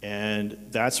 And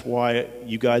that's why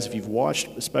you guys, if you've watched,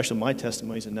 especially my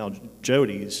testimonies and now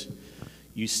Jody's,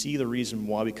 you see the reason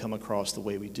why we come across the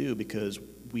way we do, because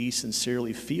we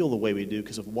sincerely feel the way we do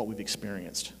because of what we've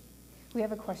experienced. We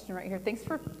have a question right here. Thanks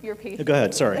for your patience. Go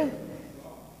ahead, sorry.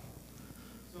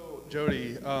 So,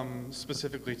 Jody,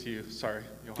 specifically to you, sorry.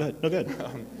 Johan. Go ahead, no, good.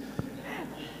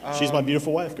 She's my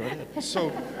beautiful wife, go ahead.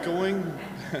 So,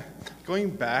 going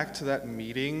back to that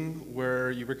meeting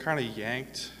where you were kind of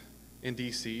yanked in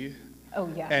D.C. Oh,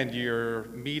 yeah. And you're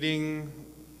meeting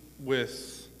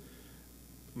with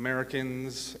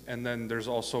Americans, and then there's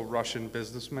also Russian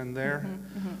businessmen there.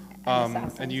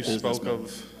 And you spoke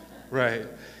of, right,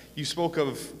 you spoke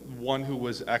of one who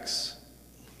was ex-FSB.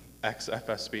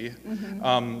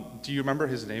 Do you remember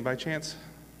his name by chance?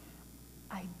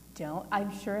 I don't.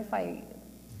 I'm sure if I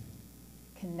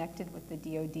connected with the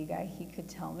DOD guy, he could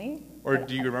tell me. Or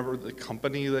do you remember the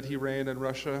company that he ran in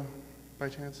Russia by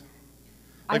chance?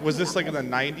 Like, was this like in the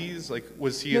 90s? Like,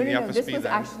 was he in the FSB then? This was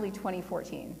actually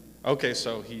 2014. Okay,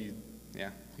 so he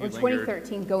Or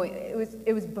 2013,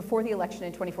 it was before the election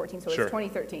in 2014, so it was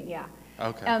 2013, yeah.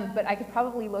 Okay. But I could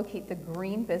probably locate the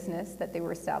green business that they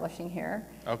were establishing here.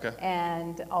 Okay.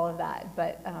 And all of that,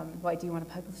 but why, do you want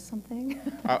to publish something?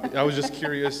 I was just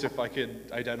curious if I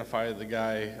could identify the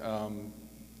guy,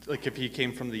 like if he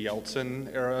came from the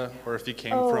Yeltsin era or if he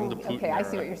came from the Putin okay, era. I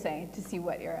see what you're saying, to see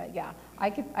what era, yeah. I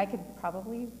could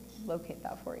probably locate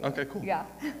that for you. Okay, cool. Yeah.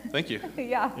 Thank you.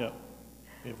 Yeah. Yeah.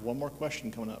 We have one more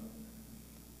question coming up.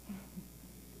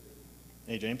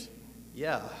 Hey, James.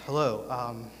 Yeah,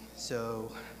 hello.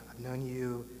 So I've known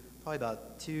you probably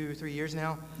about 2-3 years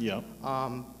now. Yeah.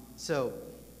 So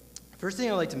first thing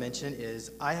I'd like to mention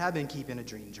is I have been keeping a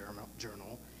dream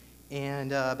journal,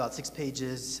 and about 6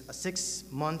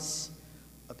 months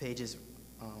of pages,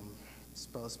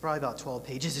 it's probably about 12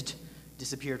 pages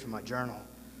disappeared from my journal.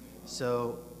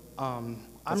 So I'm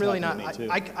really not,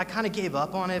 I kind of gave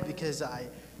up on it because I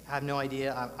have no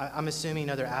idea. I'm assuming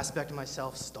another aspect of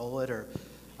myself stole it, or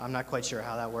I'm not quite sure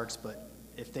how that works, but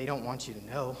if they don't want you to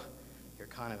know, you're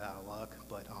kind of out of luck.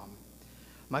 But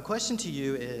my question to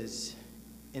you is,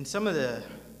 in some of the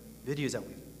videos that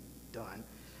we've done,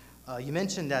 you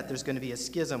mentioned that there's going to be a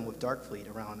schism with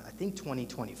Darkfleet around, I think,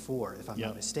 2024, if I'm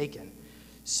not mistaken.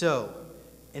 So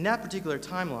in that particular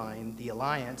timeline, the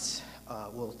Alliance,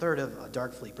 well, a third of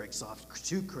Darkfleet breaks off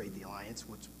to create the Alliance,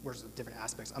 which was different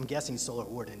aspects. I'm guessing Solar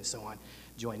Warden and so on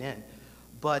join in.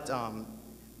 But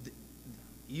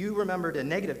you remembered a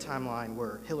negative timeline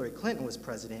where Hillary Clinton was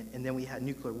president, and then we had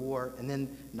nuclear war, and then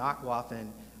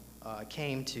Nachwaffen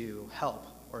came to help,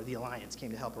 or the Alliance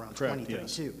came to help around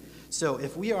 2032. Yes. So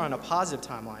if we are on a positive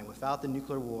timeline without the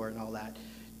nuclear war and all that,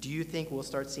 do you think we'll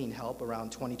start seeing help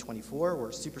around 2024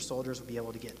 where super soldiers will be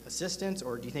able to get assistance,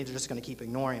 or do you think they're just going to keep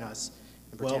ignoring us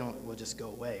and pretend we'll just go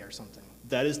away or something?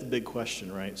 That is the big question,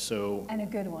 right? So, and a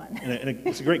good one.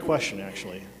 It's a great question,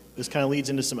 actually. This kind of leads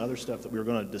into some other stuff that we were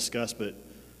going to discuss, but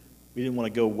we didn't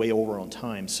want to go way over on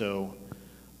time. So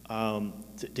to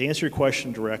answer your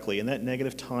question directly, in that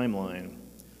negative timeline,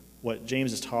 what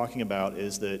James is talking about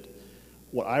is that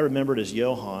what I remembered as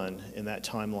Johan in that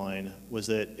timeline was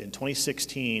that in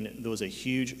 2016, there was a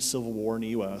huge civil war in the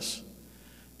U.S.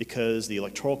 because the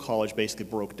Electoral College basically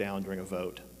broke down during a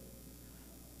vote.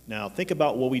 Now, think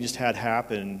about what we just had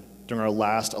happen during our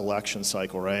last election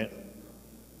cycle, right?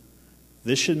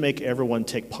 This should make everyone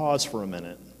take pause for a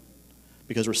minute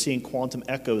because we're seeing quantum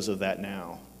echoes of that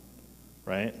now,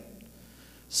 right?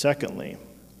 Secondly,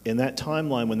 in that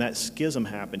timeline when that schism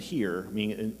happened here,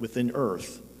 meaning within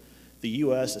Earth, the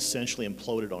U.S. essentially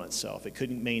imploded on itself. It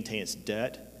couldn't maintain its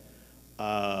debt.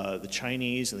 The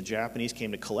Chinese and the Japanese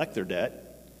came to collect their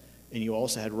debt, and you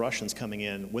also had Russians coming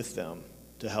in with them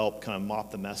to help kind of mop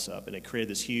the mess up, and it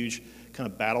created this huge kind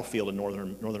of battlefield in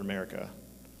Northern America.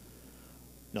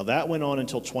 Now that went on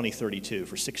until 2032.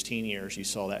 For 16 years, you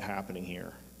saw that happening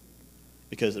here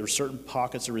because there were certain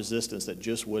pockets of resistance that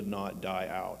just would not die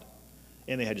out,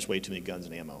 and they had just way too many guns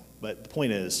and ammo. But the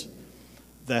point is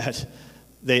that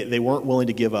they weren't willing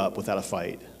to give up without a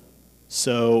fight.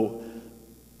 So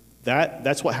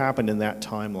That's what happened in that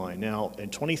timeline. Now, in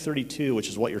 2032, which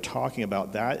is what you're talking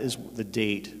about, that is the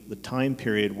date, the time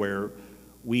period where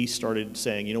we started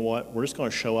saying, you know what, we're just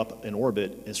going to show up in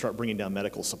orbit and start bringing down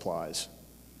medical supplies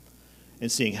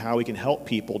and seeing how we can help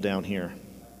people down here.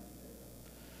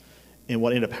 And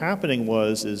what ended up happening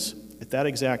is at that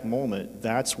exact moment,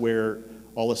 that's where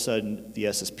all of a sudden the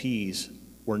SSPs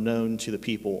were known to the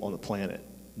people on the planet.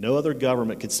 No other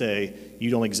government could say,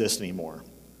 you don't exist anymore.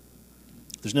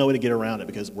 There's no way to get around it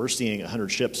because we're seeing 100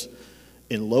 ships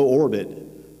in low orbit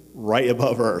right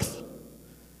above Earth.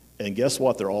 And guess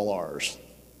what? They're all ours.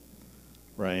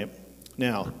 Right?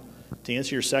 Now, to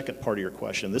answer your second part of your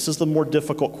question, this is the more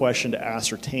difficult question to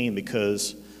ascertain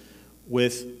because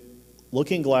with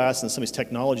Looking Glass and some of these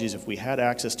technologies, if we had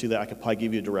access to that, I could probably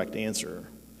give you a direct answer.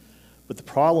 But the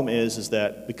problem is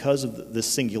that because of this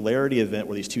singularity event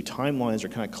where these two timelines are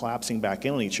kind of collapsing back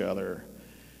in on each other,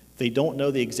 they don't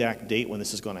know the exact date when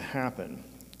this is going to happen.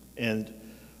 And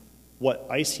what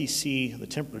ICC, the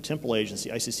Temporal Agency,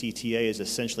 ICCTA, is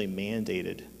essentially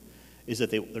mandated is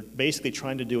that they're basically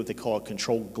trying to do what they call a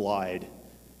controlled glide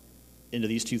into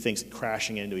these two things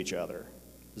crashing into each other.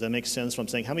 Does that make sense what I'm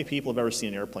saying? How many people have ever seen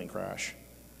an airplane crash,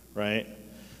 right?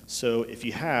 So if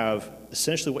you have,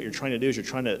 essentially what you're trying to do is you're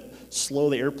trying to slow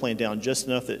the airplane down just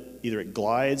enough that either it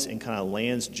glides and kind of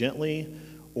lands gently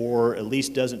or at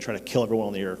least doesn't try to kill everyone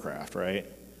on the aircraft, right?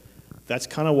 That's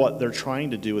kind of what they're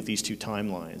trying to do with these two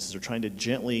timelines. They're trying to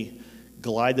gently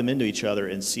glide them into each other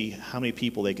and see how many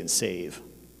people they can save,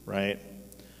 right?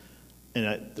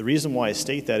 And the reason why I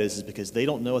state that is because they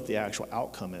don't know what the actual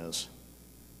outcome is.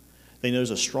 They know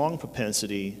there's a strong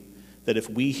propensity that if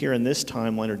we here in this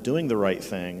timeline are doing the right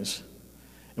things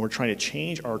and we're trying to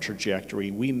change our trajectory,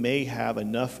 we may have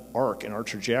enough arc in our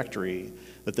trajectory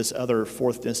that this other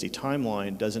fourth density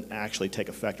timeline doesn't actually take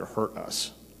effect or hurt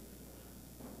us.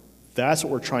 That's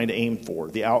what we're trying to aim for,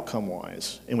 the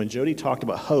outcome-wise. And when Jody talked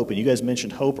about hope, and you guys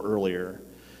mentioned hope earlier,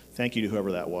 thank you to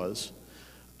whoever that was,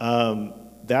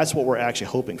 that's what we're actually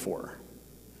hoping for,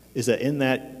 is that in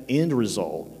that end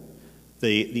result,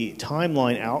 the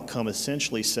timeline outcome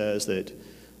essentially says that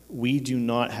we do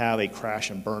not have a crash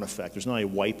and burn effect. There's not a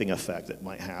wiping effect that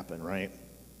might happen, right?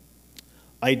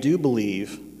 I do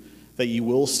believe that you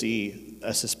will see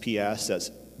SSP assets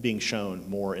being shown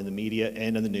more in the media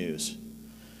and in the news.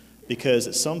 Because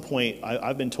at some point,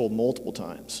 I've been told multiple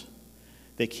times,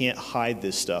 they can't hide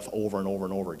this stuff over and over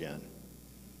and over again.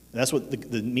 And that's what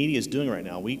the media is doing right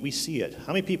now. We see it.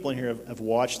 How many people in here have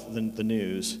watched the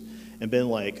news and been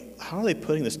like, how are they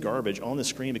putting this garbage on the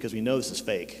screen because we know this is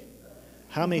fake?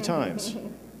 How many times?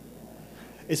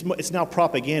 It's now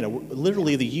propaganda.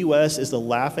 Literally, the U.S. is the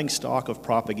laughing stock of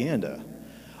propaganda.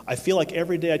 I feel like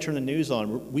every day I turn the news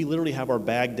on, we literally have our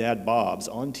Baghdad Bobs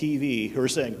on TV who are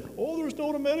saying, oh, there's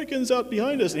no Americans out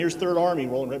behind us, and here's Third Army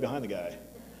rolling right behind the guy.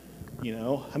 You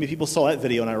know, how many people saw that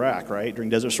video in Iraq, right, during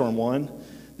Desert Storm 1?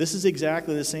 This is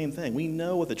exactly the same thing. We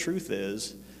know what the truth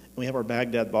is, and we have our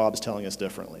Baghdad Bobs telling us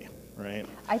differently, right?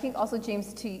 I think also,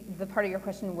 James, to the part of your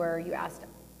question where you asked,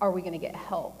 are we going to get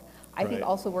help? I think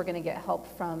also we're going to get help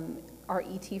from our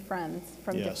ET friends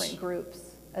from different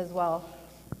groups as well.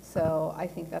 So I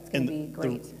think that's going to be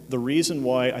great. The reason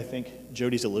why I think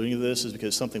Jody's alluding to this is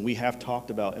because something we have talked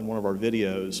about in one of our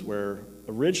videos where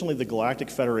originally the Galactic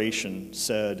Federation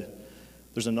said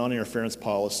there's a non-interference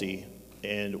policy,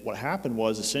 and what happened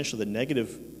was essentially the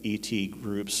negative ET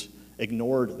groups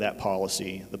ignored that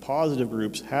policy. The positive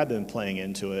groups had been playing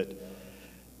into it.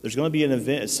 There's going to be an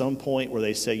event at some point where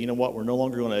they say, you know what, we're no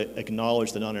longer going to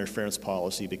acknowledge the non-interference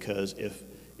policy because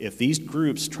if these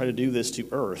groups try to do this to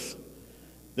Earth,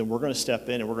 then we're going to step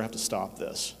in and we're going to have to stop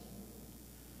this.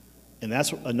 And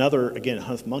that's another, again,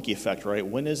 Hunt monkey effect, right?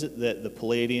 When is it that the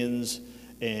Palladians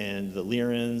and the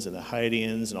Lyrans and the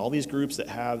Hydians and all these groups that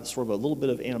have sort of a little bit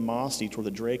of animosity toward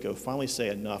the Draco finally say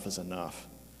enough is enough,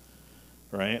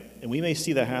 right? And we may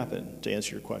see that happen, to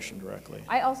answer your question directly.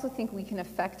 I also think we can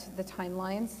affect the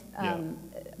timelines,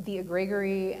 the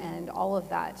egregory and all of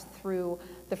that through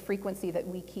the frequency that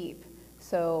we keep.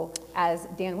 So as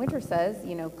Dan Winter says,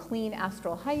 you know, clean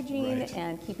astral hygiene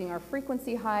and keeping our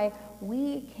frequency high,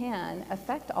 we can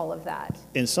affect all of that.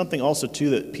 And something also,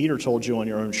 too, that Peter told you on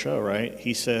your own show, right?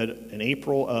 He said in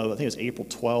April of, I think it was April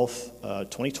 12th,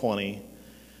 2020,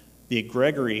 the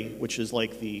egregory, which is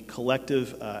like the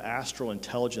collective astral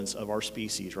intelligence of our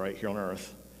species, right, here on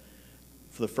Earth,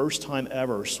 for the first time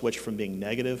ever switched from being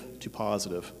negative to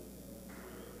positive.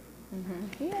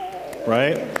 Yay.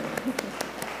 Right?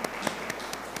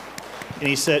 And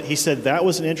he said that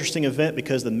was an interesting event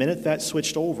because the minute that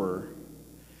switched over,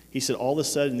 He said all of a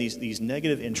sudden these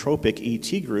negative entropic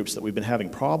ET groups that we've been having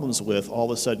problems with all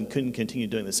of a sudden couldn't continue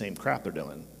doing the same crap they're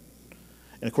doing.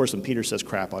 And of course, when Peter says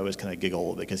crap, I always kind of giggle a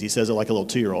little bit because he says it like a little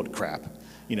 2-year-old crap,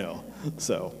 you know.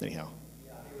 So anyhow.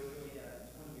 Yeah, they were really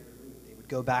a 20-year loop. They would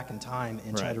go back in time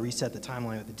and try Right. to reset the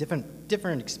timeline with a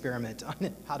different experiment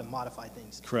on how to modify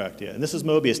things. Correct, yeah. And this is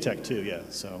Mobius Tech too, yeah,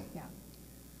 so. Yeah.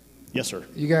 Yes, sir.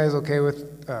 You guys okay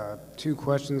with 2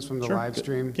 questions from the Sure. live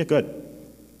stream? Yeah, good.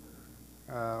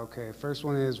 Okay, first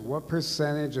one is, what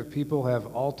percentage of people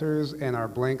have altars and are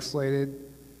blank slated,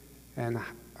 and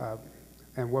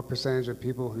what percentage of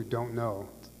people who don't know?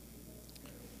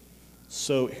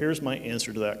 So here's my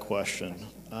answer to that question.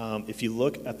 If you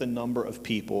look at the number of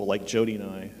people like Jody and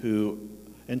I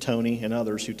and Tony and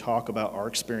others who talk about our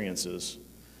experiences,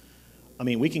 I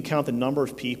mean, we can count the number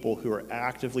of people who are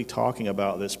actively talking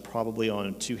about this probably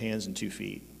on 2 hands and 2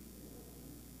 feet.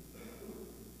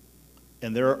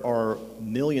 And there are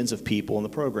millions of people in the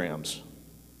programs.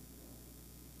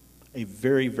 A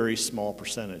very, very small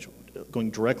percentage,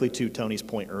 going directly to Tony's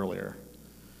point earlier,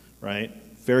 right?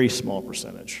 Very small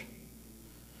percentage.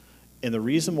 And the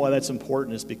reason why that's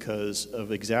important is because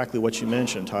of exactly what you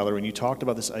mentioned, Tyler, when you talked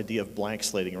about this idea of blank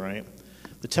slating, right?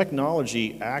 The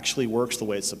technology actually works the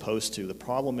way it's supposed to. The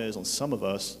problem is on some of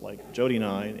us, like Jody and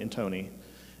I and Tony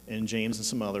and James and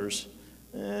some others,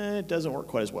 it doesn't work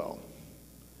quite as well.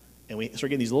 And we start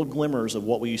getting these little glimmers of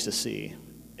what we used to see.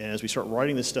 And as we start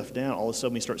writing this stuff down, all of a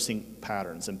sudden we start seeing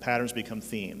patterns, and patterns become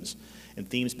themes, and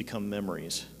themes become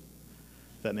memories.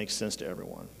 If that makes sense to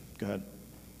everyone. Go ahead.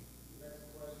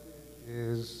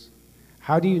 Is,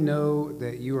 how do you know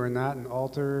that you are not an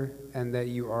altar and that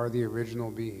you are the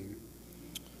original being?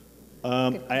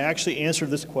 I actually answered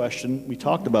this question. We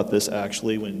talked about this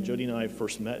actually when Jody and I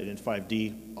first met in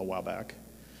 5D a while back.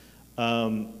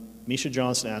 Misha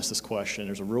Johnson asked this question.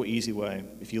 There's a real easy way.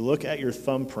 If you look at your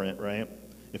thumbprint, right?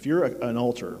 If you're an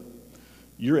altar,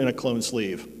 you're in a clone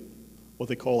sleeve. What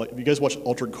they call it. Have you guys watched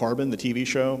Altered Carbon, the TV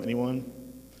show? Anyone?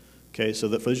 Okay, so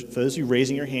that for those of you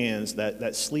raising your hands,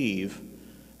 that sleeve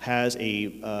has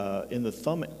in the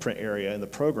thumbprint area in the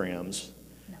programs,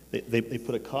 they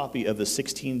put a copy of the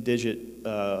 16-digit,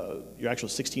 your actual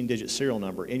 16-digit serial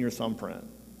number in your thumbprint.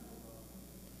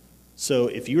 So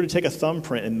if you were to take a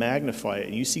thumbprint and magnify it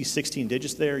and you see 16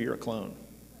 digits there, you're a clone.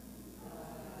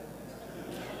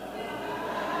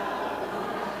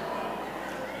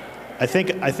 I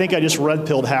think I just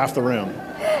red-pilled half the room.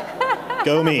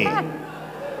 Go me.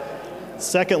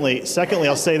 Secondly,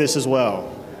 I'll say this as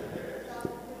well.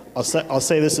 I'll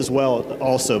say this as well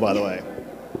also, by the way.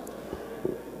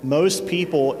 Most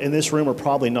people in this room are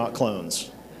probably not clones.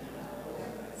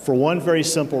 For one very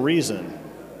simple reason.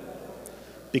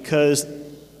 Because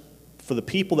for the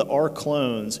people that are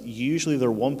clones, usually their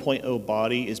 1.0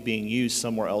 body is being used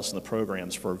somewhere else in the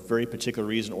programs for a very particular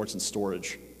reason, or it's in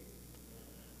storage.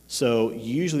 So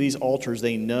usually these altars,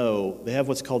 they know, they have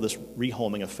what's called this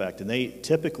rehoming effect, and they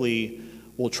typically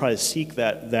will try to seek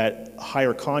that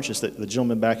higher consciousness that the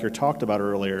gentleman back here talked about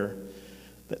earlier.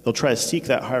 They'll try to seek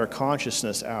that higher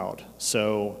consciousness out.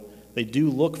 So they do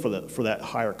look for that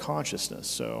higher consciousness.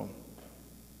 So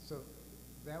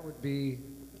that would be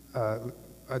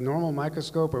a normal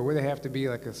microscope, or would it have to be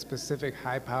like a specific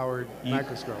high-powered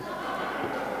microscope?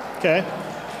 Okay.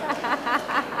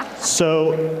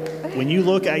 So when you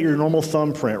look at your normal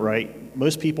thumbprint, right,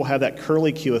 most people have that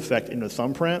curly Q effect in the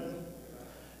thumbprint.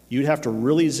 You'd have to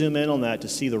really zoom in on that to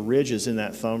see the ridges in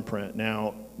that thumbprint.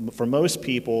 Now, for most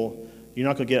people, you're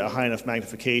not going to get a high enough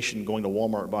magnification going to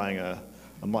Walmart buying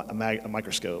a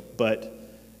microscope, but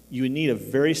you would need a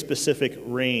very specific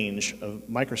range of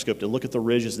microscope to look at the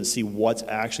ridges and see what's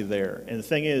actually there. And the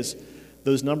thing is,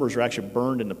 those numbers are actually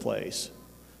burned into place.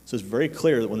 So it's very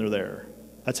clear that when they're there.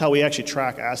 That's how we actually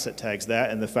track asset tags,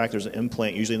 that and the fact there's an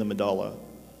implant usually in the medulla.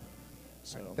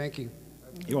 So, thank you.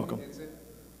 You're welcome.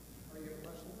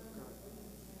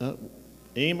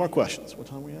 Any more questions? What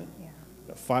time are we at? Yeah.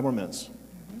 Got 5 more minutes.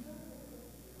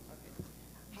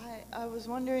 Hi, I was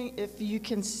wondering if you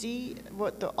can see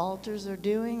what the altars are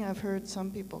doing. I've heard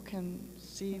some people can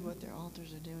see what their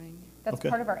altars are doing. That's Okay.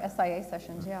 part of our SIA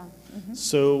sessions, yeah.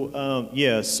 So,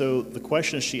 so the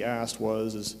question she asked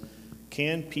was,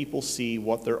 can people see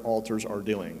what their altars are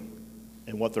doing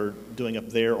and what they're doing up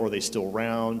there? Or are they still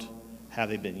round? Have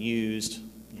they been used?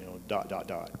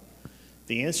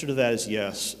 The answer to that is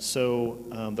yes.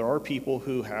 So there are people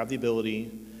who have the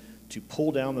ability to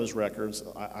pull down those records.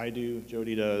 I do,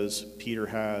 Jody does, Peter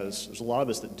has. There's a lot of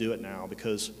us that do it now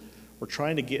because we're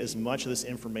trying to get as much of this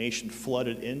information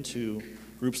flooded into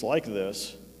groups like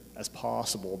this as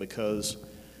possible, because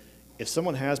if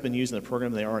someone has been using the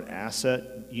program and they are an asset,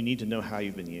 you need to know how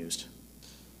you've been used.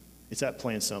 It's that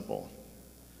plain simple.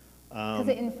 Because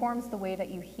it informs the way that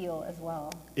you heal as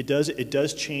well. It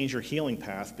does change your healing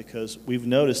path, because we've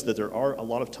noticed that there are a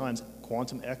lot of times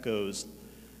quantum echoes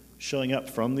showing up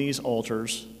from these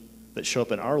altars that show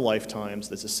up in our lifetimes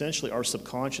that's essentially our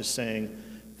subconscious saying,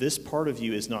 this part of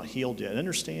you is not healed yet. And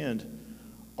understand,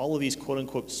 all of these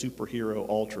quote-unquote superhero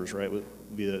altars, right?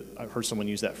 I've heard someone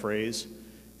use that phrase.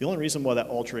 The only reason why that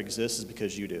altar exists is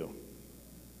because you do.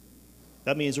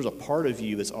 That means there's a part of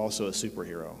you that's also a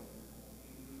superhero.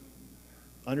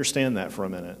 Understand that for a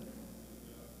minute.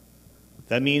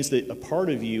 That means that a part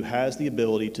of you has the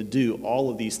ability to do all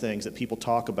of these things that people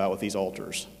talk about with these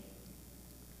altars.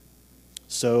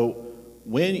 So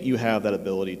when you have that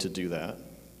ability to do that,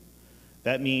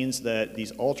 that means that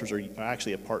these altars are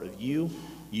actually a part of you.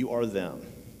 You are them.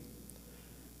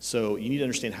 So you need to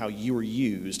understand how you are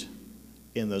used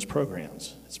in those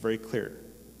programs. It's very clear.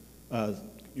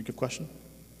 You good question?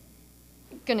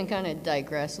 Going to kind of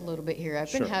digress a little bit here.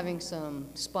 I've been Sure. having some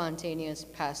spontaneous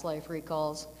past life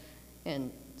recalls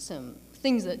and some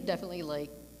things that definitely like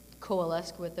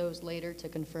coalesce with those later to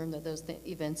confirm that those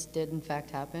events did in fact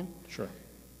happen. Sure.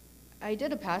 I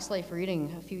did a past life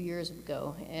reading a few years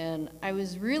ago, and I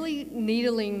was really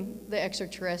needling the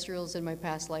extraterrestrials in my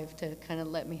past life to kind of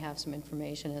let me have some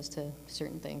information as to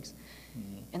certain things.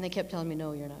 And they kept telling me,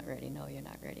 no, you're not ready, no, you're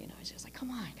not ready. And I was just like,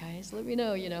 come on, guys, let me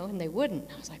know, and they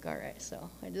wouldn't. I was like, all right, so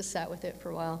I just sat with it for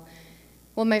a while.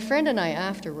 Well, my friend and I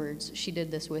afterwards, she did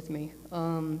this with me,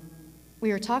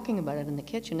 we were talking about it in the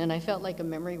kitchen, and I felt like a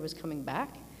memory was coming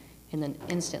back, and then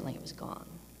instantly it was gone.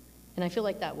 And I feel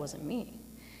like that wasn't me.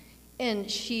 And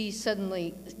she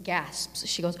suddenly gasps.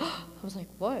 She goes, oh. I was like,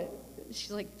 what?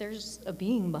 She's like, there's a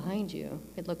being behind you.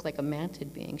 It looked like a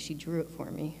mantid being. She drew it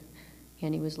for me.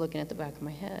 And he was looking at the back of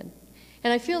my head.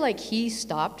 And I feel like he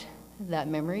stopped that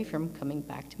memory from coming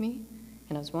back to me.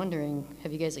 And I was wondering,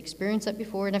 have you guys experienced that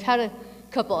before? And I've had a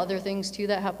couple other things too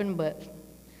that happen, but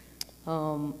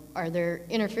are there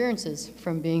interferences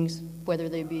from beings, whether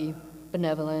they be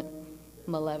benevolent,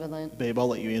 malevolent? Babe, I'll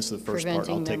let you answer the first part.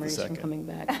 I'll take the memories second. from coming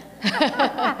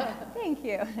back. Thank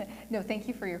you. No, thank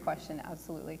you for your question,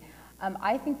 absolutely.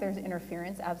 I think there's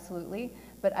interference, absolutely,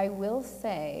 but I will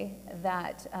say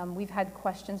that we've had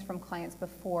questions from clients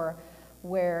before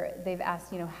where they've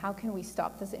asked, how can we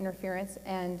stop this interference?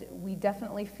 And we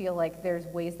definitely feel like there's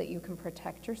ways that you can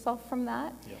protect yourself from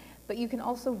that, yeah. But you can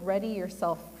also ready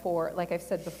yourself for, like I've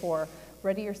said before,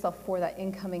 ready yourself for that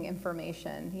incoming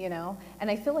information,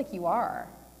 And I feel like you are,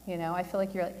 I feel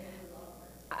like you're like,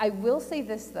 I will say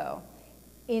this though,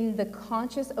 in the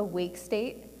conscious awake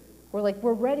state,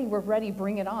 we're ready,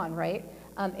 bring it on, right?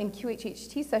 In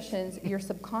QHHT sessions, your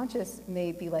subconscious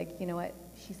may be like, you know what,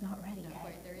 she's not ready yet.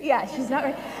 Yeah, she's not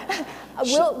ready.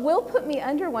 Will put me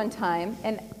under one time,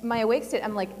 and my awake state,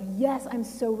 I'm like, yes, I'm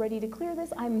so ready to clear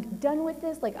this. I'm done with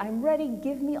this. Like, I'm ready.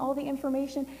 Give me all the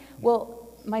information. Well,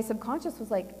 my subconscious was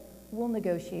like, we'll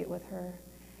negotiate with her.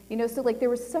 So like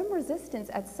there was some resistance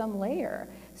at some layer.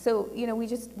 So,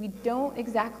 we don't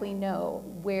exactly know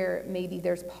where maybe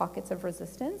there's pockets of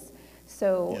resistance.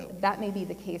 So yeah. That may be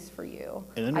the case for you.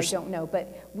 I don't know,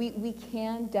 but we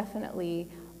can definitely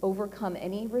overcome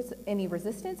any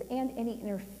resistance and any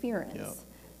interference yeah.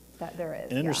 that there is.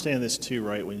 And understand this too,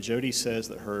 right? When Jody says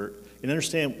that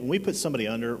understand when we put somebody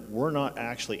under, we're not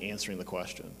actually answering the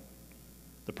question.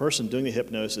 The person doing the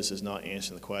hypnosis is not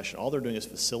answering the question. All they're doing is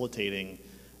facilitating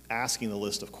asking the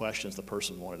list of questions the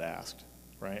person wanted asked,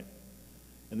 right?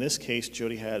 In this case,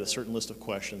 Jody had a certain list of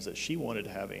questions that she wanted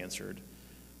to have answered.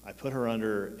 I put her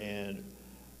under, and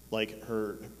like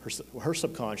her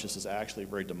subconscious is actually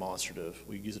very demonstrative.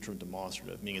 We use the term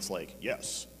demonstrative, meaning it's like,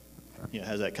 yes. It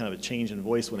has that kind of a change in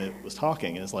voice when it was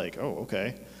talking, and it's like, oh,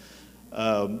 okay.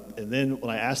 And then when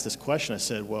I asked this question, I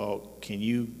said, well, can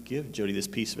you give Jody this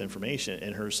piece of information?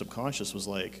 And her subconscious was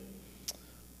like,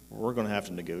 we're going to have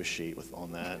to negotiate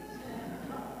on that.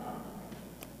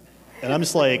 And I'm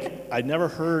just like, I'd never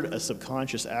heard a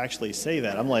subconscious actually say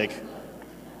that. I'm like,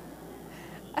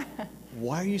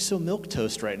 why are you so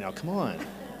milquetoast right now? Come on.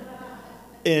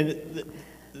 And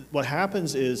what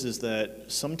happens is that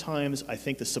sometimes I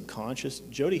think the subconscious,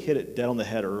 Jody hit it dead on the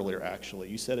head earlier, actually.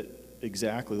 You said it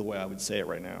exactly the way I would say it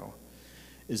right now,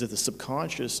 is that the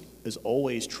subconscious is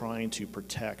always trying to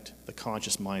protect the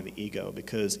conscious mind, the ego,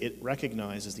 because it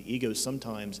recognizes the ego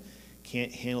sometimes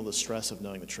can't handle the stress of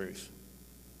knowing the truth.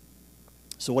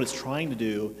 So what it's trying to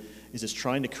do is it's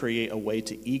trying to create a way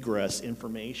to egress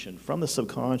information from the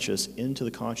subconscious into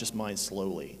the conscious mind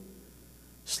slowly.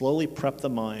 Slowly prep the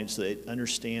mind so that it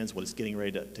understands what it's getting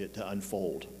ready to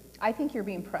unfold. I think you're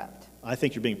being prepped. I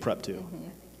think you're being prepped too. Mm-hmm. I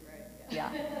think you're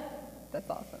right. Yeah, that's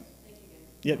awesome. Thank you, guys.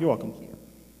 Yeah, you're welcome. Thank you.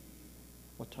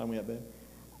 What time we at, babe?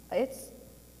 It's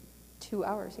 2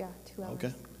 hours, yeah, 2 hours.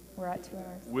 Okay. We're at 2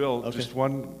 hours. Will, Okay. just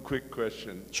one quick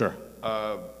question. Sure.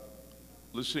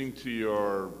 Listening to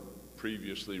your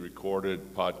previously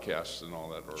recorded podcasts and all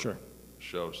that, or Sure.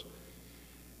 shows,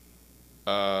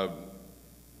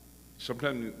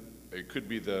 sometimes it could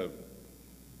be the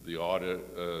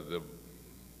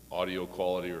audio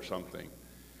quality or something.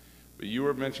 But you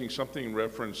were mentioning something in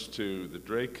reference to the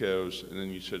Dracos, and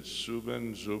then you said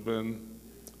Zubin.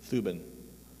 Thuban.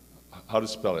 How to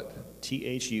spell it?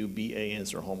 Thuban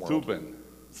is their homeworld. Thuban.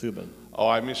 Thuban. Oh,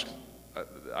 I mistook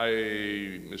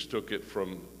it for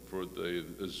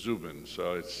the Zubin,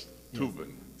 so it's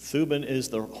Thuban. Thuban is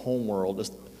the homeworld. It's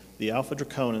the Alpha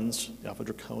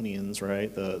Draconians,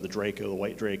 right? The Draco, the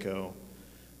White Draco.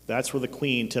 That's where the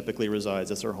Queen typically resides.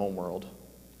 That's their homeworld.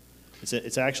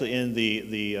 It's actually in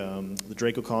the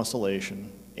Draco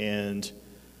constellation, and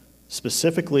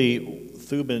specifically,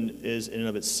 Thuban is in and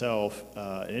of itself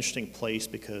an interesting place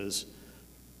because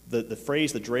the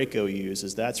phrase the Draco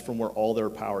uses, that's from where all their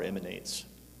power emanates.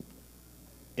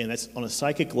 And that's on a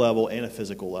psychic level and a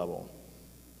physical level.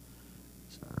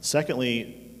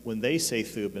 Secondly, when they say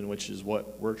Thuban, which is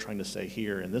what we're trying to say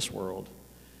here in this world,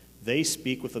 they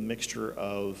speak with a mixture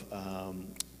of,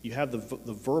 you have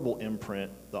the verbal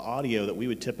imprint, the audio that we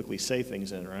would typically say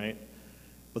things in, right?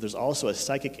 But there's also a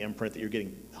psychic imprint that you're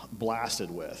getting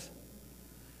blasted with.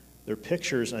 There are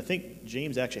pictures, and I think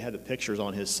James actually had the pictures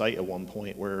on his site at one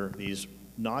point where these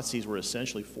Nazis were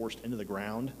essentially forced into the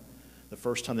ground the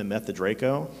first time they met the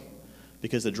Draco,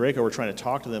 because the Draco were trying to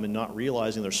talk to them and not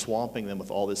realizing they're swamping them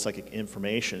with all this psychic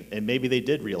information. And maybe they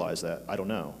did realize that, I don't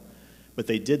know. But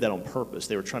they did that on purpose.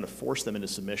 They were trying to force them into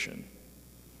submission.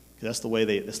 That's the way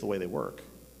they work.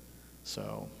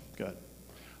 So, good.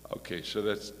 Okay, so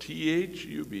that's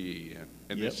Thube,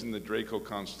 and Yep. it's in the Draco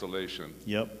constellation.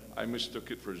 Yep. I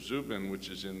mistook it for Zubin, which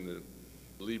is in the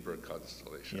Libra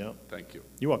constellation. Yep. Thank you.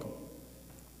 You're welcome.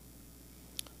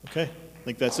 Okay, I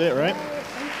think that's it, right?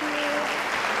 Thank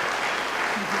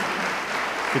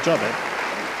you. Good job, Ed.